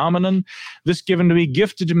a Phenomenon. This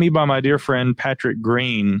gifted to me by my dear friend Patrick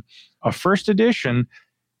Green. A first edition.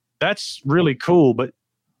 That's really cool, but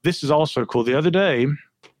this is also cool. The other day,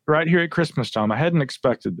 right here at Christmas time, I hadn't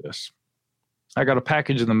expected this. I got a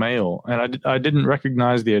package in the mail, and I didn't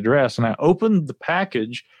recognize the address, and I opened the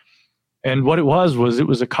package, and what it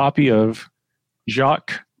was a copy of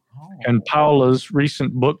Jacques and Paula's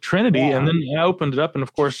recent book, Trinity, and then I opened it up, and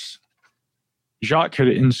of course, Jacques had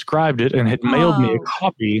inscribed it and had mailed me a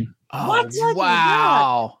copy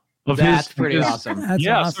Wow. of That's his. pretty awesome. That's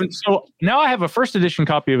Yeah, awesome. so now I have a first edition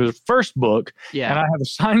copy of his first book, Yeah. and I have a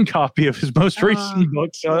signed copy of his most recent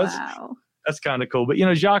book. So that's kind of cool. But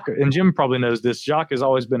Jacques, and Jim probably knows this, Jacques has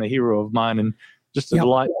always been a hero of mine and just a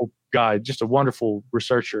delightful guy, just a wonderful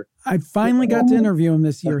researcher. I finally got to interview him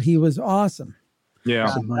this year. He was awesome. Yeah.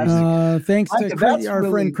 Thanks to that's our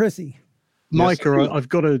really- friend Chrissy. Micah, I've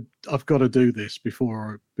got to do this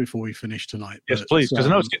before we finish tonight. Yes, but, please, because I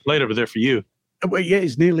know it's getting late over there for you. Well, yeah,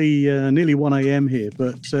 it's nearly 1 a.m. here,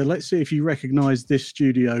 but let's see if you recognise this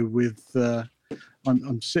studio with.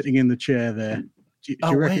 I'm sitting in the chair there. Do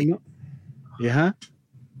you reckon? Yeah.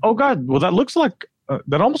 Oh God! Well, that looks like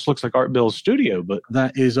that almost looks like Art Bell's studio, but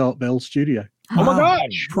that is Art Bell's studio. Oh my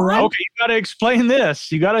gosh! Correct. Okay, you got to explain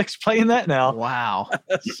this. You got to explain that now. Wow.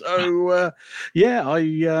 So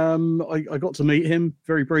I got to meet him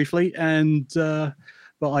very briefly, and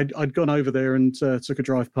but I'd gone over there and took a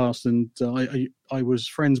drive past, and I was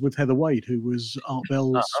friends with Heather Wade, who was Art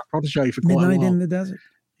Bell's protege for quite a Midnight while. in the Desert.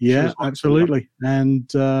 Yeah, absolutely. And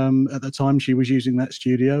at the time, she was using that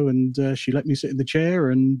studio, and she let me sit in the chair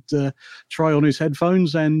and try on his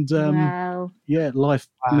headphones. And Wow. yeah, life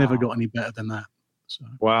never got any better than that. So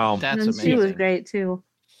Wow, That's And she was amazing. great too.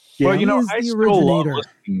 Well, He is I the still love originator.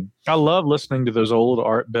 listening. I love listening to those old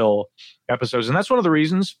Art Bell episodes, and that's one of the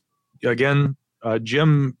reasons. Again,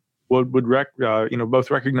 Jim would both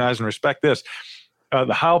recognize and respect this.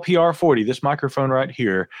 The Heil PR40, this microphone right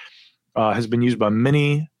here, has been used by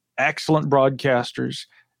many excellent broadcasters.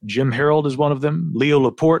 Jim Harold is one of them. Leo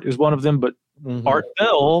Laporte is one of them. But Art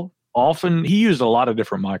Bell he used a lot of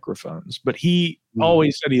different microphones, but he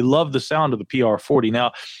always said he loved the sound of the PR40.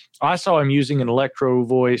 Now, I saw him using an Electro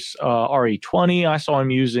Voice RE20. I saw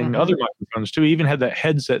him using other microphones too. He even had that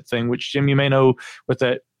headset thing, which Jim, you may know what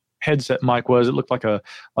that headset mic was. It looked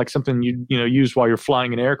like something you use while you're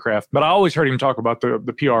flying an aircraft. But I always heard him talk about the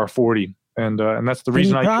PR40. And that's the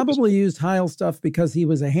reason he probably used Heil stuff because he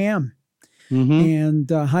was a ham. Mm-hmm.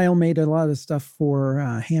 And Heil made a lot of stuff for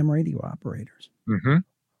ham radio operators. Mm-hmm.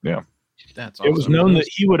 Yeah. That's awesome. It was known that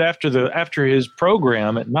he would, after his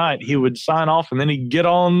program at night, he would sign off and then he'd get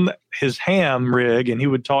on his ham rig and he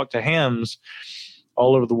would talk to hams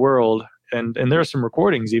all over the world. And there are some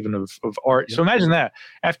recordings even of art. Yep. So imagine that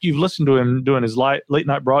after you've listened to him doing his late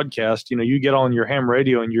night broadcast, you get on your ham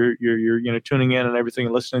radio and you're tuning in and everything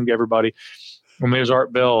and listening to everybody. When there's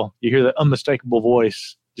Art Bell, you hear that unmistakable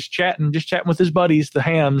voice, just chatting with his buddies, the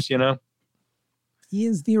hams, He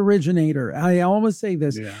is the originator. I always say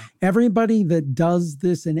this. Yeah. Everybody that does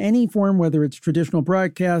this in any form, whether it's traditional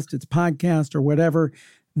broadcast, it's podcast or whatever,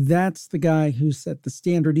 that's the guy who set the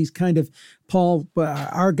standard. He's kind of, Paul,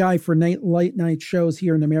 our guy for late night shows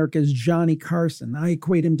here in America is Johnny Carson. I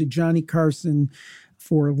equate him to Johnny Carson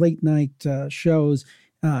for late night shows.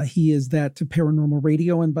 He is that to paranormal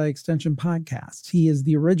radio and by extension podcasts. He is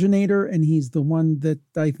the originator and he's the one that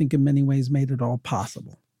I think in many ways made it all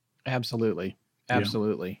possible. Absolutely.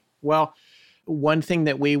 Absolutely. Yeah. Well, one thing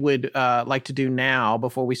that we would like to do now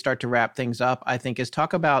before we start to wrap things up, I think, is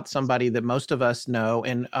talk about somebody that most of us know.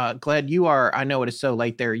 And Glad, I know it is so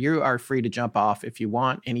late there. You are free to jump off if you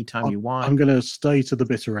want, anytime you want. I'm going to stay to the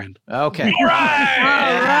bitter end. Okay. All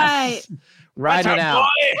right. Ride it out.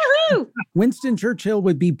 Winston Churchill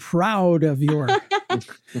would be proud of your... I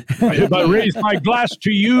hereby raise my glass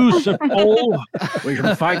to you, Sir Paul. We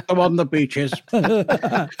can fight them on the beaches.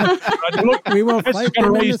 We will fight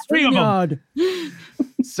them in the streamyard.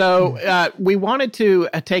 So we wanted to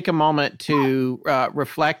take a moment to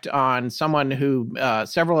reflect on someone who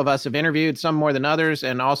several of us have interviewed, some more than others,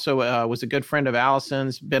 and also was a good friend of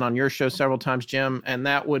Allison's, been on your show several times, Jim, and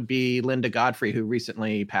that would be Linda Godfrey, who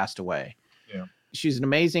recently passed away. Yeah. She's an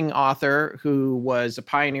amazing author who was a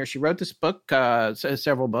pioneer. She wrote this book,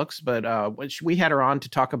 several books, but we had her on to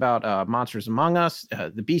talk about Monsters Among Us,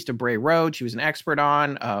 The Beast of Bray Road. She was an expert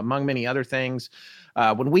on, among many other things.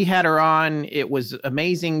 When we had her on, it was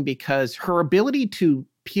amazing because her ability to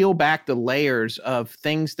peel back the layers of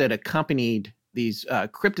things that accompanied these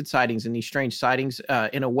cryptid sightings and these strange sightings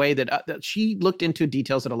in a way that she looked into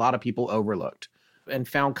details that a lot of people overlooked and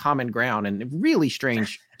found common ground and really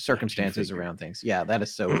strange circumstances around things. Yeah, that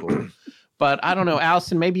is so cool. But I don't know,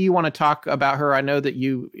 Allison, maybe you want to talk about her. I know that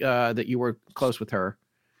you were close with her.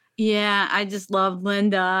 Yeah, I just love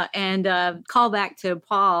Linda. And call back to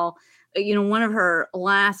Paul. One of her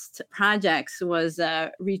last projects was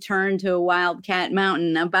Return to Wildcat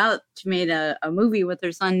Mountain. She made a movie with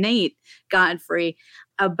her son, Nate Godfrey,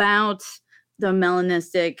 about the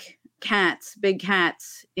melanistic cats, big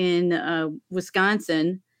cats in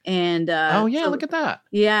Wisconsin. And look at that.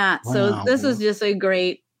 Yeah. Wow. So this was just a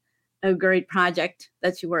great project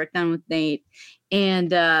that she worked on with Nate. And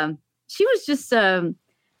she was just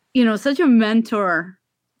such a mentor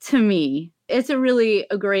to me. It's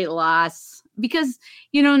a great loss because,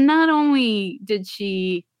 not only did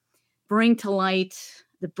she bring to light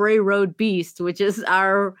the Bray Road Beast, which is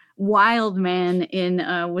our wild man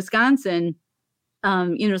in Wisconsin,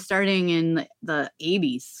 starting in the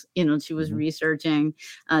 80s, she was researching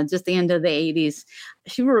just the end of the 80s.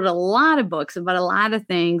 She wrote a lot of books about a lot of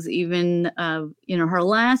things. Even, her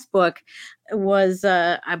last book was,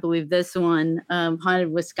 I believe this one,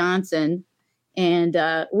 Haunted Wisconsin. And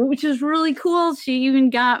which is really cool. She even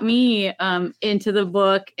got me into the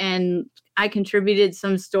book and I contributed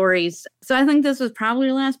some stories. So I think this was probably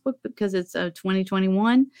her last book because it's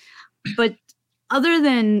 2021. But other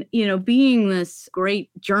than, being this great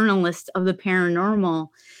journalist of the paranormal,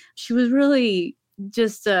 she was really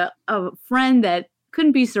just a friend that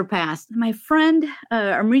couldn't be surpassed. My friend,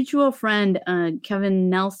 our mutual friend, Kevin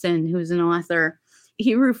Nelson, who's an author,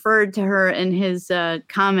 he referred to her in his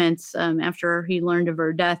comments after he learned of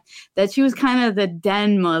her death that she was kind of the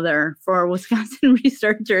den mother for Wisconsin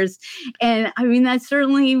researchers. And I mean, that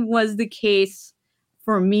certainly was the case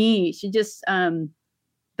for me. She just,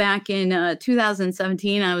 back in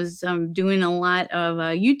 2017, I was doing a lot of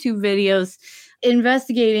YouTube videos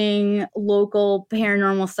investigating local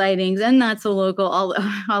paranormal sightings and not so local, all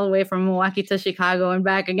the way from Milwaukee to Chicago and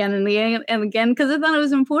back again and again, because I thought it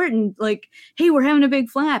was important. Like, hey, we're having a big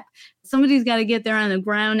flap. Somebody's got to get there on the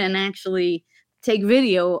ground and actually take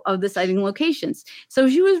video of the sighting locations. So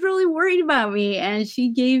she was really worried about me, and she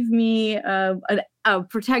gave me a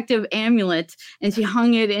protective amulet, and she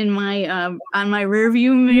hung it in my on my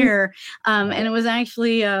rearview mirror. And it was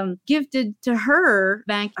actually gifted to her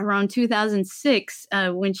back around 2006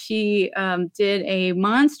 when she did a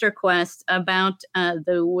monster quest about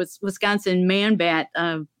the Wisconsin man bat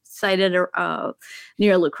sighted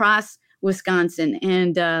near La Crosse, Wisconsin.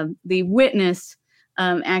 And the witness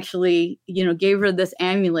actually, gave her this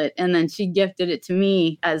amulet, and then she gifted it to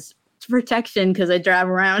me as protection because I drive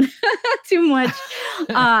around too much.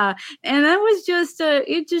 And that was just,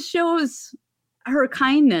 it just shows her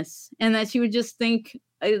kindness, and that she would just think,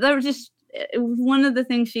 that was just one of the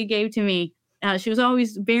things she gave to me. She was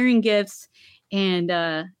always bearing gifts and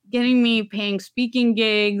getting me paying speaking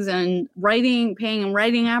gigs and paying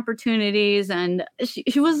writing opportunities. And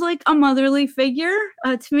she was like a motherly figure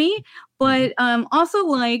to me, but also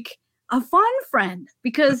like a fun friend,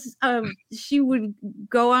 because she would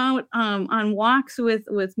go out on walks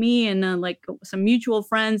with me and like some mutual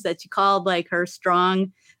friends that she called like her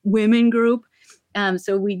strong women group.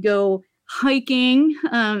 So we'd go hiking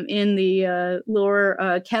in the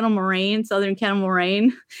lower Kettle Moraine, southern Kettle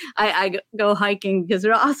Moraine. I go hiking because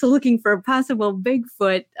we're also looking for a possible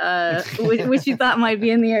Bigfoot, which you thought might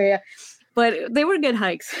be in the area. But they were good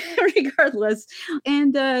hikes regardless.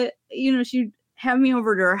 And, she'd have me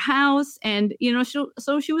over to her house, and,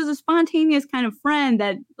 so she was a spontaneous kind of friend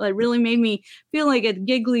that like really made me feel like a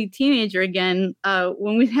giggly teenager again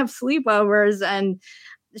when we'd have sleepovers, and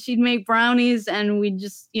she'd make brownies and we'd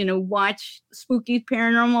just, watch spooky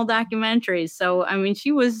paranormal documentaries. So, I mean,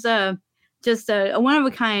 she was just a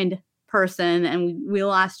one-of-a-kind person, and we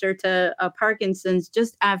lost her to Parkinson's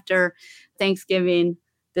just after Thanksgiving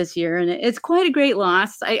this year. And it's quite a great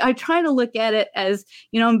loss. I try to look at it as,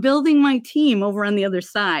 I'm building my team over on the other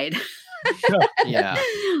side. Yeah.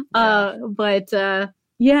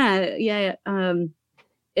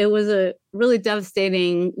 It was a really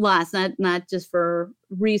devastating loss, not just for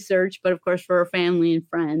research, but of course for her family and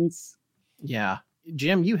friends. Yeah.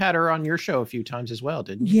 Jim, you had her on your show a few times as well,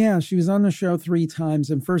 didn't you? Yeah, she was on the show 3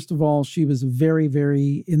 times. And first of all, she was very,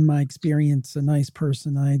 very, in my experience, a nice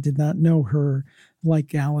person. I did not know her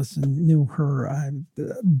like Allison knew her.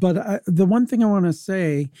 But the one thing I want to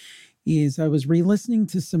say is I was re-listening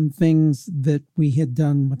to some things that we had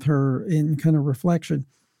done with her in kind of reflection.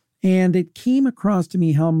 And it came across to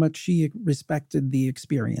me how much she respected the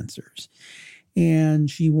experiencers. And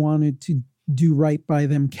she wanted to do right by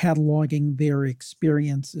them, cataloging their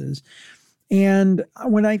experiences. And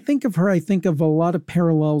when I think of her, I think of a lot of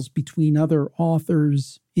parallels between other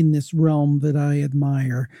authors in this realm that I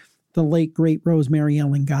admire. The late, great Rosemary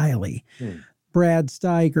Ellen Guiley, Brad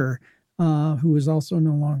Steiger, who is also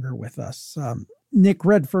no longer with us, Nick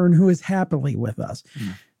Redfern, who is happily with us.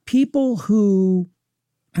 People who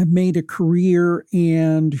have made a career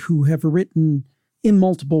and who have written in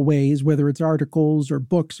multiple ways, whether it's articles or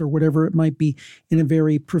books or whatever it might be, in a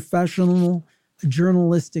very professional,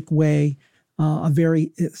 journalistic way, a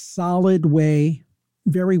very solid way,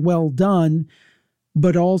 very well done,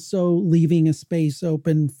 but also leaving a space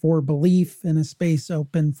open for belief and a space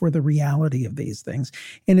open for the reality of these things.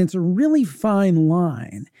 And it's a really fine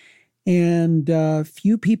line. And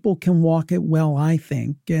few people can walk it well, I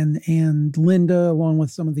think. And Linda, along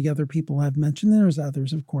with some of the other people I've mentioned, there's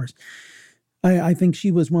others, of course. I think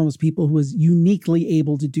she was one of those people who was uniquely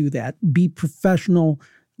able to do that, be professional,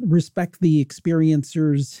 respect the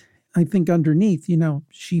experiencers. I think underneath,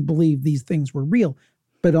 she believed these things were real,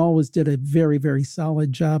 but always did a very, very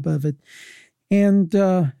solid job of it. And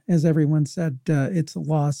as everyone said, it's a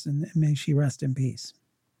loss, and may she rest in peace.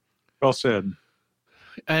 Well said.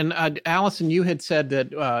 And Allison, you had said that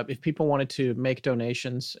if people wanted to make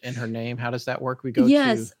donations in her name, how does that work? We go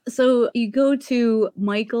Yes. So you go to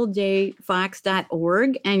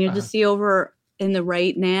michaeljfox.org, and you'll just see over in the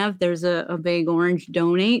right nav, there's a big orange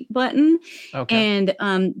donate button. Okay. And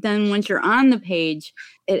then once you're on the page,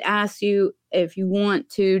 it asks you if you want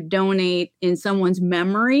to donate in someone's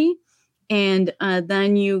memory. And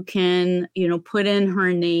then you can, put in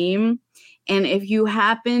her name. And if you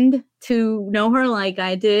happened to know her like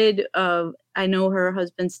I did, I know her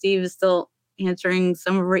husband, Steve, is still answering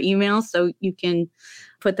some of her emails. So you can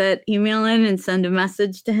put that email in and send a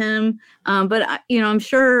message to him. But, I'm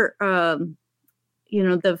sure,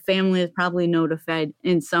 the family is probably notified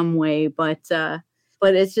in some way. But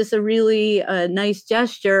it's just a really nice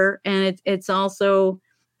gesture. And it's also,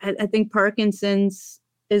 I think Parkinson's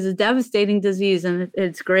is a devastating disease. And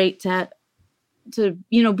it's great to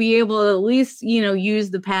be able to at least, use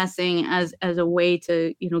the passing as a way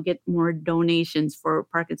to, get more donations for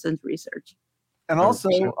Parkinson's research. And also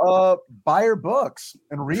buy her books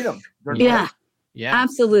and read them. Yeah,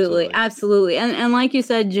 absolutely. And like you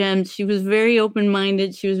said, Jim, she was very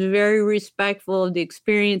open-minded. She was very respectful of the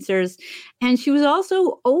experiencers. And she was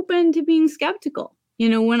also open to being skeptical.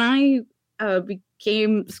 When I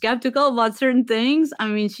became skeptical about certain things, I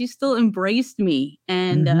mean, she still embraced me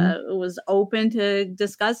and was open to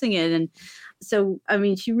discussing it. And So, I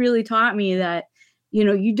mean, she really taught me that, you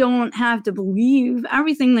know, you don't have to believe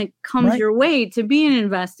everything that comes your way to be an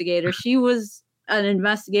investigator. She was an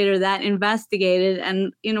investigator that investigated.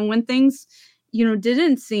 And, you know, when things, you know,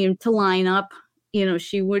 didn't seem to line up, you know,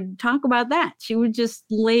 she would talk about that. She would just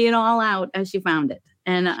lay it all out as she found it.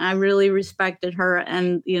 And I really respected her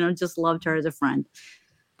and, you know, just loved her as a friend.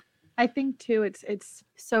 I think too, it's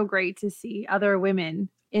so great to see other women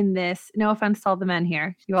in this. No offense to all the men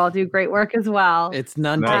here. You all do great work as well. It's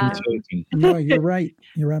none taken. No, you're right.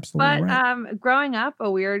 You're absolutely right. But growing up a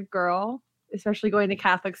weird girl, especially going to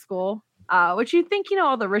Catholic school, which you'd think, you know,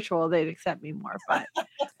 all the ritual, they'd accept me more. But,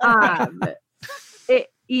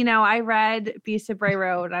 you know, I read Beast of Bray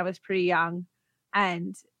Road when I was pretty young.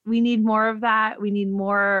 And we need more of that. We need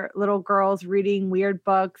more little girls reading weird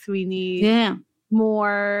books. We need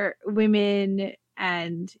more women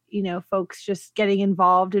and, you know, folks just getting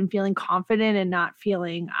involved and feeling confident and not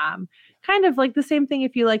feeling kind of like the same thing.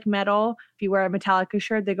 If you like metal, if you wear a Metallica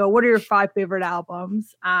shirt, they go, what are your 5 favorite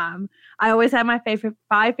albums? I always have my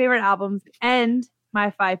 5 favorite albums and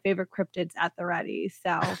my 5 favorite cryptids at the ready.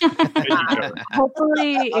 So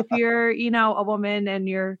hopefully if you're, you know, a woman and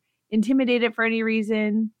you're intimidated for any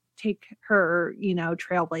reason, take her, you know,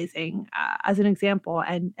 trailblazing as an example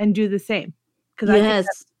and do the same. Because I think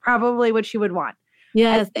that's probably what she would want.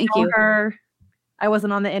 Yes, thank you. I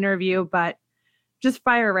wasn't on the interview, but just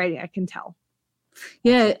fire writing, I can tell.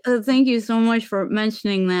 Yeah, thank you so much for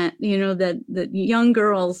mentioning that, you know, that young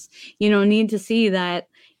girls, you know, need to see that,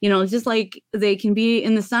 you know, just like they can be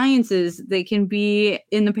in the sciences, they can be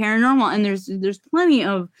in the paranormal. And there's plenty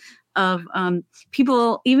of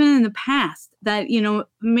people, even in the past, that, you know,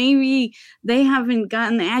 maybe they haven't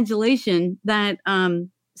gotten the adulation that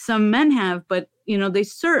some men have, but, you know, they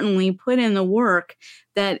certainly put in the work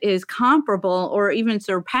that is comparable or even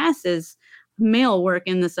surpasses male work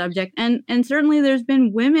in the subject. And certainly there's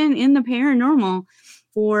been women in the paranormal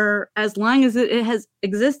for as long as it has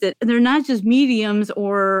existed. They're not just mediums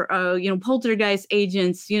or, you know, poltergeist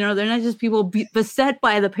agents. You know, they're not just people beset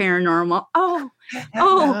by the paranormal.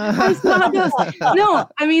 I saw this. No,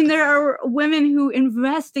 I mean, there are women who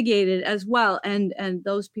investigated as well. And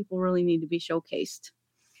those people really need to be showcased.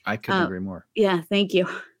 I couldn't agree more. Yeah, thank you.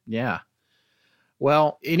 Yeah.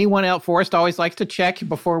 Well, anyone else? Forrest always likes to check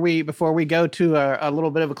before we go to a little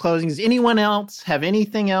bit of a closing. Does anyone else have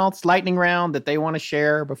anything else, lightning round, that they want to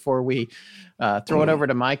share before we throw it over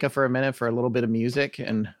to Micah for a minute for a little bit of music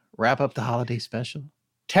and wrap up the holiday special?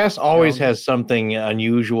 Tess always has something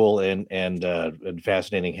unusual and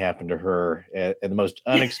fascinating happen to her at the most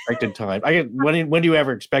unexpected time. When do you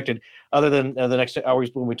ever expect it, other than the next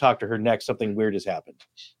hours when we talk to her next, something weird has happened?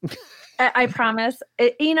 I promise.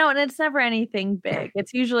 You know, and it's never anything big.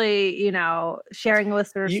 It's usually, you know, sharing a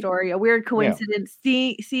listener story, a weird coincidence,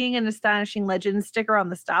 seeing an Astonishing Legends sticker on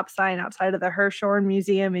the stop sign outside of the Hirshhorn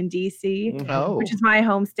Museum in D.C., which is my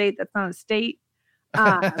home state. That's not a state.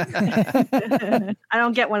 I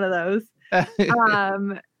don't get one of those.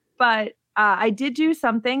 But I did do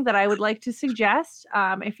something that I would like to suggest.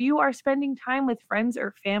 If you are spending time with friends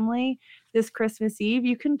or family this Christmas Eve,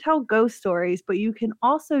 you can tell ghost stories, but you can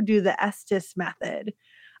also do the Estes method.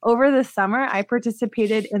 Over the summer, I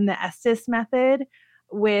participated in the Estes method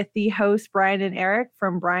with the hosts Brian and Eric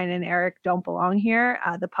from Brian and Eric Don't Belong Here,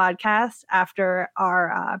 the podcast, after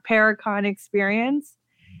our Paracon experience.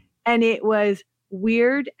 And it was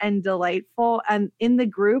weird and delightful. And in the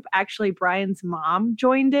group, actually, Brian's mom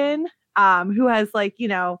joined in, who has, like, you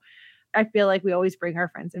know, I feel like we always bring our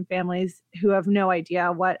friends and families who have no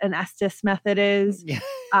idea what an Estes method is.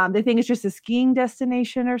 They think it's just a skiing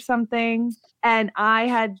destination or something. And I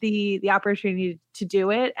had the opportunity to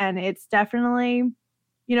do it. And it's definitely,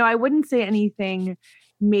 you know, I wouldn't say anything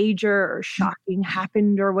major or shocking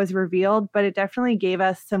happened or was revealed, but it definitely gave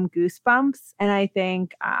us some goosebumps. And I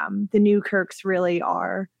think the Newkirks really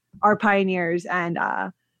are pioneers. And,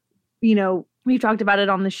 you know, we've talked about it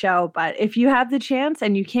on the show, but if you have the chance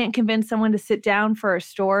and you can't convince someone to sit down for a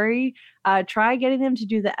story, try getting them to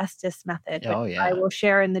do the Estes method. I will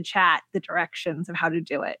share in the chat the directions of how to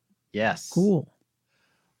do it. Yes. Cool.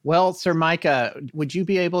 Well, Sir Micah, would you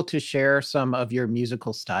be able to share some of your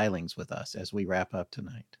musical stylings with us as we wrap up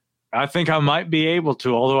tonight? I think I might be able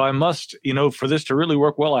to, although I must, you know, for this to really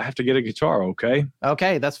work well, I have to get a guitar, okay?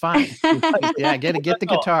 Okay, that's fine. Yeah, get the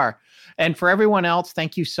guitar. And for everyone else,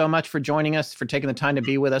 thank you so much for joining us, for taking the time to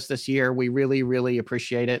be with us this year. We really, really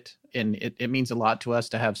appreciate it. And it means a lot to us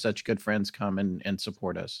to have such good friends come and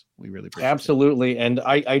support us. We really appreciate it. Absolutely. And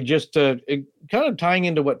I just kind of tying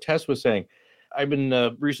into what Tess was saying, I've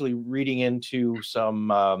been recently reading into some,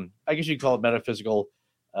 I guess you'd call it metaphysical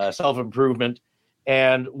self-improvement.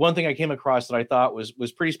 And one thing I came across that I thought was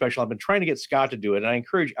pretty special. I've been trying to get Scott to do it, and I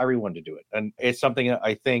encourage everyone to do it. And it's something that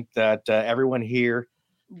I think that everyone here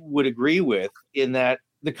would agree with, in that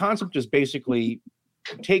the concept is basically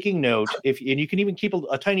taking note. And you can even keep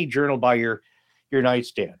a tiny journal by your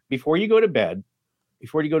nightstand before you go to bed,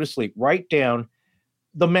 before you go to sleep. Write down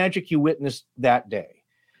the magic you witnessed that day.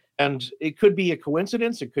 And it could be a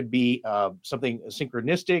coincidence. It could be something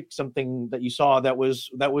synchronistic, something that you saw that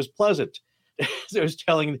was pleasant. I was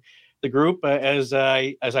telling the group as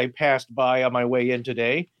I passed by on my way in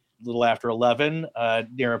today, a little after 11,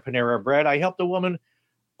 near a Panera Bread, I helped a woman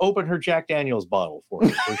open her Jack Daniel's bottle for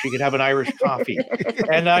her so she could have an Irish coffee.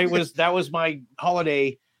 And that was my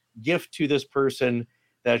holiday gift to this person,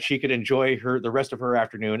 that she could enjoy the rest of her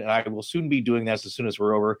afternoon. And I will soon be doing that as soon as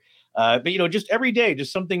we're over. But just every day,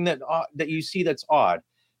 just something that you see that's odd,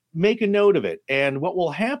 make a note of it. And what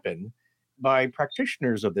will happen by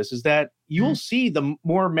practitioners of this is that you will see the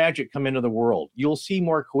more magic come into the world. You'll see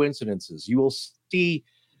more coincidences. You will see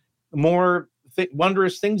more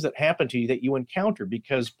wondrous things that happen to you that you encounter,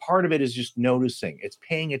 because part of it is just noticing. It's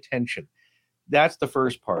paying attention. That's the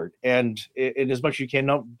first part. And as much as you can,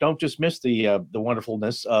 don't just miss the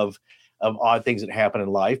wonderfulness of odd things that happen in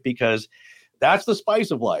life, because that's the spice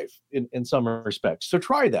of life in some respects. So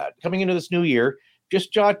try that. Coming into this new year,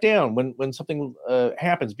 just jot down when something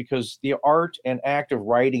happens, because the art and act of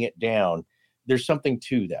writing it down, there's something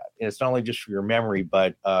to that. And it's not only just for your memory,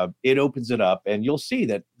 but it opens it up, and you'll see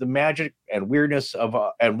that the magic and weirdness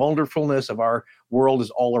and wonderfulness of our world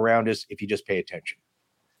is all around us if you just pay attention.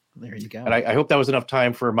 There you go. And I hope that was enough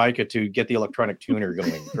time for Micah to get the electronic tuner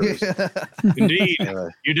going first. Indeed.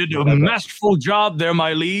 You did a masterful job there,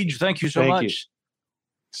 my liege. Thank you so much. You.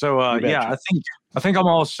 So, I think I'm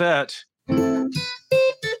all set.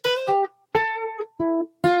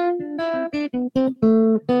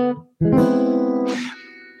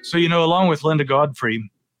 So, along with Linda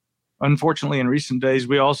Godfrey, unfortunately, in recent days,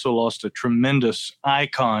 we also lost a tremendous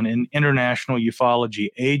icon in international ufology,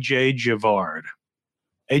 A.J. Javard.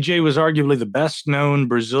 A.J. was arguably the best-known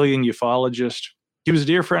Brazilian ufologist. He was a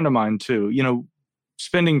dear friend of mine, too.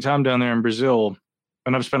 Spending time down there in Brazil,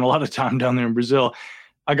 and I've spent a lot of time down there in Brazil,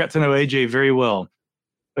 I got to know A.J. very well.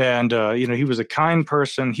 And, he was a kind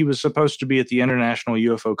person. He was supposed to be at the International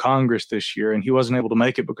UFO Congress this year, and he wasn't able to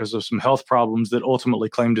make it because of some health problems that ultimately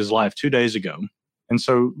claimed his life 2 days ago. And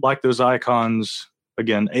so, like those icons,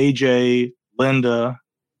 again, AJ, Linda,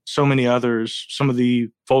 so many others, some of the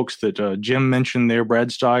folks that Jim mentioned there, Brad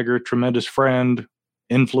Steiger, tremendous friend,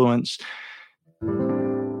 influence.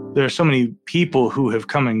 There are so many people who have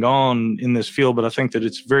come and gone in this field, but I think that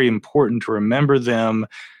it's very important to remember them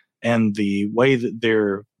and the way that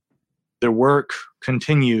their work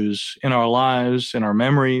continues in our lives, in our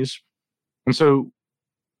memories. And so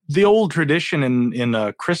the old tradition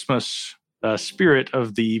in Christmas spirit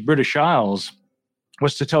of the British Isles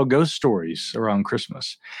was to tell ghost stories around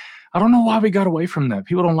Christmas. I don't know why we got away from that.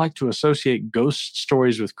 People don't like to associate ghost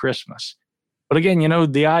stories with Christmas. But again,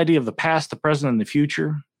 the idea of the past, the present, and the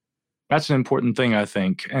future, that's an important thing, I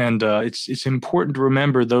think. And it's important to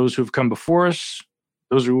remember those who have come before us,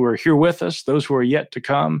 those who are here with us, those who are yet to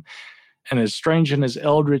come. And as strange and as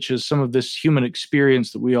eldritch as some of this human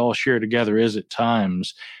experience that we all share together is at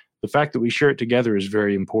times, the fact that we share it together is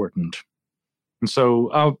very important. And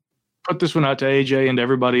so I'll put this one out to AJ and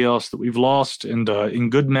everybody else that we've lost, and in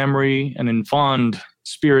good memory and in fond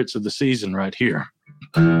spirits of the season right here.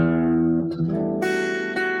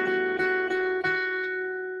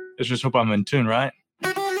 Let's just hope I'm in tune, right?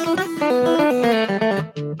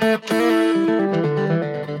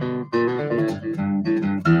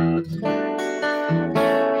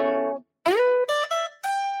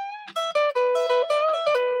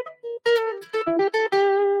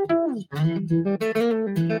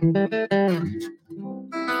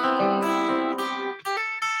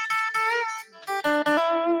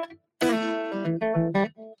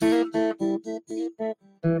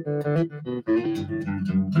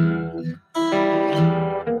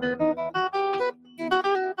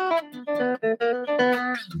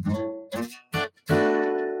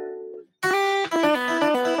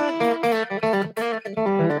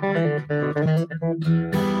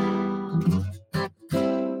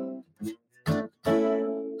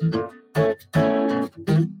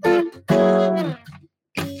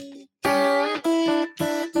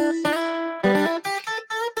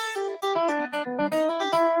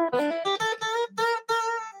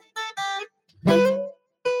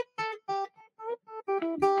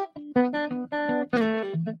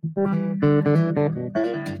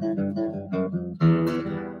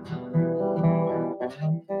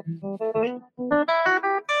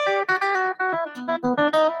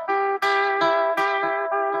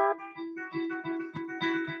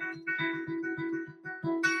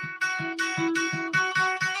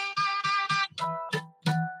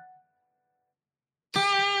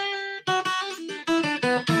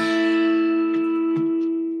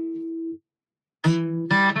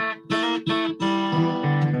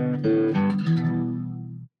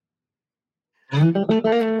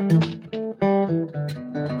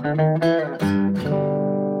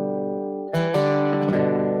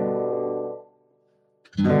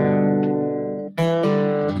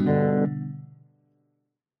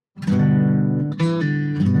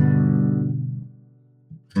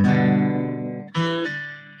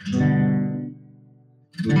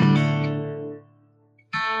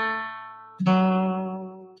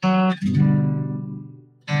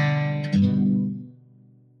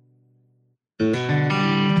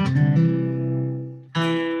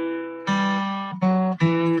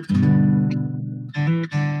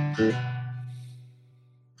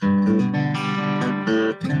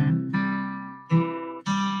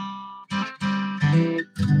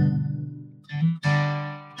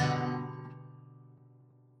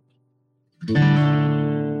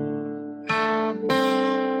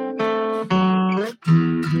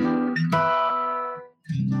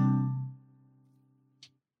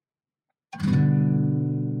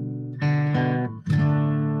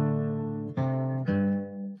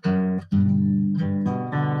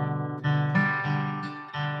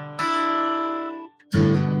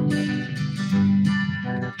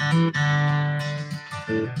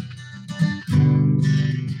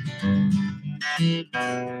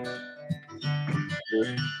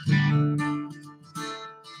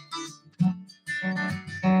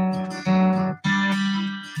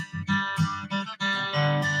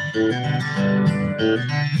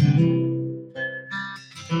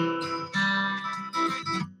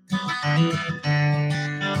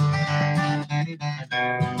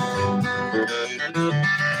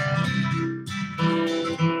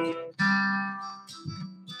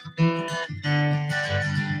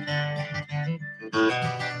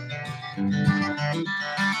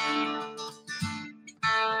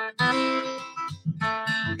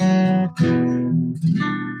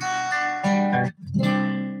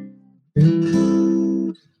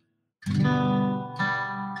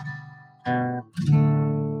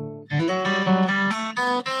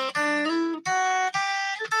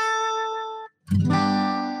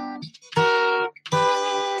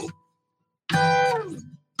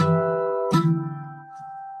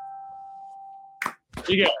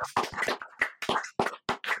 You go.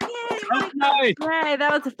 Nice. Yay,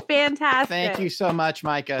 that was fantastic. Thank you so much,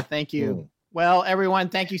 Micah. Thank you. Well, everyone,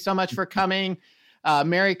 thank you so much for coming.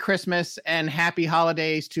 Merry Christmas and happy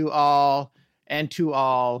holidays to all, and to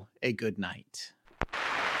all a good night.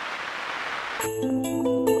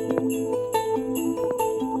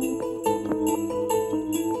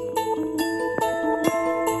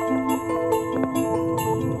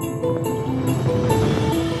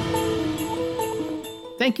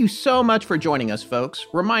 Thank you so much for joining us, folks.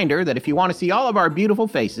 Reminder that if you want to see all of our beautiful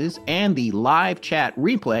faces and the live chat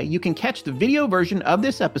replay, you can catch the video version of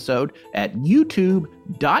this episode at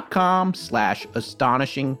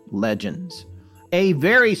youtube.com/astonishinglegends. A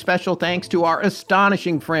very special thanks to our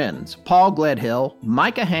astonishing friends, Paul Gledhill,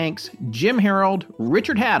 Micah Hanks, Jim Harold,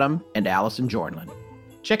 Richard Haddam, and Allison Jornlin.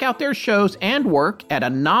 Check out their shows and work at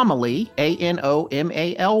Anomaly, anomaly.co.uk.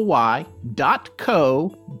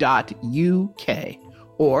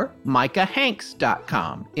 or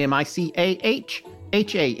micahhanks.com,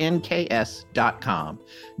 MICAHHANKS.com,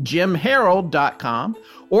 jimharold.com,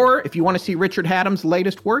 or if you want to see Richard Haddam's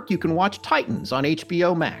latest work, you can watch Titans on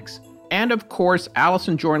HBO Max. And of course,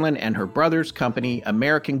 Allison Jornlin and her brother's company,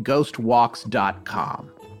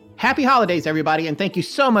 AmericanGhostWalks.com. Happy holidays, everybody, and thank you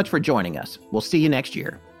so much for joining us. We'll see you next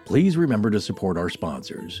year. Please remember to support our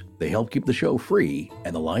sponsors. They help keep the show free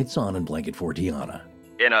and the lights on in Blanket Fortiana.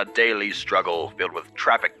 In a daily struggle filled with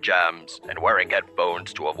traffic jams and wearing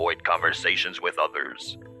headphones to avoid conversations with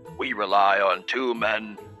others, we rely on two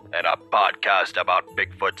men and a podcast about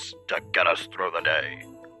Bigfoots to get us through the day.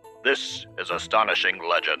 This is Astonishing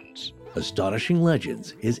Legends. Astonishing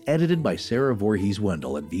Legends is edited by Sarah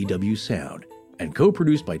Voorhees-Wendell at VW Sound and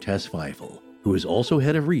co-produced by Tess Feifel, who is also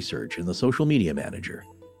head of research and the social media manager.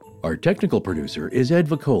 Our technical producer is Ed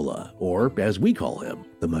Vicola, or as we call him,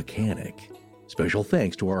 the Mechanic. Special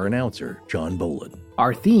thanks to our announcer, John Boland.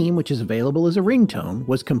 Our theme, which is available as a ringtone,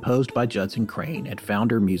 was composed by Judson Crane at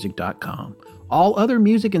foundermusic.com. All other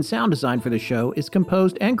music and sound design for the show is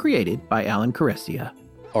composed and created by Alan Caressia.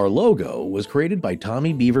 Our logo was created by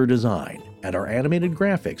Tommy Beaver Design, and our animated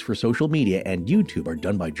graphics for social media and YouTube are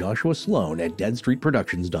done by Joshua Sloan at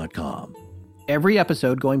deadstreetproductions.com. Every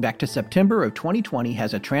episode going back to September of 2020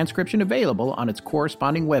 has a transcription available on its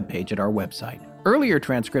corresponding webpage at our website. Earlier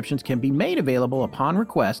transcriptions can be made available upon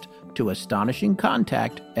request to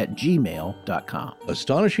astonishingcontact@gmail.com.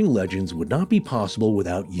 Astonishing Legends would not be possible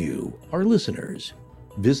without you, our listeners.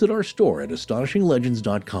 Visit our store at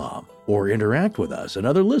astonishinglegends.com or interact with us and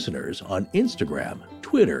other listeners on Instagram,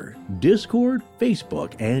 Twitter, Discord,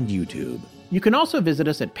 Facebook, and YouTube. You can also visit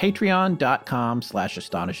us at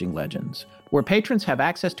patreon.com/astonishinglegends, where patrons have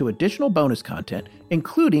access to additional bonus content,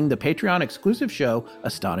 including the Patreon exclusive show,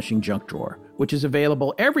 Astonishing Junk Drawer, which is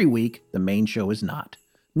available every week. The main show is not.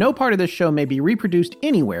 No part of this show may be reproduced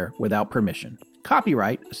anywhere without permission.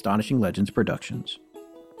 Copyright Astonishing Legends Productions.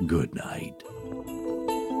 Good night.